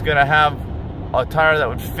 if I was gonna have a tire that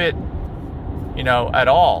would fit, you know, at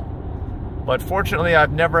all. But fortunately,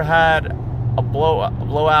 I've never had a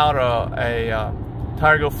blowout, a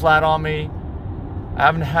tire go flat on me. I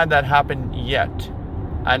haven't had that happen yet.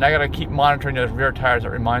 And I gotta keep monitoring those rear tires.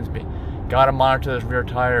 That reminds me, gotta monitor those rear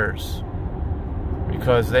tires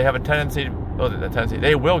because they have a tendency.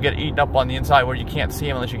 They will get eaten up on the inside where you can't see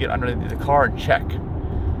them unless you get underneath the car and check.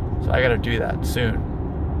 So I gotta do that soon.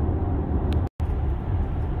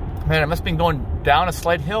 Man, it must have been going down a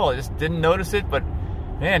slight hill. I just didn't notice it, but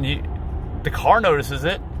man, the car notices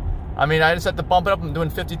it. I mean, I just have to bump it up. I'm doing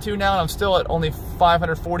 52 now, and I'm still at only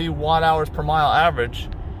 540 watt-hours per mile average.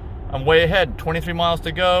 I'm way ahead, 23 miles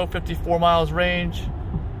to go, 54 miles range.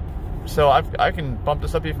 So I can bump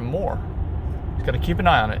this up even more. Just gotta keep an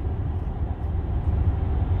eye on it.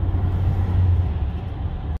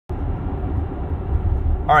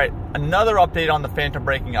 All right, another update on the phantom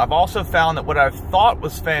braking. I've also found that what I thought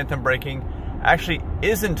was phantom braking actually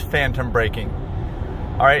isn't phantom braking.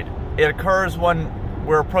 All right, it occurs when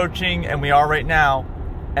we're approaching, and we are right now,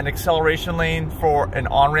 an acceleration lane for an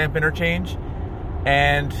on-ramp interchange.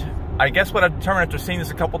 And I guess what I've determined after seeing this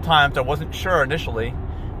a couple times, I wasn't sure initially,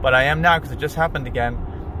 but I am now because it just happened again.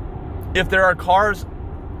 If there are cars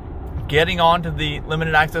getting onto the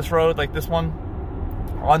limited access road like this one,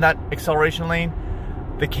 on that acceleration lane,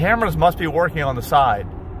 the cameras must be working on the side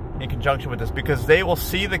in conjunction with this because they will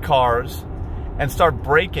see the cars and start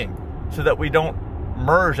braking so that we don't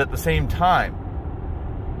merge at the same time.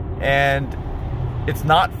 And it's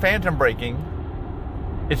not phantom braking.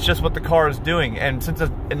 It's just what the car is doing. And since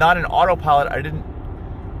it's not an autopilot, I didn't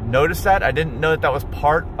notice that. I didn't know that that was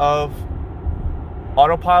part of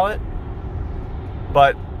autopilot,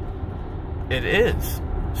 but it is.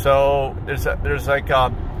 So there's like,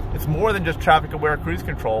 it's more than just traffic aware cruise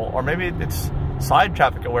control, or maybe it's side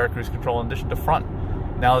traffic aware cruise control in addition to front,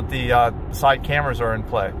 now that the side cameras are in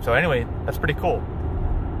play. So anyway, that's pretty cool.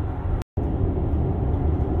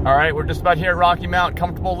 All right, we're just about here at Rocky Mount.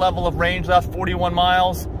 Comfortable level of range left, 41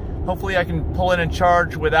 miles. Hopefully I can pull in and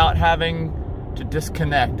charge without having to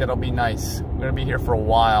disconnect. That'll be nice. We're gonna be here for a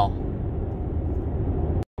while.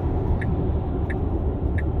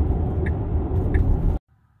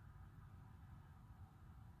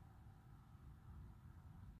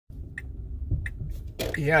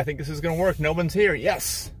 Yeah, I think this is gonna work. No one's here,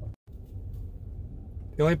 yes.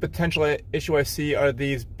 The only potential issue I see are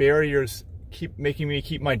these barriers keep making me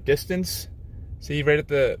keep my distance. See, right at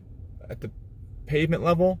the pavement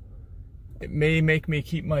level, it may make me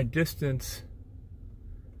keep my distance.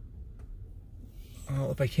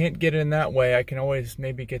 If I can't get in that way, I can always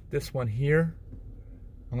maybe get this one here.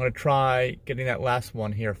 I'm gonna try getting that last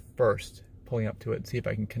one here first, pulling up to it and see if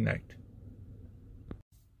I can connect.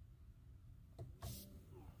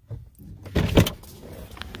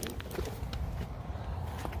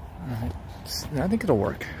 All right, I think it'll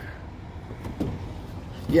work.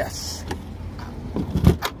 Yes.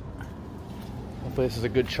 Hopefully this is a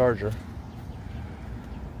good charger.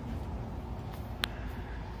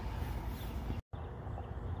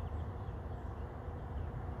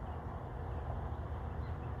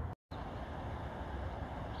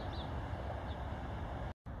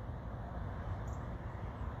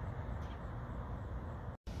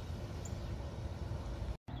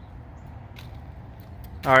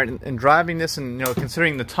 All right, and driving this, and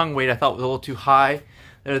considering the tongue weight, I thought was a little too high.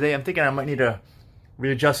 I'm thinking I might need to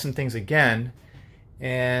readjust some things again,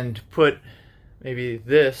 and put maybe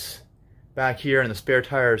this back here and the spare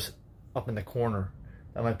tires up in the corner.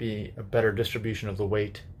 That might be a better distribution of the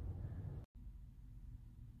weight.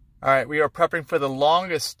 All right, we are prepping for the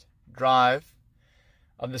longest drive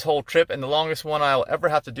of this whole trip, and the longest one I'll ever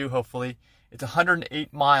have to do, hopefully. It's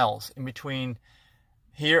 108 miles in between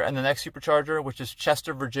here and the next supercharger, which is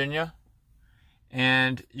Chester, Virginia.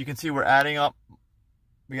 And you can see we're adding up.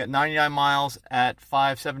 We got 99 miles at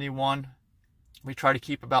 571. We try to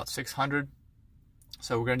keep about 600,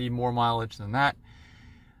 so we're going to need more mileage than that.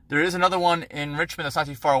 There is another one in Richmond that's not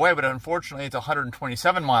too far away, but unfortunately it's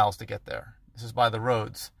 127 miles to get there. This is by the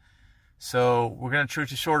roads. So we're going to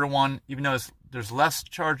choose a shorter one, even though there's less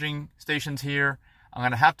charging stations here. I'm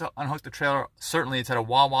going to have to unhook the trailer. Certainly it's at a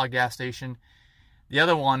Wawa gas station. The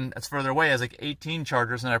other one that's further away has like 18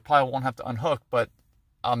 chargers, and I probably won't have to unhook, but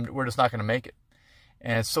we're just not going to make it.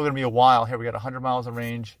 And it's still going to be a while. Here we got 100 miles of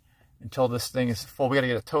range until this thing is full. We got to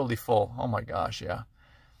get it totally full. Oh my gosh, yeah.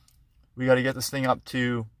 We got to get this thing up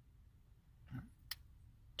to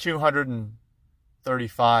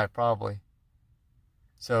 235 probably.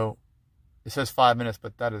 So it says 5 minutes,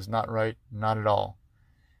 but that is not right. Not at all.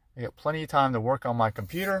 I got plenty of time to work on my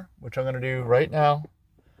computer, which I'm going to do right now.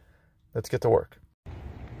 Let's get to work.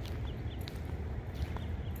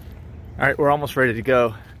 All right, we're almost ready to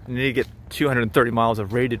go. I need to get 230 miles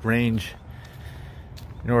of rated range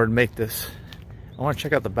in order to make this. I want to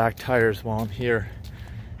check out the back tires while I'm here.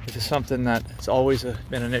 This is something that's always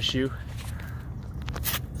been an issue.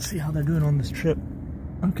 Let's see how they're doing on this trip.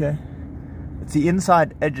 Okay. It's the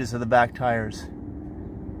inside edges of the back tires.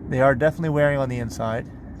 They are definitely wearing on the inside.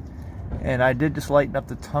 And I did just lighten up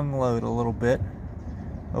the tongue load a little bit.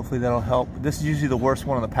 Hopefully that'll help. This is usually the worst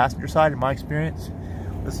one on the passenger side in my experience.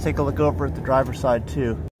 Let's take a look over at the driver's side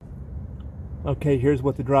too. Okay, here's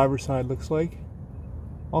what the driver's side looks like.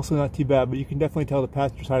 Also not too bad, but you can definitely tell the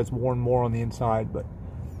passenger side is worn more on the inside, but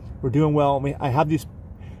we're doing well. I mean, I have these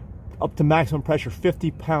up to maximum pressure,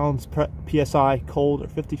 50 pounds PSI cold, or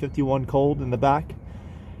 50-51 cold in the back.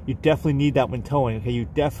 You definitely need that when towing, okay? You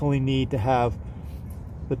definitely need to have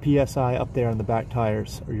the PSI up there on the back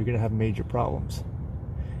tires, or you're gonna have major problems.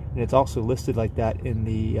 And it's also listed like that in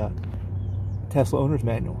the Tesla owner's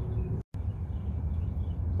manual.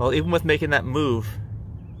 Well, even with making that move,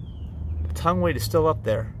 the tongue weight is still up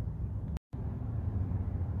there.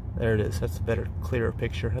 There it is. That's a better, clearer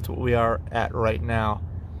picture. That's what we are at right now.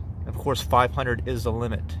 Of course, 500 is the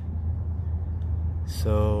limit.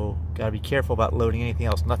 So, gotta be careful about loading anything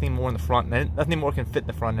else. Nothing more in the front. Nothing more can fit in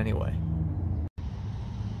the front anyway.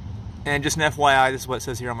 And just an FYI, this is what it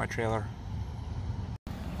says here on my trailer.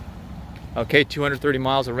 Okay, 230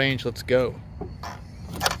 miles of range. Let's go.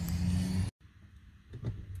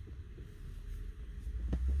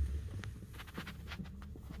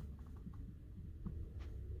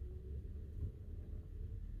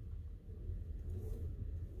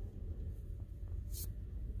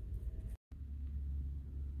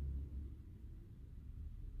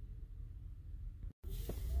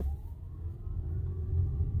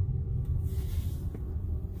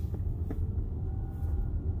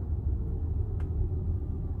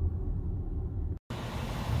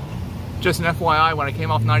 Just an FYI, when I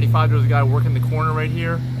came off 95, there was a guy working the corner right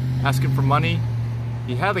here, asking for money.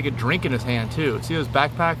 He had like a drink in his hand too. See those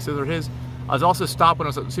backpacks? Those are his. I was also stopped when I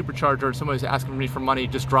was at the supercharger and somebody was asking me for money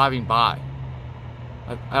just driving by.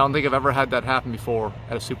 I don't think I've ever had that happen before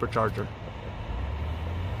at a supercharger.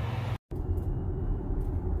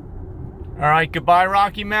 All right, goodbye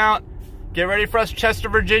Rocky Mount. Get ready for us, Chester,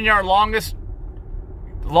 Virginia, our longest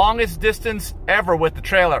distance ever with the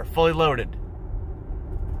trailer, fully loaded.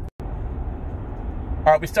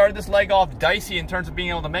 All right, we started this leg off dicey in terms of being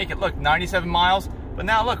able to make it. Look, 97 miles, but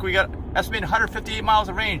now look, we got estimated 158 miles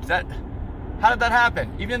of range. How did that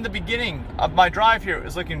happen? Even in the beginning of my drive here, it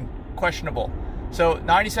was looking questionable. So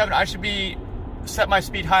 97, I should set my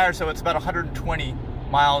speed higher so it's about 120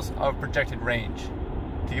 miles of projected range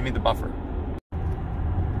to give me the buffer.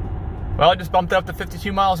 Well, I just bumped it up to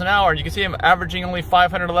 52 miles an hour, and you can see I'm averaging only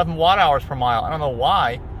 511 watt hours per mile. I don't know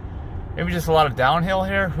why. Maybe just a lot of downhill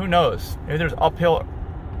here. Who knows? Maybe there's uphill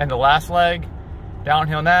in the last leg,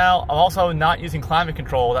 downhill now. I'm also not using climate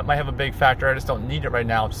control. That might have a big factor. I just don't need it right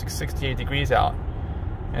now. It's 68 degrees out,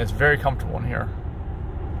 and it's very comfortable in here.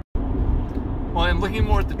 Well, I'm looking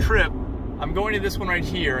more at the trip. I'm going to this one right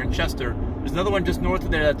here in Chester. There's another one just north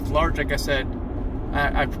of there that's large, like I said.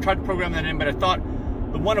 I've tried to program that in, but I thought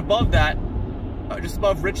the one above that, just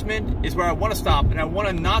above Richmond, is where I want to stop, and I want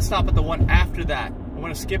to not stop at the one after that. I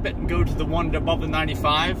want to skip it and go to the one above the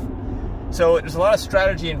 95. So there's a lot of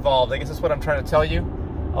strategy involved. I guess that's what I'm trying to tell you.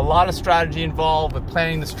 A lot of strategy involved with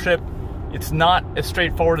planning this trip. It's not as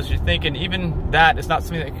straightforward as you think, and even that is not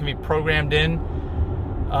something that can be programmed in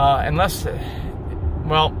unless,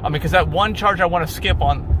 well, I mean, because that one charge I want to skip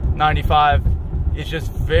on 95 is just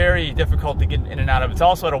very difficult to get in and out of. It's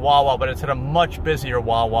also at a Wawa, but it's at a much busier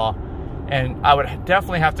Wawa, and I would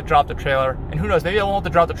definitely have to drop the trailer. And who knows, maybe I won't have to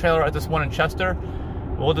drop the trailer at this one in Chester.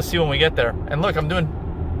 We'll just see when we get there. And look, I'm doing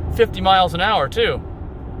 50 miles an hour too,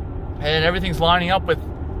 and everything's lining up with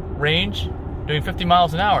range. Doing 50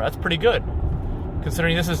 miles an hour, that's pretty good,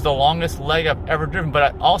 considering this is the longest leg I've ever driven.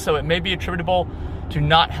 But also, it may be attributable to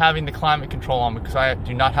not having the climate control on, because I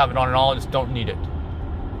do not have it on at all. I just don't need it.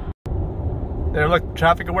 There, look,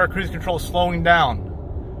 traffic aware cruise control is slowing down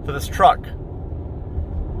for this truck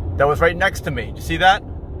that was right next to me. Do you see that?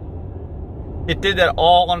 It did that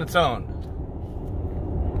all on its own.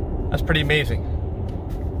 That's pretty amazing.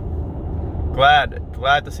 Glad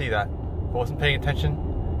to see that. If I wasn't paying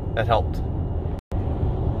attention, that helped.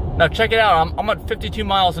 Now check it out, I'm at 52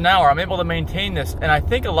 miles an hour. I'm able to maintain this, and I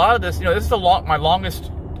think a lot of this, this is my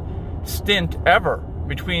longest stint ever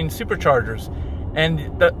between superchargers.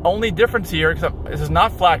 And the only difference here, because this is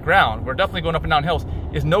not flat ground, we're definitely going up and down hills,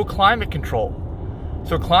 is no climate control.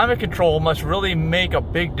 So climate control must really make a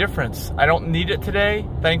big difference. I don't need it today,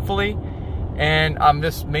 thankfully, and I'm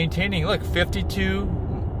just maintaining, look, 52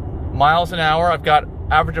 miles an hour. I've got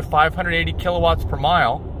average of 580 kilowatts per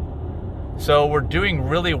mile. So we're doing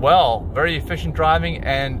really well, very efficient driving,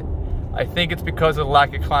 and I think it's because of the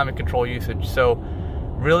lack of climate control usage. So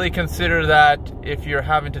really consider that if you're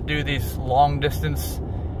having to do these long distance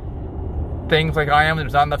things like I am,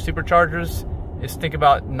 there's not enough superchargers, is think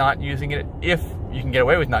about not using it if you can get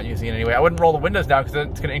away with not using it anyway. I wouldn't roll the windows down because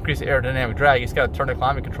it's going to increase the aerodynamic drag. You just got to turn the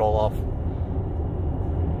climate control off.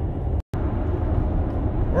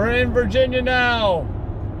 We're in Virginia now.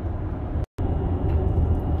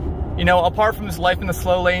 Apart from this life in the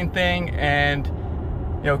slow lane thing and,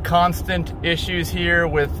 constant issues here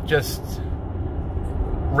with just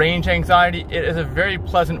range anxiety, it is a very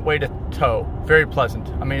pleasant way to tow. Very pleasant.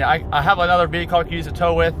 I mean, I have another vehicle I can use to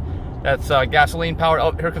tow with that's gasoline powered.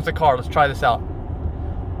 Oh, here comes the car. Let's try this out.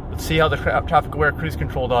 Let's see how the traffic aware cruise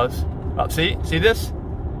control does. See this?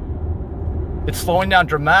 It's slowing down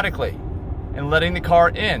dramatically and letting the car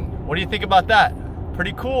in. What do you think about that?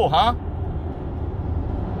 Pretty cool, huh?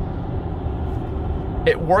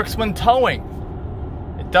 It works when towing.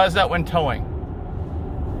 It does that when towing.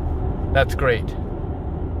 That's great.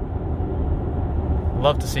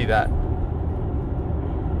 Love to see that.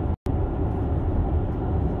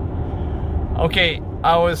 Okay,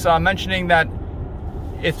 I was mentioning that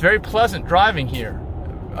it's very pleasant driving here,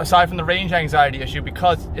 aside from the range anxiety issue,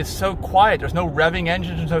 because it's so quiet. There's no revving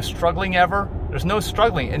engines, there's no struggling ever. There's no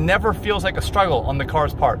struggling. It never feels like a struggle on the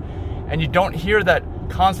car's part. And you don't hear that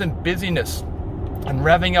constant busyness and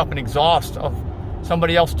revving up and exhaust of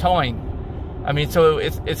somebody else towing. I mean, so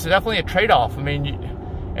it's definitely a trade-off. I mean,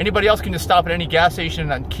 anybody else can just stop at any gas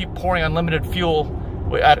station and keep pouring unlimited fuel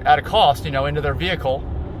at a cost, into their vehicle.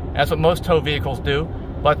 And that's what most tow vehicles do.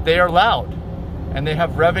 But they are loud, and they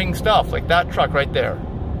have revving stuff like that truck right there.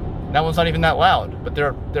 And that one's not even that loud. But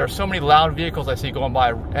there are so many loud vehicles I see going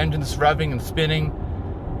by, engines revving and spinning.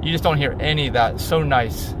 You just don't hear any of that. It's so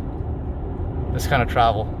nice, this kind of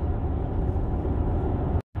travel.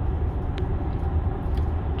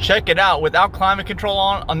 Check it out. Without climate control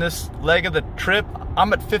on this leg of the trip,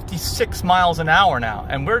 I'm at 56 miles an hour now,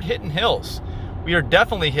 and we're hitting hills. We are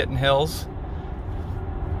definitely hitting hills.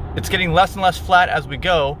 It's getting less and less flat as we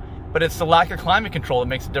go, but it's the lack of climate control that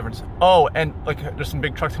makes a difference. Oh, and look, there's some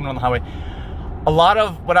big trucks coming on the highway. A lot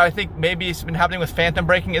of what I think maybe has been happening with phantom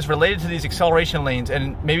braking is related to these acceleration lanes,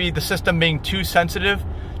 and maybe the system being too sensitive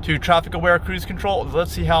to traffic aware cruise control.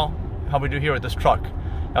 Let's see how we do here with this truck.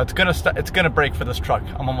 Now it's gonna brake for this truck.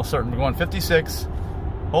 I'm almost certain. We're going 56.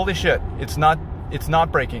 Holy shit! It's not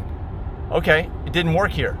braking. Okay, it didn't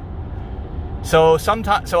work here. So it's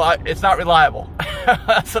not reliable.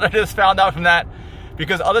 That's what I just found out from that.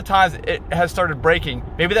 Because other times it has started braking.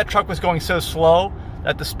 Maybe that truck was going so slow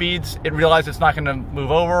that the speeds it realized it's not going to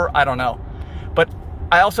move over. I don't know. But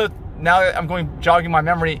I also, now that jogging my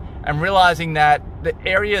memory, I'm realizing that the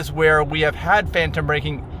areas where we have had phantom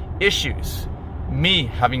braking issues, me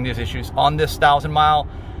having these issues on this 1,000-mile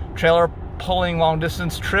trailer pulling long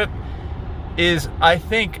distance trip, is I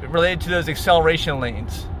think related to those acceleration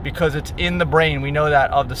lanes, because it's in the brain. We know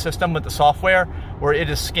that of the system with the software, where it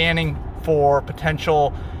is scanning for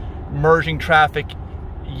potential merging traffic,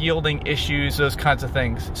 yielding issues, those kinds of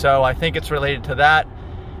things. So I think it's related to that.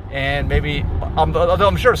 and maybe, although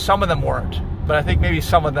I'm sure some of them weren't, but I think maybe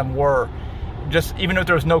some of them were. Just, even if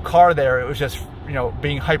there was no car there, it was just, you know,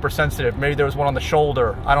 being hypersensitive. Maybe there was one on the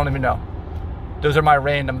shoulder. I don't even know. Those are my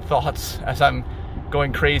random thoughts as I'm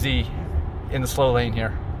going crazy in the slow lane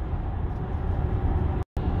here.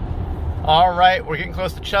 All right, we're getting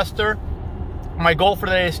close to Chester. My goal for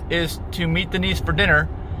today is to meet Denise for dinner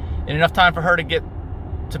in enough time for her to get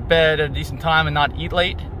to bed at a decent time and not eat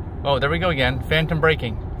late. Oh, there we go again. Phantom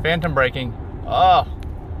braking. Phantom braking. Oh.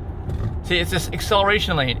 See, it's this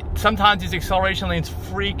acceleration lane. Sometimes these acceleration lanes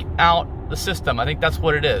freak out the system. I think that's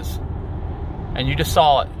what it is. And you just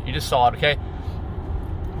saw it. You just saw it, okay?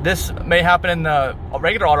 This may happen in the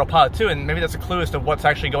regular autopilot too, and maybe that's a clue as to what's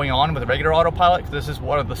actually going on with the regular autopilot, because this is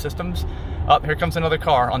one of the systems. Up, here comes another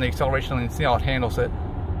car on the acceleration lane. See how it handles it.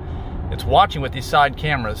 It's watching with these side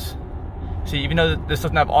cameras. See, even though this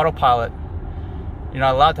doesn't have autopilot, you're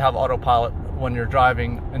not allowed to have autopilot when you're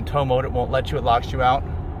driving in tow mode. It won't let you, it locks you out.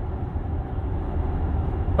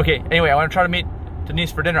 Okay, anyway, I want to try to meet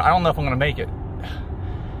Denise for dinner. I don't know if I'm going to make it.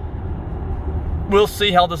 We'll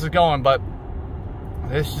see how this is going, but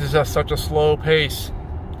this is just such a slow pace.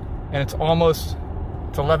 And it's 11.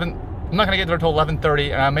 I'm not going to get there until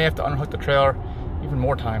 11:30, and I may have to unhook the trailer even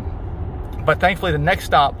more time. But thankfully, the next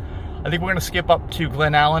stop, I think we're going to skip up to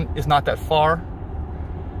Glen Allen, is not that far.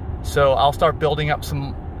 So I'll start building up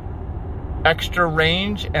some extra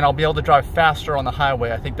range, and I'll be able to drive faster on the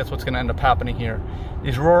highway. I think that's what's going to end up happening here.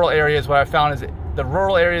 These rural areas, what I found is the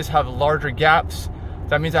rural areas have larger gaps.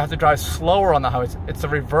 That means I have to drive slower on the highways. It's the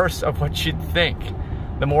reverse of what you'd think.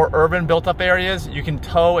 The more urban built up areas, you can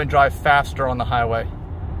tow and drive faster on the highway.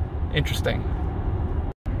 Interesting.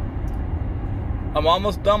 I'm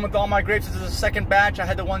almost done with all my grapes. This is the second batch. I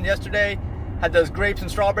had the one yesterday, had those grapes and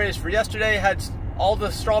strawberries for yesterday, had all the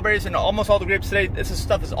strawberries and almost all the grapes today. This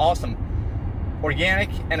stuff is awesome. Organic,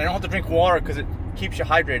 and I don't have to drink water because it keeps you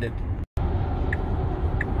hydrated.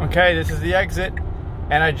 Okay, this is the exit,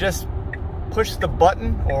 and I just pushed the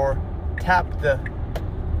button or tapped the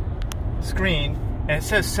screen, and it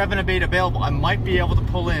says 7 of 8 available. I might be able to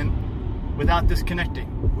pull in without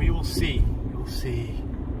disconnecting. We will see. We will see.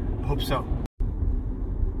 Hope so.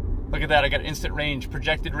 Look at that. I got instant range.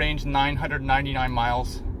 Projected range 999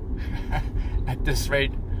 miles at this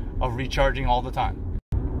rate of recharging all the time.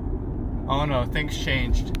 Oh no, things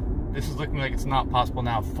changed. This is looking like it's not possible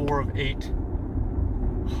now. 4 of 8.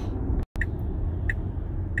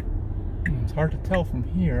 It's hard to tell from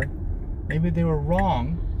here. Maybe they were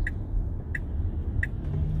wrong.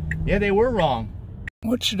 Yeah, they were wrong.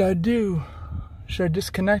 What should I do? Should I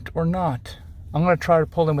disconnect or not? I'm going to try to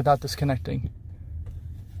pull in without disconnecting.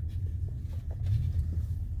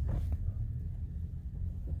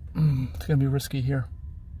 It's going to be risky here.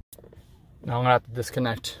 No, I'm going to have to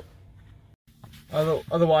disconnect.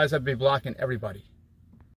 Otherwise, I'd be blocking everybody.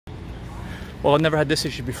 Well, I've never had this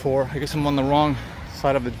issue before. I guess I'm on the wrong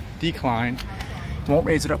side of a decline. Won't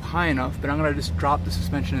raise it up high enough, but I'm going to just drop the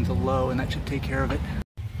suspension into low, and that should take care of it.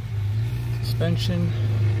 Suspension.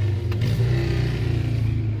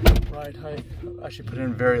 Ride height. I should put it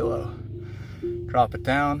in very low. Drop it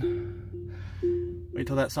down. Wait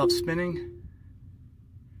till that stops spinning.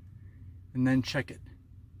 And then check it.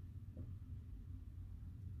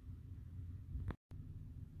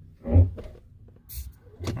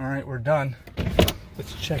 All right, we're done.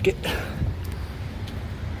 Let's check it.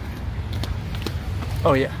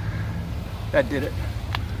 Oh yeah, that did it.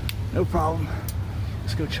 No problem.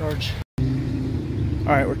 Let's go charge. All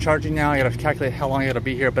right, we're charging now. I gotta calculate how long I gotta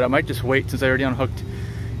be here, but I might just wait since I already unhooked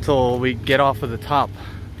till we get off of the top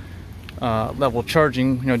level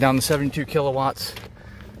charging, you know, down to 72 kilowatts.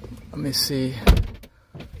 Let me see.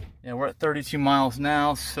 Yeah, we're at 32 miles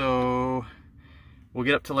now, so we'll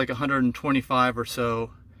get up to like 125 or so.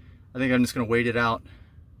 I think I'm just gonna wait it out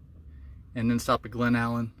and then stop at Glen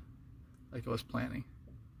Allen like I was planning.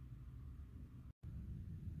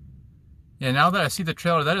 Yeah, now that I see the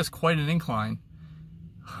trailer, that is quite an incline.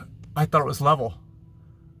 I thought it was level,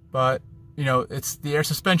 but you know, it's the air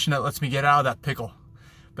suspension that lets me get out of that pickle.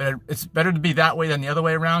 But it's better to be that way than the other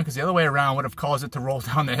way around, because the other way around would have caused it to roll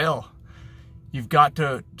down the hill. You've got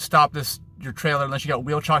to stop your trailer unless you got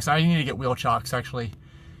wheel chocks. I need to get wheel chocks, actually.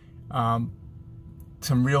 Some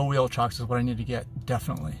real wheel chocks is what I need to get,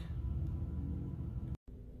 definitely.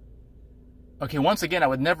 Okay, once again, I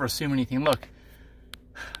would never assume anything. Look,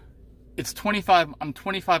 it's 25, I'm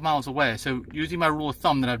 25 miles away. So using my rule of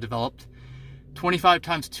thumb that I've developed, 25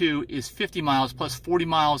 times 2 is 50 miles plus 40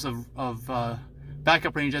 miles of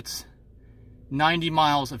backup range. That's 90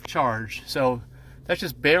 miles of charge. So that's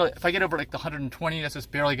just barely, if I get over like the 120, that's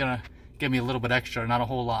just barely gonna give me a little bit extra, not a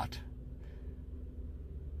whole lot.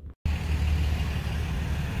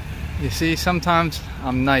 You see, sometimes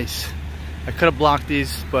I'm nice. I could have blocked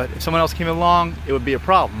these, but if someone else came along, it would be a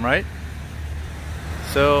problem, right?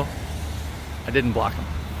 So I didn't block them.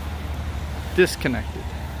 Disconnected.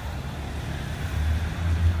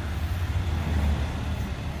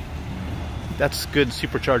 That's good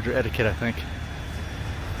supercharger etiquette, I think.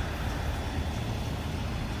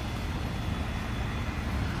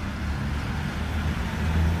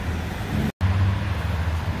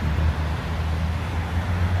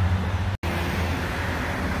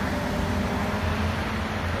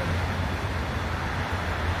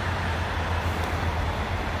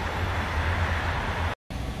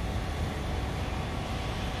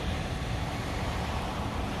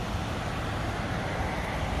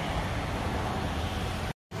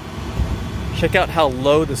 Check out how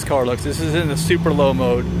low this car looks. This is in the super low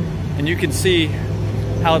mode, and you can see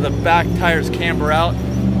how the back tires camber out.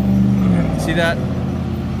 See that?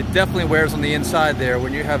 It definitely wears on the inside there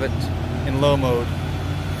when you have it in low mode.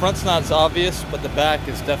 Front's not as obvious, but the back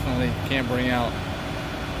is definitely cambering out.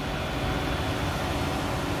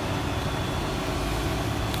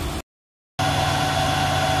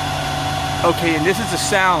 Okay, and this is the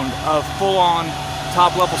sound of full-on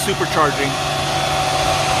top-level supercharging.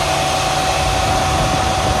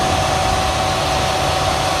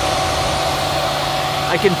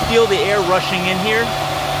 I can feel the air rushing in here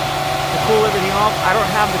to cool everything off. I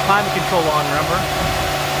don't have the climate control on, remember?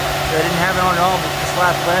 I didn't have it on at all with this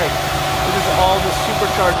last leg. This is all the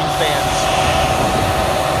supercharging fans.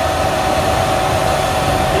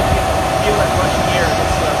 You can feel that rushing air.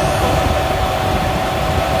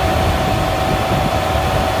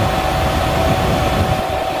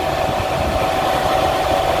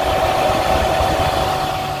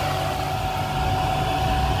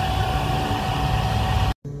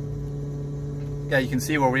 Yeah, you can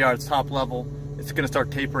see where we are. It's top level. It's going to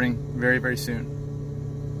start tapering very, very soon.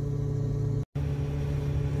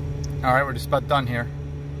 All right, we're just about done here.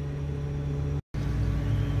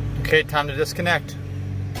 Okay, time to disconnect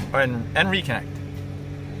and reconnect.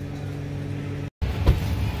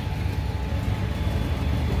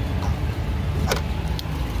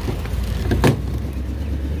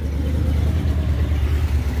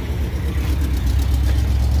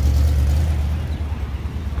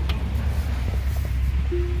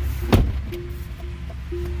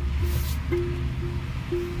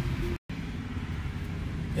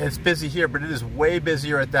 It's busy here, but it is way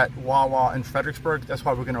busier at that Wawa in Fredericksburg. That's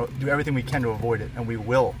why we're going to do everything we can to avoid it, and we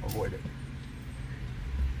will avoid it.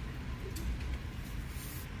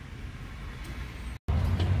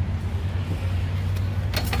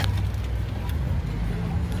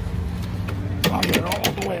 I'll get it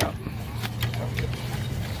all the way up.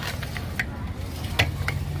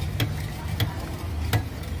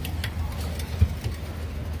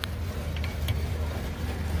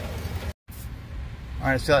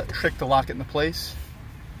 Alright, so that trick to lock it into place.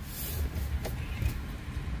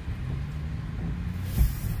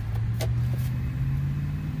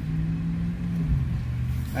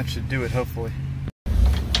 That should do it, hopefully.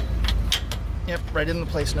 Yep, right in the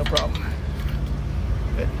place, no problem.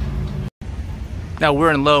 Good. Now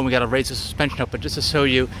we're in low and we gotta raise the suspension up, but just to show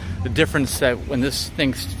you the difference that when this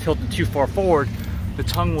thing's tilted too far forward, the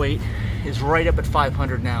tongue weight is right up at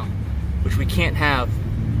 500 now, which we can't have.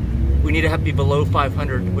 We need to be below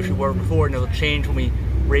 500, which we were before, and it'll change when we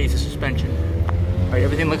raise the suspension. All right,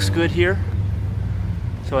 everything looks good here.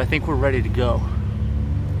 So I think we're ready to go.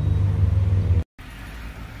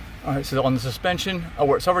 All right, so on the suspension,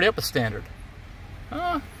 oh, it's already up a standard.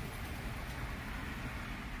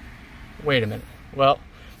 Wait a minute. Well,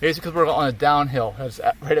 maybe it's because we're on a downhill. That's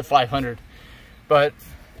right at 500. But,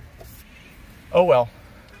 oh well.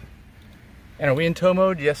 And are we in tow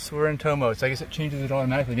mode? Yes, we're in tow mode. So I guess it changes it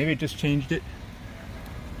automatically. Maybe it just changed it.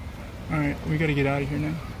 All right, we got to get out of here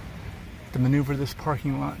now to maneuver this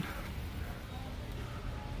parking lot.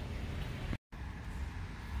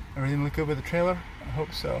 Everything look good with the trailer? I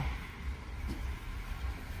hope so. All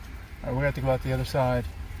right, we're gonna have to go out the other side.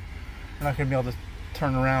 We're not gonna be able to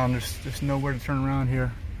turn around. There's nowhere to turn around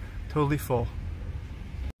here. Totally full.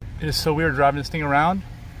 It is so weird driving this thing around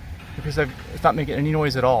because it's not making any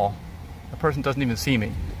noise at all. The person doesn't even see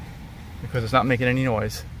me because it's not making any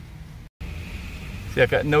noise. See, I've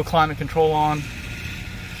got no climate control on.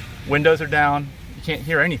 Windows are down. You can't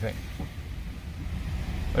hear anything.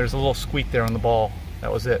 There's a little squeak there on the ball.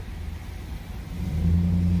 That was it.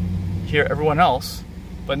 Hear everyone else,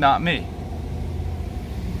 but not me.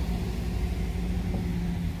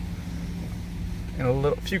 And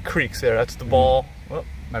a few creaks there. That's the ball. Oh,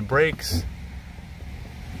 my brakes.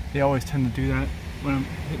 They always tend to do that when I'm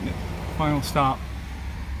hitting it. Final stop.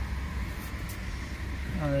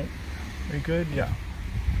 All right. We good? Yeah.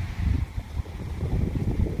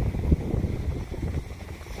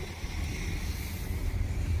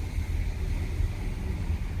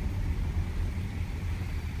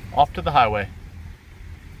 Off to the highway.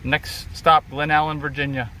 Next stop, Glen Allen,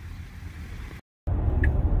 Virginia.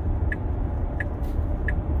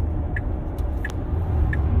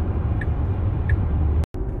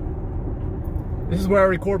 This is where I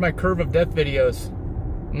record my curve of death videos.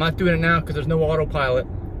 I'm not doing it now because there's no autopilot.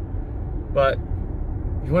 But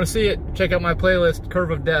if you want to see it, check out my playlist,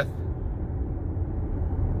 Curve of Death.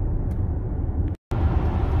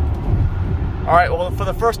 Alright, well, for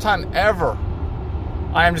the first time ever,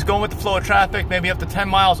 I am just going with the flow of traffic, maybe up to 10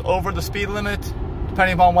 miles over the speed limit,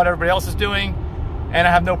 depending upon what everybody else is doing, and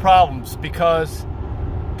I have no problems because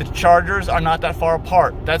the chargers are not that far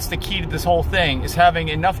apart. That's the key to this whole thing, is having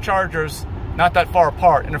enough chargers not that far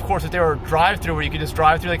apart. And of course, if they were a drive-through where you could just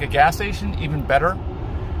drive through like a gas station, even better.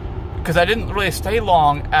 Because I didn't really stay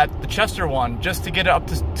long at the Chester one, just to get it up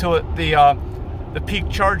to the peak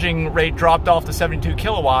charging rate dropped off to 72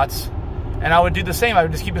 kilowatts. And I would do the same. I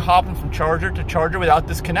would just keep hopping from charger to charger without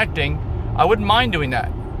disconnecting. I wouldn't mind doing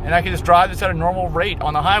that. And I could just drive this at a normal rate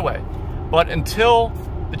on the highway. But until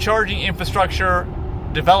the charging infrastructure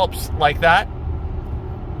develops like that,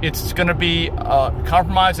 it's going to be a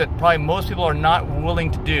compromise that probably most people are not willing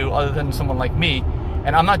to do, other than someone like me.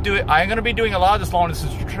 And I'm going to be doing a lot of this long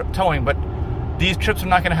distance towing, but these trips are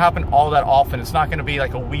not going to happen all that often. It's not going to be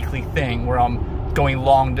like a weekly thing where I'm going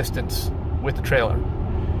long distance with the trailer.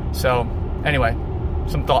 So anyway,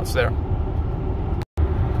 some thoughts there.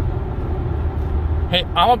 Hey,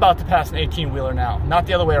 I'm about to pass an 18-wheeler now, not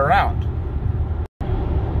the other way around.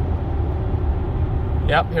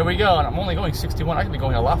 Yep, here we go, and I'm only going 61. I could be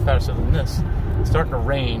going a lot faster than this. It's starting to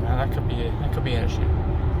rain, and that could be an issue.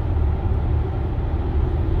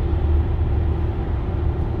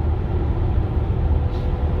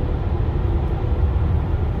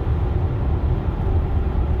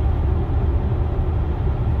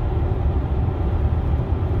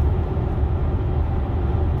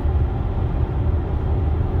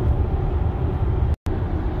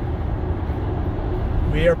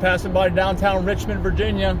 We are passing by downtown Richmond,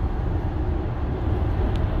 Virginia.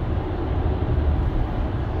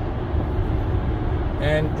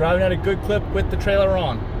 And driving at a good clip with the trailer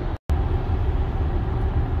on.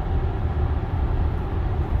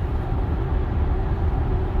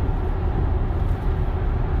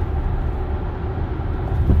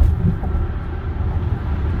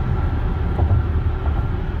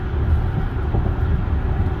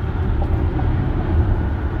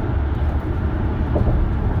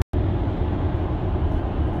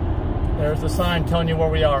 There's the sign telling you where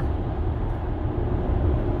we are.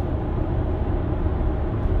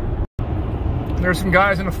 There's some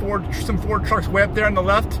guys in some Ford trucks way up there on the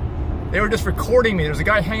left. They were just recording me. There's a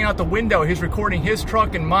guy hanging out the window. He's recording his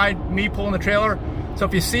truck and me pulling the trailer. So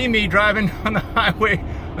if you see me driving on the highway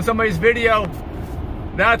on somebody's video,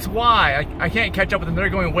 that's why. I can't catch up with them. They're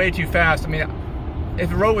going way too fast. I mean, if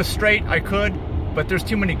the road was straight, I could, but there's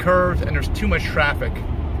too many curves and there's too much traffic.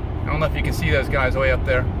 I don't know if you can see those guys way up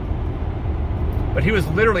there. But he was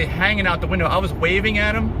literally hanging out the window. I was waving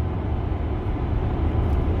at him.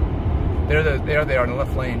 There they are in the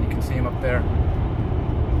left lane. You can see him up there.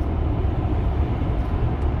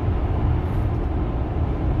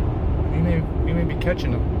 We may be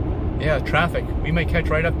catching him. Yeah, traffic. We may catch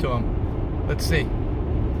right up to him. Let's see.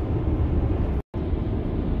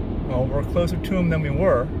 Well, we're closer to him than we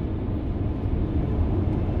were.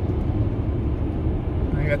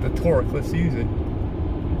 I got the torque. Let's use it.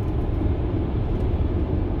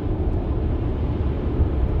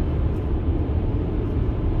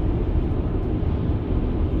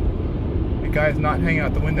 Guy's not hanging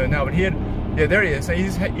out the window now, but yeah, there he is. He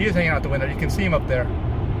is hanging out the window. You can see him up there.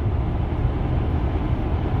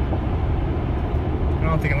 I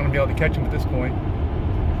don't think I'm going to be able to catch him at this point.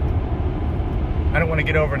 I don't want to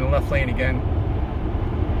get over in the left lane again.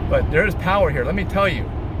 But there is power here. Let me tell you.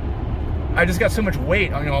 I just got so much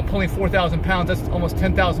weight. I'm pulling 4,000 pounds. That's almost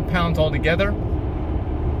 10,000 pounds altogether.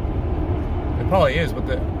 It probably is with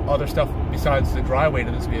the other stuff besides the dry weight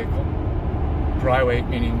of this vehicle. Dry weight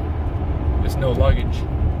meaning just no luggage,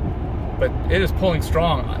 but it is pulling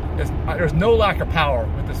strong. There's no lack of power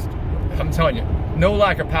with this. I'm telling you, no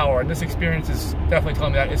lack of power, and this experience is definitely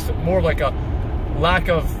telling me that. It's more like a lack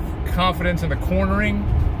of confidence in the cornering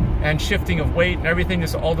and shifting of weight and everything,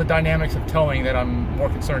 just all the dynamics of towing that I'm more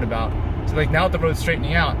concerned about. So like now that the road's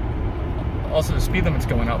straightening out, also the speed limit's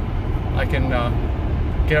going up, I can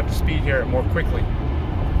get up to speed here more quickly.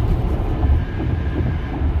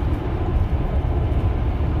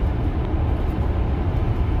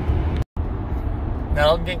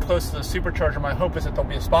 now I'm getting close to the supercharger. My hope is that there'll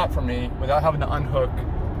be a spot for me without having to unhook,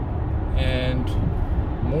 and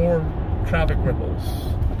more traffic ripples.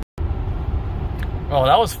 Oh,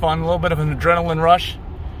 that was fun. A little bit of an adrenaline rush.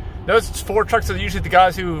 Those 4 trucks are usually the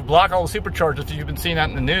guys who block all the superchargers, if you've been seeing that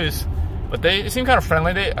in the news. But they seem kind of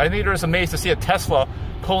friendly. I think they're just amazed to see a Tesla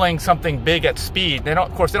pulling something big at speed. They don't,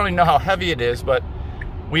 of course, they don't even know how heavy it is, but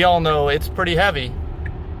we all know it's pretty heavy.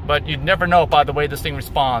 But you'd never know by the way this thing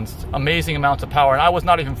responds. Amazing amounts of power. And I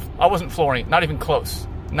wasn't flooring it, not even close.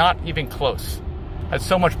 Not even close. I had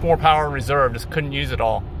so much more power in reserve, just couldn't use it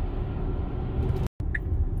all.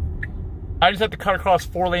 I just had to cut across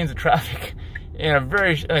 4 lanes of traffic in a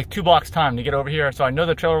very, 2 blocks time to get over here. So I know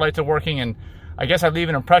the trailer lights are working, and I guess I leave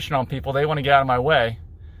an impression on people. They want to get out of my way,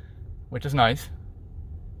 which is nice.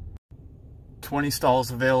 20 stalls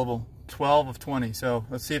available, 12 of 20. So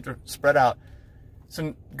let's see if they're spread out.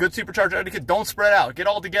 Some good supercharger etiquette, don't spread out. Get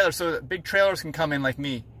all together so that big trailers can come in like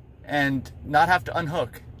me and not have to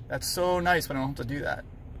unhook. That's so nice when I don't have to do that.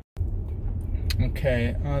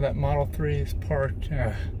 Okay, that Model 3 is parked.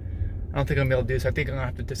 I don't think I'm gonna be able to do this. I think I'm gonna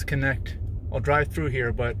have to disconnect. I'll drive through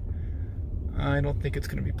here, but I don't think it's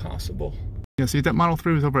gonna be possible. Yeah, see, if that Model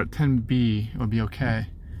 3 was over at 10B, it would be okay.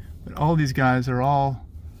 But all these guys are all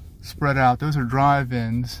spread out. Those are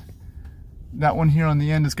drive-ins. That one here on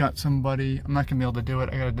the end has got somebody. I'm not gonna be able to do it.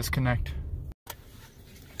 I gotta disconnect.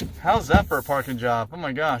 How's that for a parking job? Oh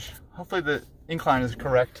my gosh. Hopefully the incline is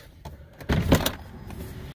correct.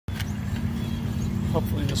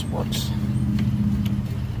 Hopefully this works.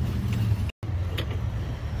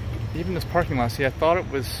 Even this parking lot, see, I thought it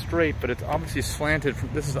was straight, but it's obviously slanted.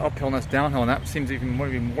 This is uphill and that's downhill, and that seems even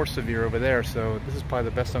more severe over there. So this is probably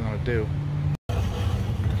the best I'm gonna do.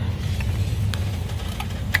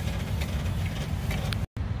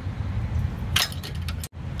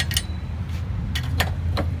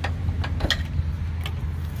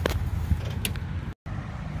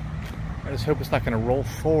 I just hope it's not going to roll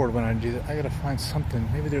forward when I do that. I got to find something.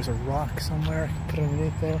 Maybe there's a rock somewhere I can put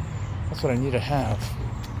underneath there. That's what I need to have.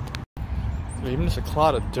 Or even just a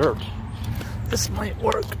clod of dirt. This might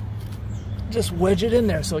work. Just wedge it in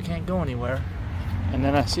there so it can't go anywhere. And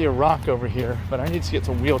then I see a rock over here, but I need to get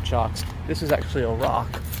some wheel chocks. This is actually a rock.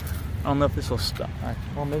 I don't know if this will stop.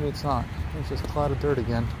 Well, maybe it's not. It's just a clod of dirt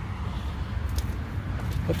again.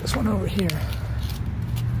 Put this one over here.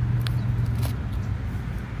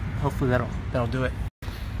 Hopefully that'll do it.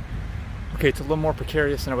 Okay, it's a little more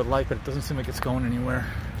precarious than I would like, but it doesn't seem like it's going anywhere.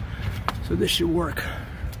 So this should work.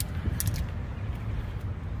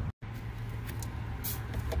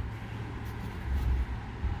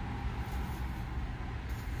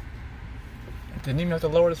 I didn't even have to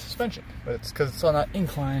lower the suspension, but it's because it's on that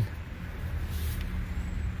incline.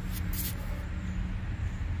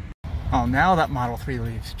 Oh, now that Model 3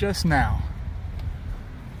 leaves, just now.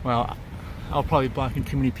 Well, I'll probably be blocking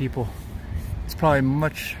too many people. It's probably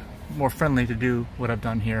much more friendly to do what I've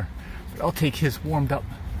done here. But I'll take his warmed up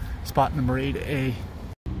spot number 8A.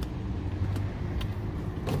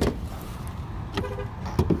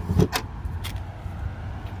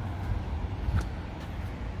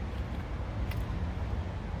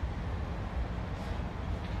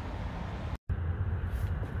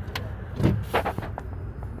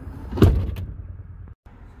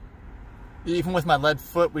 Even with my lead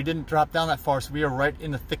foot, we didn't drop down that far, so we are right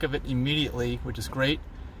in the thick of it immediately, which is great.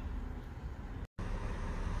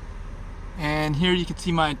 And here you can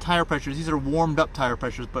see my tire pressures. These are warmed up tire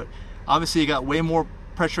pressures, but obviously you got way more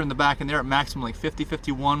pressure in the back, and they're at maximum like 50,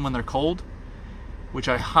 51 when they're cold, which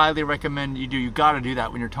I highly recommend you do. You got to do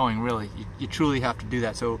that when you're towing, really. You truly have to do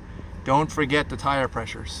that, so don't forget the tire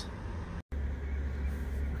pressures.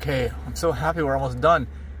 Okay, I'm so happy we're almost done.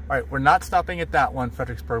 All right, we're not stopping at that one,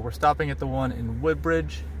 Fredericksburg. We're stopping at the one in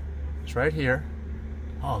Woodbridge. It's right here.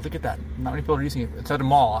 Oh, look at that. Not many people are using it. It's at a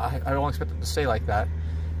mall. I don't expect it to stay like that.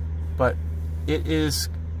 But it is,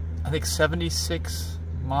 I think, 76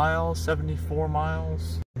 miles, 74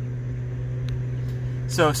 miles.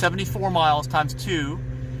 So 74 miles times 2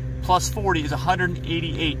 plus 40 is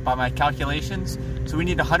 188 by my calculations. So we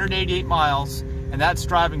need 188 miles, and that's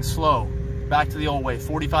driving slow. Back to the old way,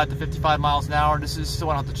 45 to 55 miles an hour. This is still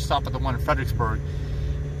I don't have to stop at the one in Fredericksburg.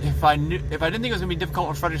 If I didn't think it was gonna be difficult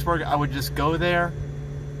in Fredericksburg, I would just go there.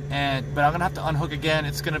 But I'm gonna have to unhook again.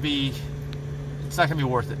 It's not gonna be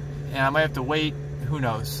worth it. And I might have to wait, who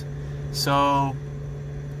knows. So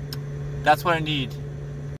that's what I need.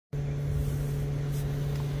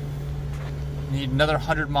 Need another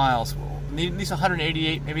 100 miles. Need at least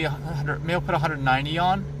 188, maybe 100, maybe I'll put 190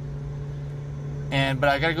 on. But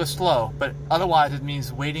I gotta go slow, but otherwise it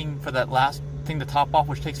means waiting for that last thing to top off,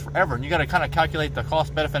 which takes forever. And you gotta kind of calculate the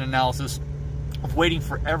cost-benefit analysis of waiting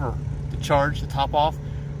forever to charge, to top off,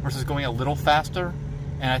 versus going a little faster.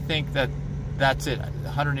 And I think that that's it.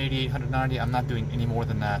 188, 190, I'm not doing any more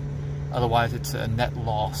than that. Otherwise, it's a net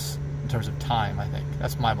loss in terms of time, I think.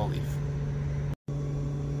 That's my belief.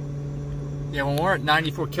 Yeah, when we're at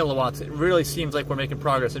 94 kilowatts, it really seems like we're making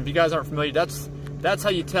progress. And if you guys aren't familiar, that's how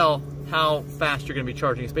you tell how fast you're going to be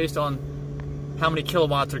charging. It's based on how many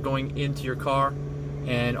kilowatts are going into your car.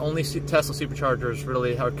 And only Tesla superchargers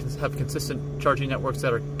really have consistent charging networks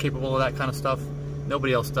that are capable of that kind of stuff.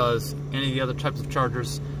 Nobody else does. Any of the other types of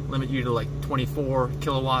chargers limit you to like 24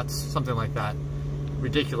 kilowatts, something like that.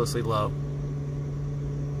 Ridiculously low.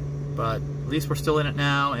 But at least we're still in it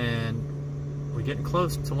now, and we're getting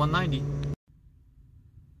close to 190.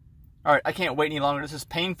 All right, I can't wait any longer. This is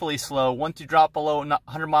painfully slow. Once you drop below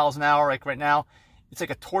 100 miles an hour, like right now, it's like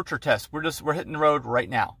a torture test. We're hitting the road right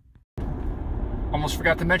now. Almost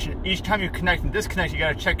forgot to mention, each time you connect and disconnect, you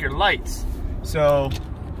gotta check your lights. So,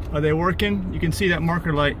 are they working? You can see that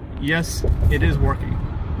marker light. Yes, it is working,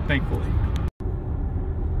 thankfully.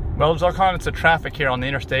 Well, there's all kinds of traffic here on the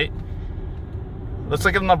interstate. Let's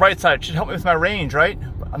look at it on the bright side. It should help me with my range, right?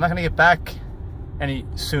 I'm not gonna get back any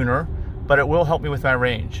sooner, but it will help me with my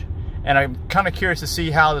range. And I'm kind of curious to see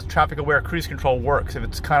how the traffic-aware cruise control works, if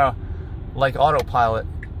it's kind of like autopilot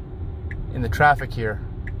in the traffic here.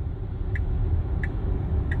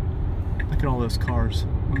 Look at all those cars.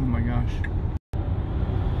 Oh my gosh.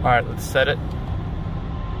 All right, let's set it.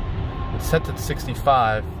 It's set to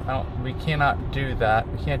 65. We cannot do that.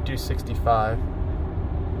 We can't do 65.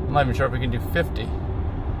 I'm not even sure if we can do 50.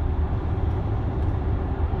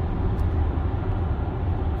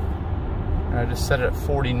 I just set it at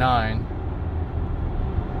 49.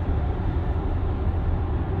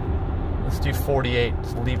 Let's do 48.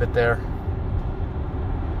 Just leave it there.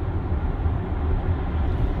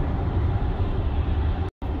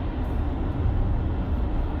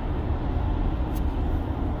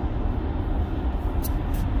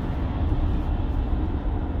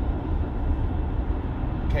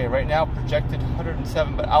 Okay, right now projected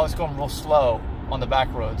 107, but I was going real slow on the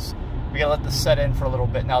back roads. We gotta let this set in for a little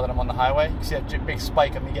bit now that I'm on the highway. You see that big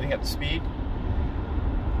spike of me getting up to speed?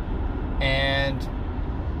 And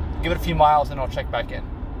give it a few miles and I'll check back in.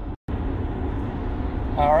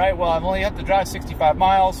 All right, well, I've only have to drive 65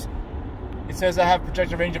 miles. It says I have a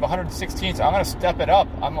projected range of 116, so I'm gonna step it up.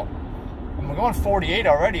 I'm going 48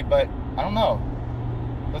 already, but I don't know.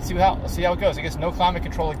 Let's see how it goes. I guess no climate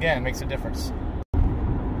control again makes a difference.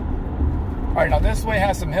 All right, now this way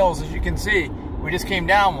has some hills, as you can see. We just came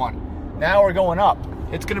down one. Now we're going up.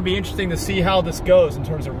 It's going to be interesting to see how this goes in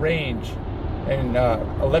terms of range and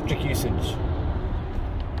electric usage.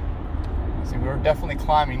 See, we're definitely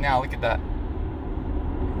climbing now. Look at that.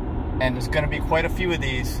 And there's going to be quite a few of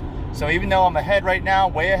these. So even though I'm ahead right now,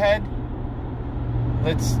 way ahead,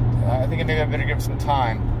 I think maybe I better give it some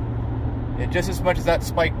time. Just as much as that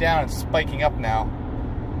spiked down, it's spiking up now.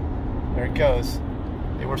 There it goes.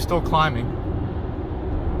 We're still climbing.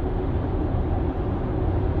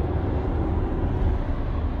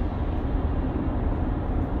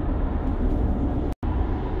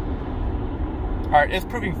 All right, it's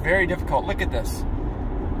proving very difficult. Look at this.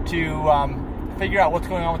 To figure out what's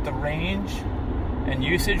going on with the range and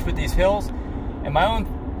usage with these hills. And my own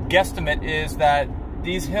guesstimate is that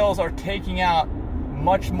these hills are taking out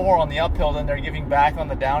much more on the uphill than they're giving back on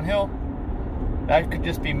the downhill. That could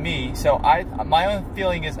just be me. So my own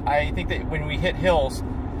feeling is I think that when we hit hills,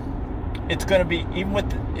 it's going to be, even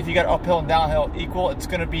with if you got uphill and downhill equal, it's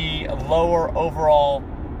going to be a lower overall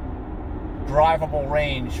drivable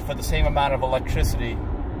range for the same amount of electricity.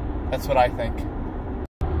 That's what I think.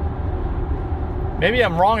 Maybe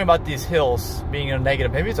I'm wrong about these hills being a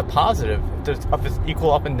negative. Maybe it's a positive if it's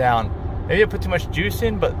equal up and down. Maybe I put too much juice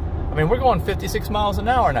in, but I mean, we're going 56 miles an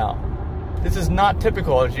hour now. This is not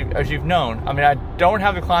typical, as you've known. I mean, I don't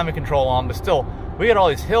have the climate control on, but still, we got all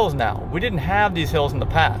these hills now. We didn't have these hills in the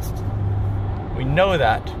past. We know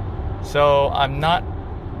that. So I'm not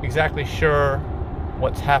exactly sure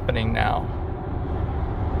what's happening now.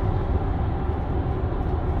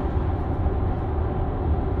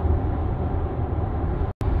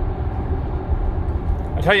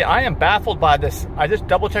 I tell you, I am baffled by this. I just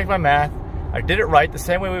double-checked my math. I did it right, the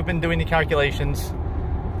same way we've been doing the calculations.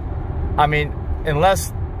 I mean,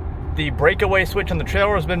 unless the breakaway switch on the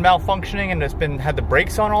trailer has been malfunctioning and it's had the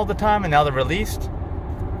brakes on all the time and now they're released.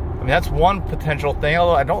 I mean, that's one potential thing,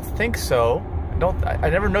 although I don't think so. I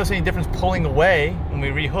never noticed any difference pulling away when we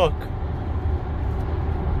rehook.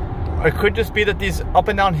 It could just be that these up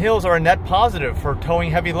and down hills are a net positive for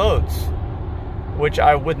towing heavy loads, which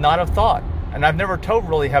I would not have thought. And I've never towed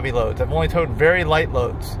really heavy loads. I've only towed very light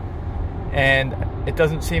loads. and it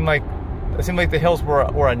seemed like the hills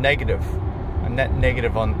were a negative, a net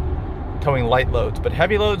negative on towing light loads. But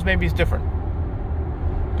heavy loads maybe is different,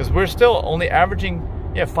 because we're still only averaging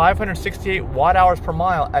 568 watt hours per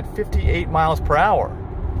mile at 58 miles per hour.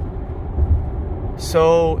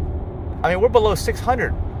 So, I mean, we're below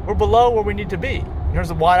 600. We're below where we need to be in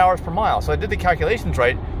terms of watt hours per mile. So I did the calculations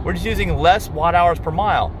right. We're just using less watt hours per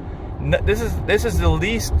mile. This is the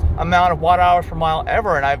least amount of watt hours per mile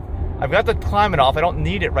ever, and I've got the climate off. I don't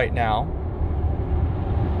need it right now,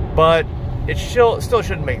 but it still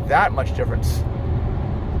shouldn't make that much difference.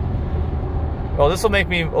 Well, this will make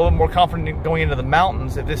me a little more confident going into the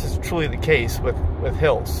mountains if this is truly the case with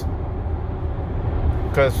hills,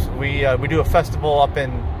 because we do a festival up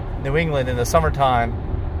in New England in the summertime,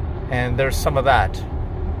 and there's some of that,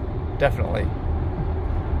 definitely.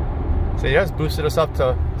 So it has boosted us up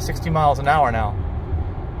to 60 miles an hour now,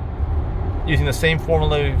 using the same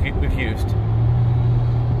formula we've used.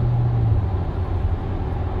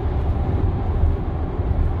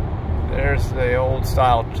 There's the old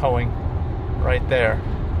style towing right there.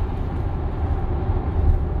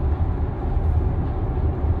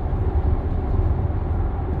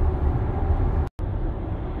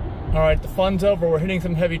 Alright, the fun's over. We're hitting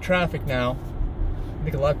some heavy traffic now. I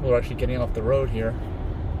think a lot of people are actually getting off the road here.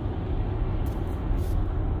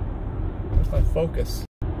 Where's my focus?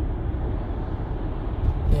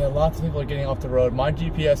 Yeah, lots of people are getting off the road. My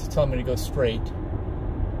GPS is telling me to go straight.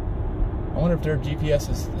 I wonder if their GPS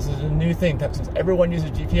this is a new thing. Since everyone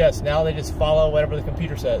uses GPS, now they just follow whatever the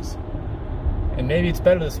computer says. And maybe it's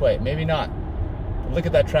better this way, maybe not. But look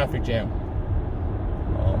at that traffic jam.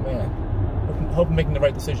 Oh man. Hope I'm making the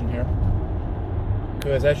right decision here.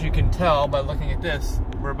 Because as you can tell by looking at this,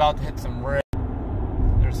 we're about to hit some red.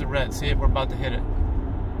 There's the red, see it? We're about to hit it.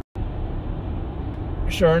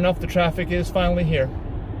 Sure enough, the traffic is finally here.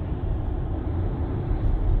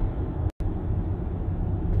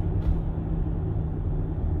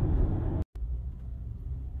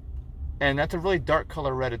 And that's a really dark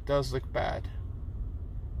color red. It does look bad.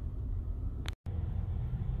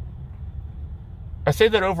 I say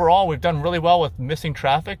that overall we've done really well with missing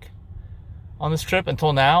traffic on this trip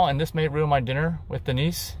until now, and this may ruin my dinner with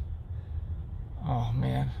Denise. Oh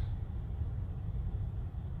man.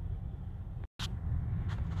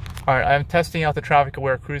 Alright, I'm testing out the traffic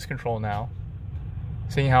aware cruise control now,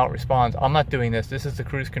 seeing how it responds. I'm not doing this. This is the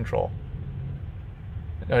cruise control.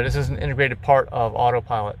 No, this is an integrated part of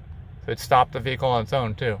autopilot. So it stopped the vehicle on its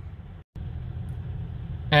own too.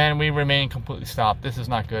 And we remain completely stopped. This is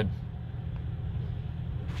not good.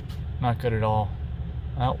 Not good at all.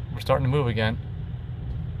 Well, we're starting to move again.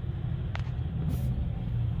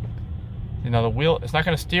 You know, the wheel, it's not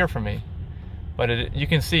going to steer for me, but you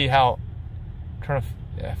can see how I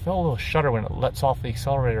felt a little shudder when it lets off the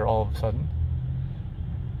accelerator all of a sudden.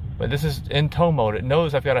 But this is in tow mode. It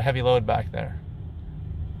knows I've got a heavy load back there.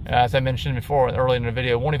 As I mentioned before earlier in the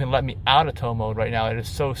video, it won't even let me out of tow mode right now. It is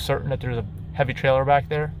so certain that there's a heavy trailer back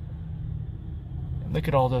there. And look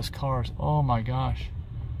at all those cars. Oh my gosh.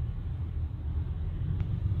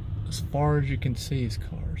 As far as you can see is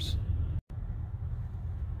cars.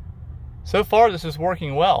 So far this is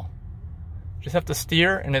working well. Just have to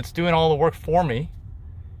steer and it's doing all the work for me.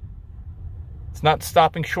 It's not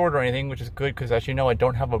stopping short or anything, which is good because, as you know, I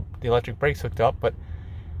don't have the electric brakes hooked up, but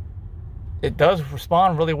it does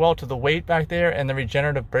respond really well to the weight back there and the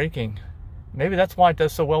regenerative braking. Maybe that's why it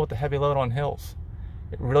does so well with the heavy load on hills.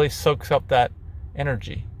 It really soaks up that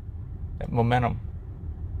energy, that momentum.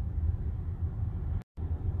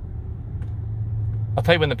 I'll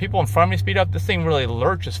tell you, when the people in front of me speed up, this thing really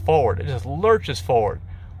lurches forward. It just lurches forward.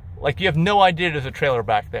 Like you have no idea there's a trailer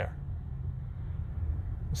back there.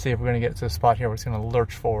 Let's see if we're going to get to a spot here where it's going to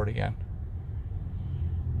lurch forward again.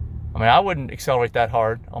 I mean, I wouldn't accelerate that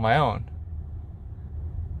hard on my own.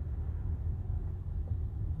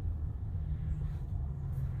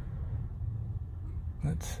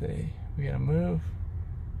 Let's see. We got to move.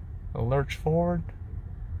 A lurch forward.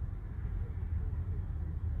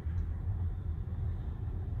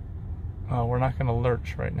 Oh, we're not going to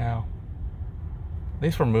lurch right now. At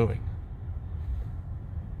least we're moving.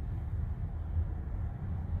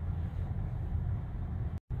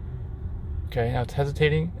 Okay, now it's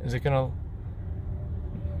hesitating. Is it going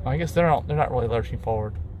to... I guess they're not really lurching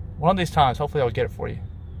forward. One of these times, hopefully I'll get it for you.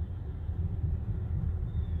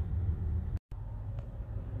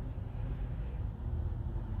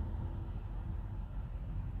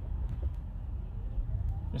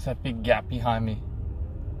 There's that big gap behind me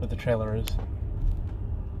where the trailer is.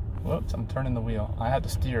 Whoops, I'm turning the wheel. I have to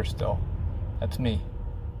steer still. That's me.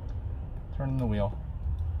 Turning the wheel.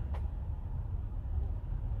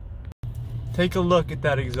 Take a look at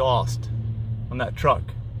that exhaust on that truck,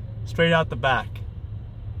 straight out the back.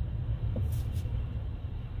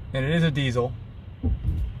 And it is a diesel.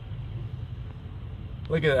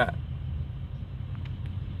 Look at that.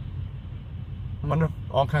 I wonder if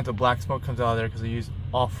all kinds of black smoke comes out of there because they use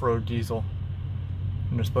off-road diesel.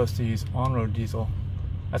 And they're supposed to use on-road diesel.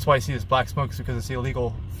 That's why you see this black smoke, is because it's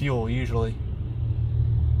illegal fuel usually.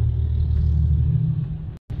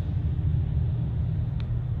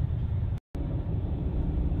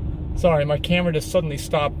 Sorry, my camera just suddenly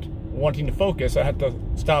stopped wanting to focus. I had to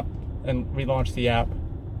stop and relaunch the app.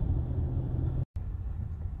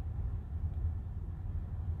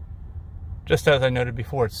 Just as I noted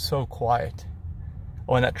before, it's so quiet.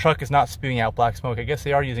 Oh, and that truck is not spewing out black smoke. I guess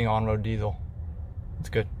they are using on-road diesel. That's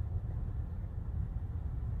good.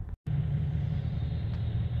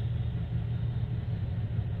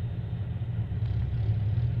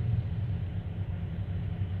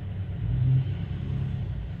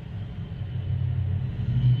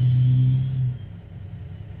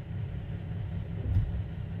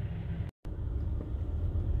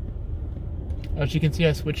 As you can see,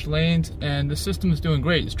 I switched lanes, and the system is doing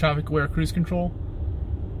great. It's traffic aware cruise control.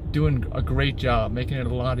 Doing a great job, making it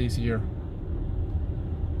a lot easier.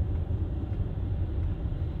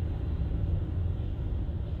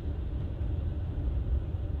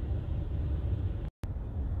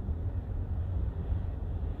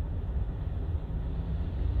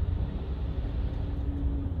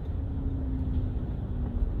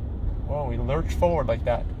 Whoa, we lurched forward like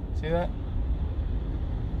that. See that?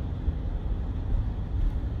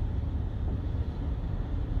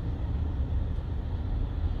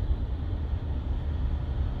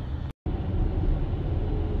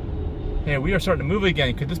 Yeah, we are starting to move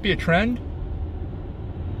again. Could this be a trend?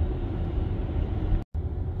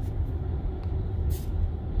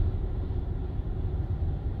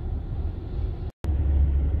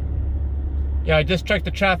 Yeah, I just checked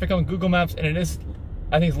the traffic on Google Maps, and it is,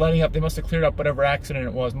 I think it's lighting up. They must have cleared up whatever accident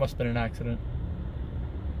it was. Must have been an accident.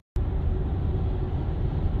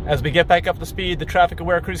 As we get back up to speed, the traffic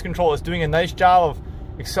aware cruise control is doing a nice job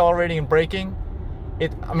of accelerating and braking.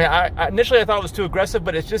 Initially I thought it was too aggressive,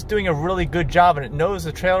 but it's just doing a really good job, and it knows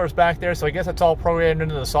the trailer is back there, so I guess that's all programmed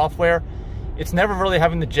into the software. It's never really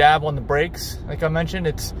having the jab on the brakes, like I mentioned.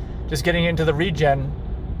 It's just getting into the regen,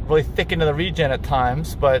 really thick into the regen at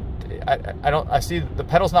times, but I see the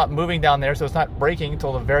pedal's not moving down there, so it's not braking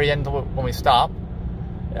until the very end when we stop.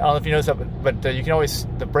 I don't know if you notice that, but you can always,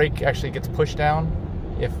 the brake actually gets pushed down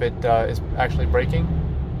if it is actually braking,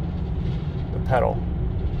 the pedal.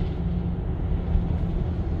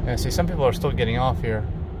 Yeah, see, some people are still getting off here.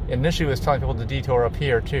 Initially, it was telling people to detour up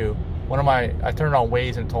here too. I turned on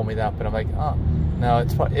Waze and it told me that, but I'm like, oh, no,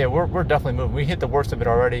 it's fine. Yeah, we're definitely moving. We hit the worst of it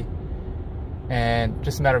already, and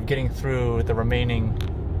just a matter of getting through the remaining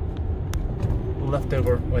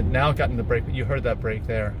leftover. Well, now it got in the brake, but you heard that brake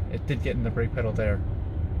there. It did get in the brake pedal there.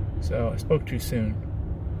 So I spoke too soon.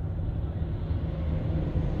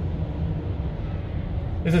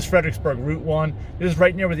 This is Fredericksburg, Route 1. This is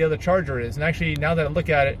right near where the other charger is. And actually, now that I look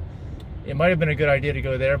at it, it might have been a good idea to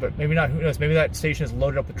go there, but maybe not. Who knows? Maybe that station is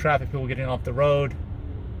loaded up with traffic, people getting off the road.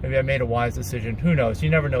 Maybe I made a wise decision. Who knows?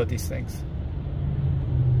 You never know with these things.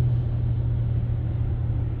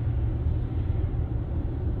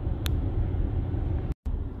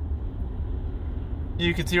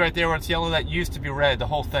 You can see right there where it's yellow, that used to be red, the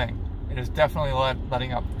whole thing. It is definitely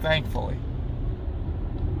letting up, thankfully.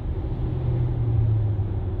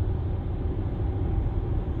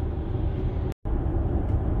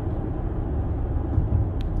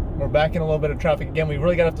 We're back in a little bit of traffic again. We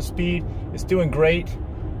really got up to speed. It's doing great.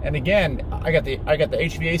 And again, I got the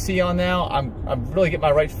HVAC on now. I'm really getting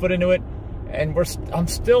my right foot into it, and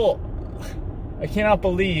I cannot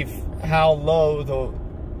believe how low the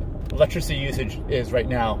electricity usage is right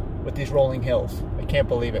now with these rolling hills. I can't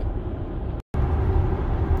believe it.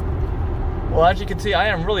 Well, as you can see, I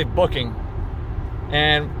am really booking,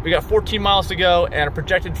 and we got 14 miles to go and a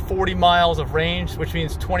projected 40 miles of range, which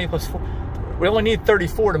means 20 plus 4. We only need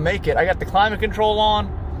 34 to make it. I got the climate control on.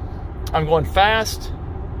 I'm going fast.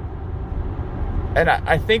 And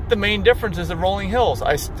I think the main difference is the rolling hills.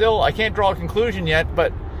 I can't draw a conclusion yet,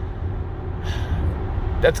 but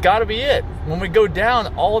that's got to be it. When we go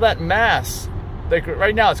down, all that mass, like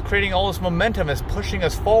right now, it's creating all this momentum, it's pushing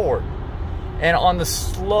us forward. And on the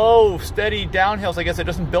slow, steady downhills, I guess it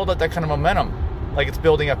doesn't build up that kind of momentum like it's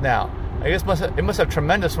building up now. I guess it must have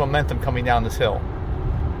tremendous momentum coming down this hill.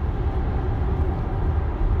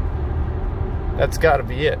 That's got to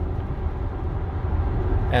be it.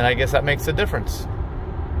 And I guess that makes a difference.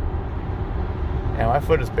 And my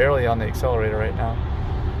foot is barely on the accelerator right now.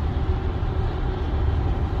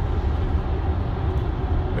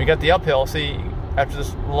 We got the uphill. See, after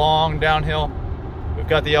this long downhill, we've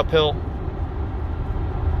got the uphill.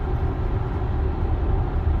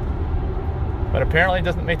 But apparently it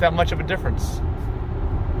doesn't make that much of a difference.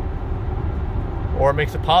 Or it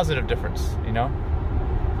makes a positive difference, you know?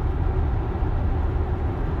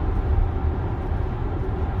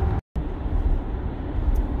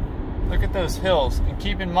 Look at those hills, and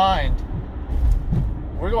keep in mind,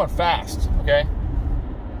 we're going fast, okay?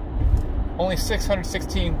 Only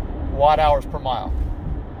 616 watt hours per mile.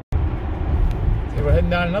 So we're heading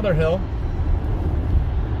down another hill.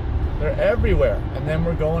 They're everywhere, and then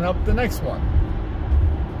we're going up the next one.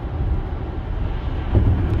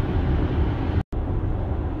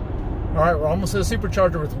 All right, we're almost at a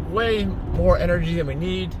supercharger with way more energy than we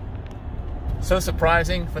need. So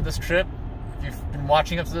surprising for this trip. If you've been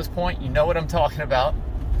watching up to this point, you know what I'm talking about.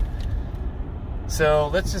 So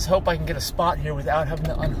let's just hope I can get a spot here without having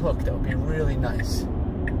to unhook. That would be really nice.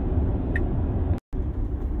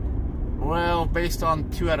 Well, based on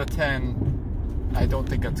 2 out of 10, I don't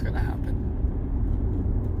think that's gonna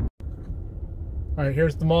happen. All right,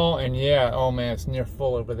 here's the mall, and yeah, oh man, it's near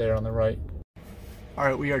full over there on the right. All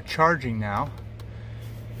right, we are charging now.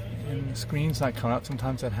 And the screen's not coming up,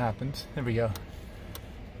 sometimes that happens. There we go.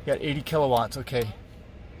 Got 80 kilowatts, okay.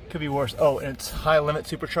 Could be worse. Oh, and it's high limit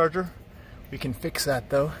supercharger. We can fix that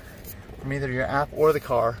though, from either your app or the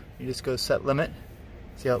car. You just go set limit,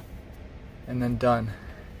 yep, and then done.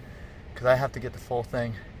 Because I have to get the full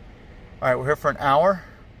thing. All right, we're here for an hour.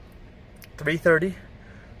 3:30,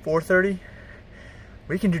 4:30.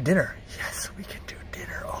 We can do dinner. Yes, we can do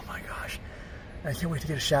dinner. Oh my gosh. I can't wait to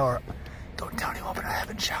get a shower. Don't tell anyone, but I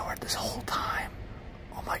haven't showered this whole time.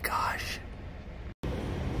 Oh my gosh.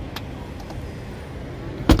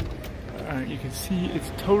 Alright, you can see it's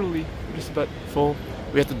totally just about full.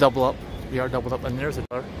 We have to double up. We are doubled up, and there's a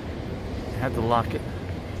door. I had to lock it.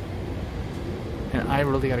 And I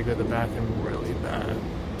really gotta go to the bathroom really bad.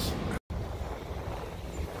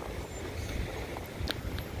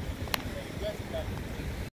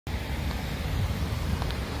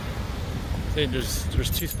 See,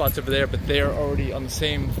 there's 2 spots over there, but they are already on the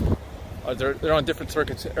same. They're on different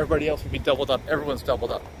circuits. Everybody else will be doubled up. Everyone's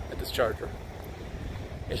doubled up at this charger.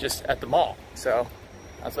 It's just at the mall, so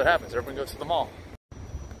that's what happens. Everyone goes to the mall.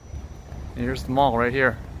 And here's the mall right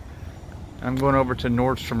here. I'm going over to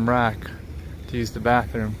Nordstrom Rack to use the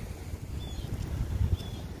bathroom.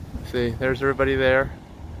 See, there's everybody there,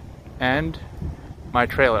 and my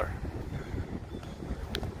trailer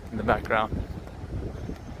in the background.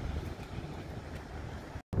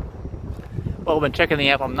 Well, I've been checking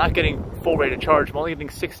the app. I'm not getting full rate of charge. I'm only getting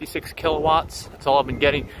 66 kilowatts. That's all I've been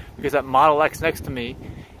getting, because that Model X next to me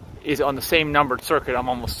is on the same numbered circuit. I'm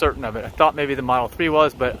almost certain of it. I thought maybe the Model 3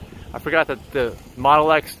 was, but I forgot that the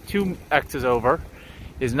Model X 2 X's over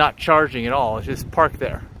is not charging at all. It's just parked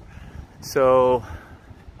there. So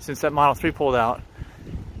since that Model 3 pulled out,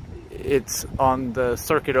 it's on the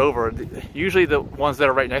circuit over. Usually the ones that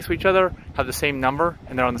are right next to each other have the same number,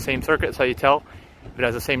 and they're on the same circuit. That's how you tell if it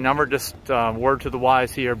has the same number. Just word to the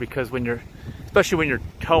wise here, because when you're, especially when you're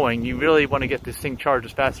towing, you really want to get this thing charged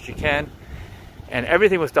as fast as you can. And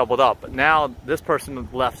everything was doubled up, but now this person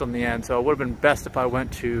left on the end, so it would have been best if I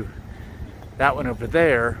went to that one over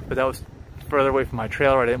there, but that was further away from my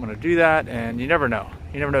trailer. I didn't want to do that, and you never know.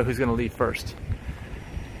 You never know who's going to leave first.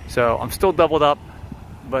 So I'm still doubled up,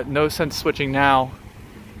 but no sense switching now.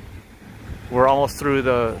 We're almost through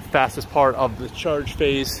the fastest part of the charge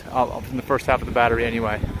phase in the first half of the battery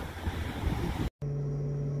anyway.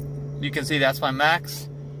 You can see that's my max,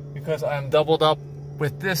 because I'm doubled up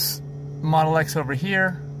with this Model X over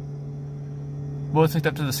here, both hooked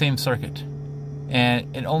up to the same circuit,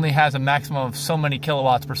 and it only has a maximum of so many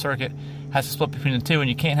kilowatts per circuit. It has to split between the two, and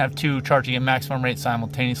you can't have 2 charging at maximum rate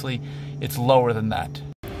simultaneously. It's lower than that.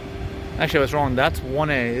 Actually, I was wrong. That's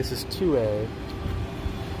 1A. This is 2A,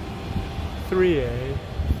 3A,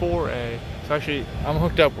 4A. So actually, I'm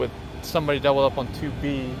hooked up with somebody doubled up on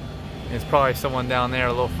 2B, and it's probably someone down there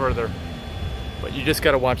a little further. But you just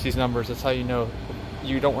got to watch these numbers. That's how you know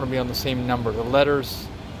you don't want to be on the same number. The letters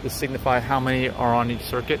just signify how many are on each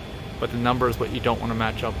circuit, but the number is what you don't want to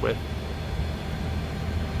match up with.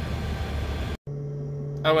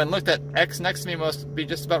 Oh, and look, that X next to me must be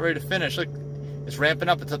just about ready to finish. Look, it's ramping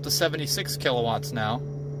up. It's up to 76 kilowatts now.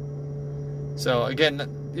 So again,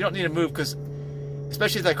 you don't need to move, because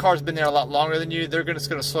especially if that car's been there a lot longer than you, they're just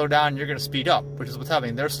going to slow down and you're going to speed up, which is what's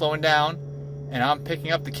happening. They're slowing down and I'm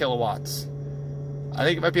picking up the kilowatts. I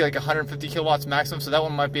think it might be like 150 kilowatts maximum, so that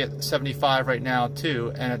one might be at 75 right now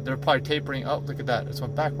too, and they're probably tapering. Oh, look at that, it's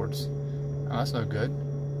went backwards. Oh, that's no good.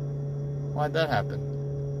 Why'd that happen?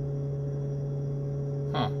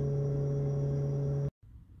 Huh.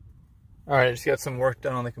 Alright, I just got some work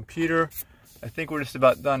done on the computer. I think we're just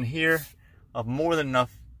about done here. I'll have more than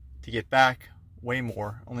enough to get back. Way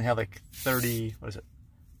more. Only have like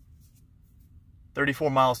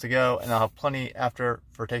 34 miles to go, and I'll have plenty after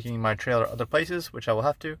for taking my trailer other places, which I will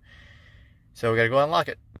have to. So we gotta go unlock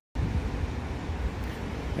it.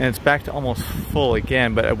 And it's back to almost full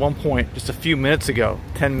again, but at one point, just a few minutes ago,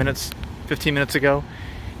 10 minutes, 15 minutes ago,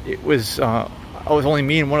 it was, I was only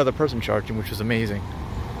me and one other person charging, which was amazing.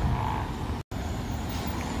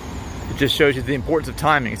 It just shows you the importance of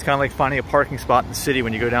timing. It's kind of like finding a parking spot in the city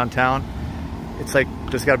when you go downtown. It's like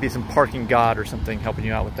there's got to be some parking god or something helping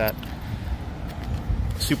you out with that.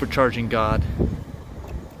 Supercharging god.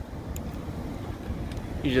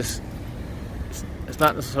 You just, it's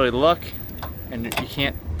not necessarily luck, and you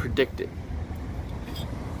can't predict it.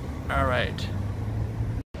 All right.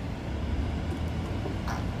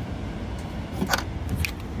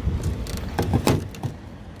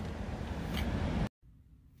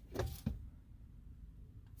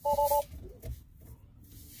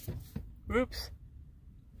 Oops.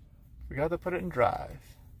 Forgot to put it in drive.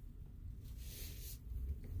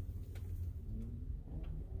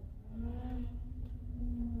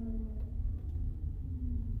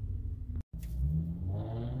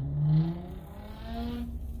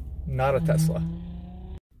 Not a Tesla.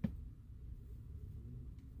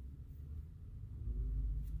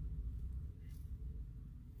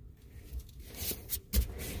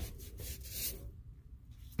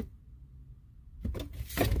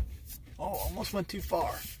 Oh, almost went too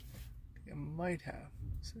far. I might have.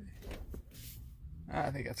 Let's see. I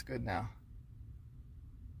think that's good now.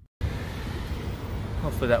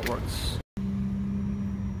 Hopefully that works.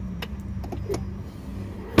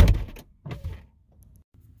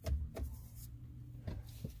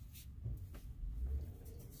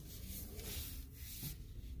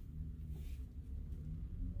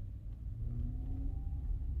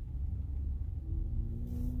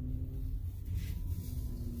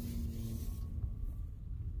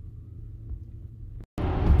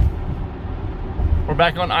 We're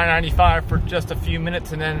back on I-95 for just a few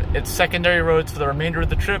minutes, and then it's secondary roads for the remainder of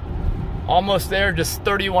the trip. Almost there, just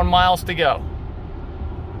 31 miles to go.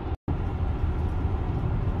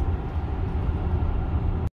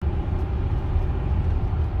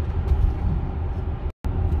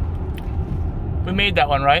 We made that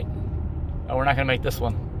one, right? Oh, we're not gonna make this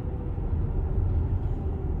one.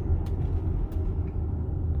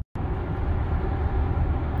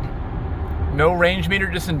 No range meter,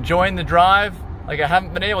 just enjoying the drive. Like I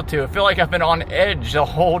haven't been able to. I feel like I've been on edge the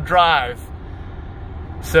whole drive.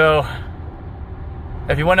 So,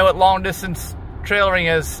 if you want to know what long distance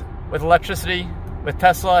trailering is with electricity, with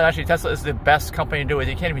Tesla, actually Tesla is the best company to do it.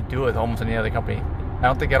 You can't even do it with almost any other company. I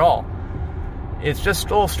don't think at all. It's just a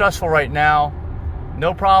little stressful right now.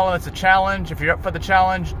 No problem, it's a challenge. If you're up for the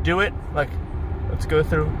challenge, do it. Like, let's go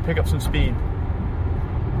through, pick up some speed.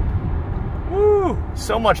 Woo,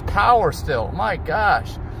 so much power still, my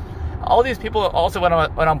gosh. All these people also, when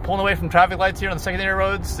I'm pulling away from traffic lights here on the secondary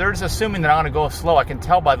roads, they're just assuming that I'm gonna go slow. I can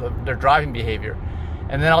tell by their driving behavior.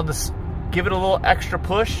 And then I'll just give it a little extra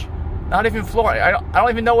push. Not even flooring. I don't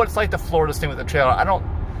even know what it's like to floor this thing with the trailer.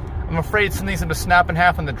 I'm afraid something's gonna snap in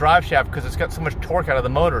half on the drive shaft because it's got so much torque out of the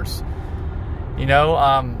motors. You know,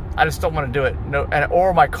 I just don't want to do it. No,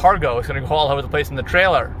 or my cargo is gonna go all over the place in the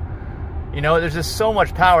trailer. You know, there's just so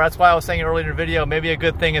much power. That's why I was saying earlier in the video, maybe a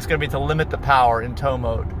good thing is gonna be to limit the power in tow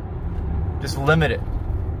mode. Just limit it.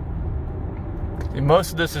 Most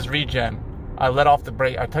of this is regen. I let off the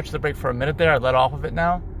brake. I touched the brake for a minute there. I let off of it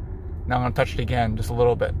now. Now I'm going to touch it again, just a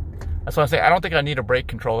little bit. That's why I say I don't think I need a brake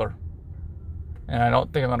controller. And I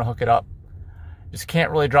don't think I'm going to hook it up. Just can't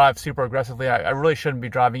really drive super aggressively. I really shouldn't be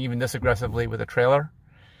driving even this aggressively with a trailer.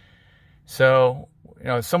 So, you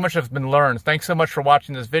know, so much has been learned. Thanks so much for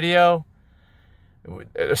watching this video.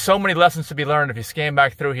 There's so many lessons to be learned if you scan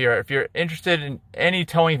back through here. If you're interested in any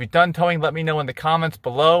towing, if you've done towing, let me know in the comments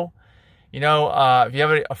below. You know, if you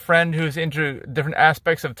have a friend who's into different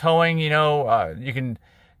aspects of towing, you know, you can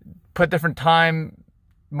put different time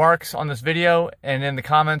marks on this video and in the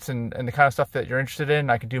comments and the kind of stuff that you're interested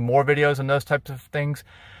in. I can do more videos on those types of things.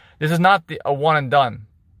 This is not a one and done.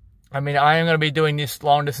 I mean, I am going to be doing this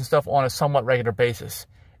long distance stuff on a somewhat regular basis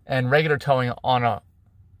and regular towing on a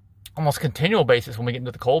almost continual basis when we get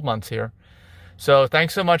into the cold months here. So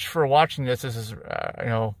thanks so much for watching this. This is, you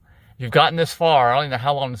know, if you've gotten this far, I don't even know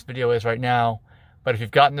how long this video is right now, but if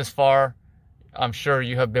you've gotten this far, I'm sure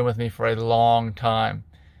you have been with me for a long time.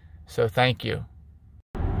 So thank you.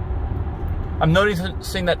 I'm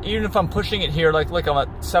noticing that even if I'm pushing it here, like I'm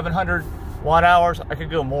at 700 watt hours, I could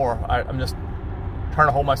go more. trying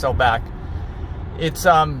to hold myself back. It's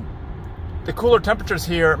the cooler temperatures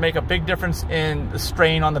here make a big difference in the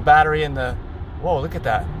strain on the battery and the, whoa, look at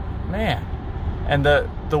that, man. And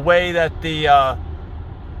the way that the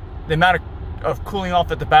amount of cooling off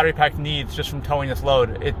that the battery pack needs just from towing this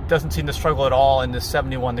load, it doesn't seem to struggle at all in this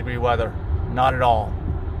 71-degree weather, not at all.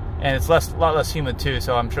 And it's a lot less humid too,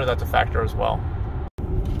 so I'm sure that's a factor as well.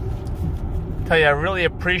 I tell you, I really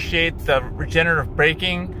appreciate the regenerative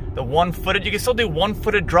braking, the one-footed. You can still do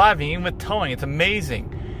one-footed driving even with towing. It's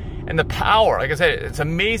amazing. And the power, like I said, it's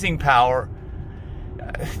amazing power.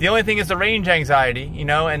 The only thing is the range anxiety, you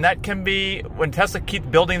know, and that can be, when Tesla keeps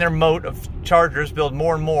building their moat of chargers, build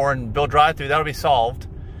more and more and build drive-through, that'll be solved.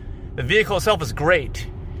 The vehicle itself is great.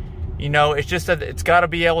 You know, it's just that it's got to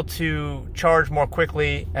be able to charge more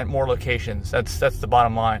quickly at more locations. That's the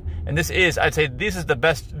bottom line. And this is, I'd say, this is the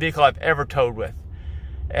best vehicle I've ever towed with.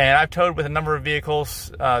 And I've towed with a number of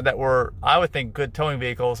vehicles that were, I would think, good towing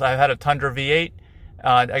vehicles. I've had a Tundra V8.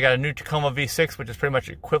 I got a new Tacoma V6, which is pretty much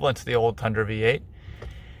equivalent to the old Tundra V8.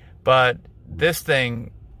 But this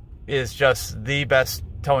thing is just the best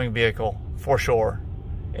towing vehicle, for sure.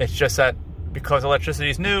 It's just that because electricity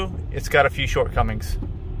is new, it's got a few shortcomings.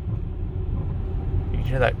 You can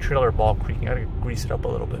hear that trailer ball creaking. I gotta grease it up a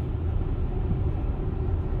little bit.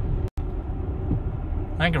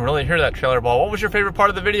 I can really hear that trailer ball. What was your favorite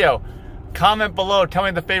part of the video? Comment below. Tell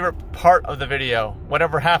me the favorite part of the video.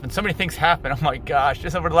 Whatever happened. So many things happened. Oh my gosh.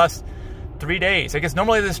 Just over the last 3 days. I guess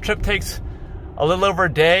normally this trip takes a little over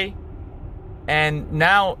a day. And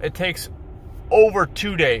now it takes over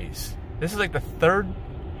 2 days. This is like the third?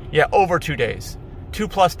 Yeah, over 2 days.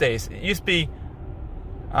 2+ days. It used to be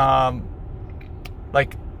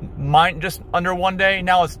like just under 1 day.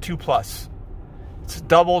 Now it's 2+. It's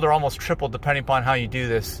doubled or almost tripled depending upon how you do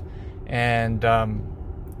this. And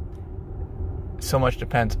so much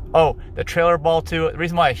depends. Oh, the trailer ball too. The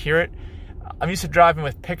reason why I hear it, I'm used to driving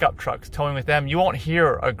with pickup trucks, towing with them. You won't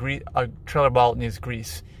hear a trailer ball needs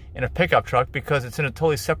grease in a pickup truck because it's in a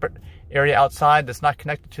totally separate area outside that's not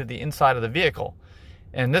connected to the inside of the vehicle.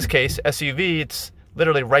 In this case, SUV, it's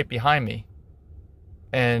literally right behind me.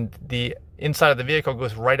 And the inside of the vehicle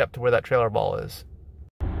goes right up to where that trailer ball is.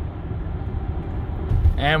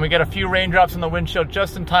 And we got a few raindrops on the windshield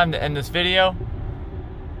just in time to end this video.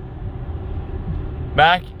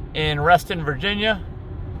 Back in Reston, Virginia.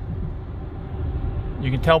 You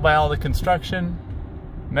can tell by all the construction.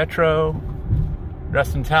 Metro,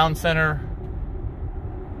 Reston Town Center.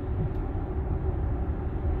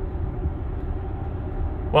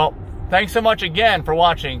 Well, thanks so much again for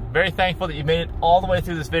watching. Very thankful that you made it all the way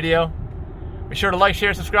through this video. Be sure to like,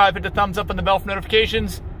 share, subscribe, hit the thumbs up and the bell for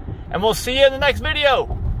notifications. And we'll see you in the next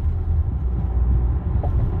video.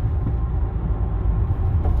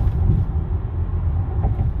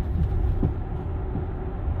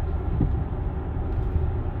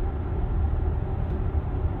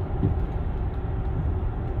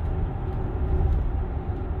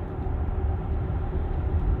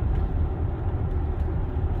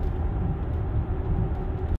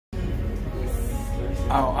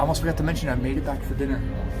 Oh, I almost forgot to mention I made it back for dinner.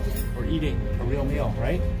 We're eating a real meal,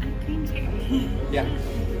 right? I cream cheese. Yeah.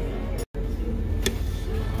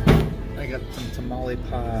 I got some tamale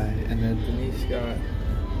pie, and then Denise got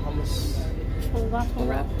hummus.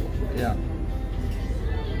 Falafel. Yeah.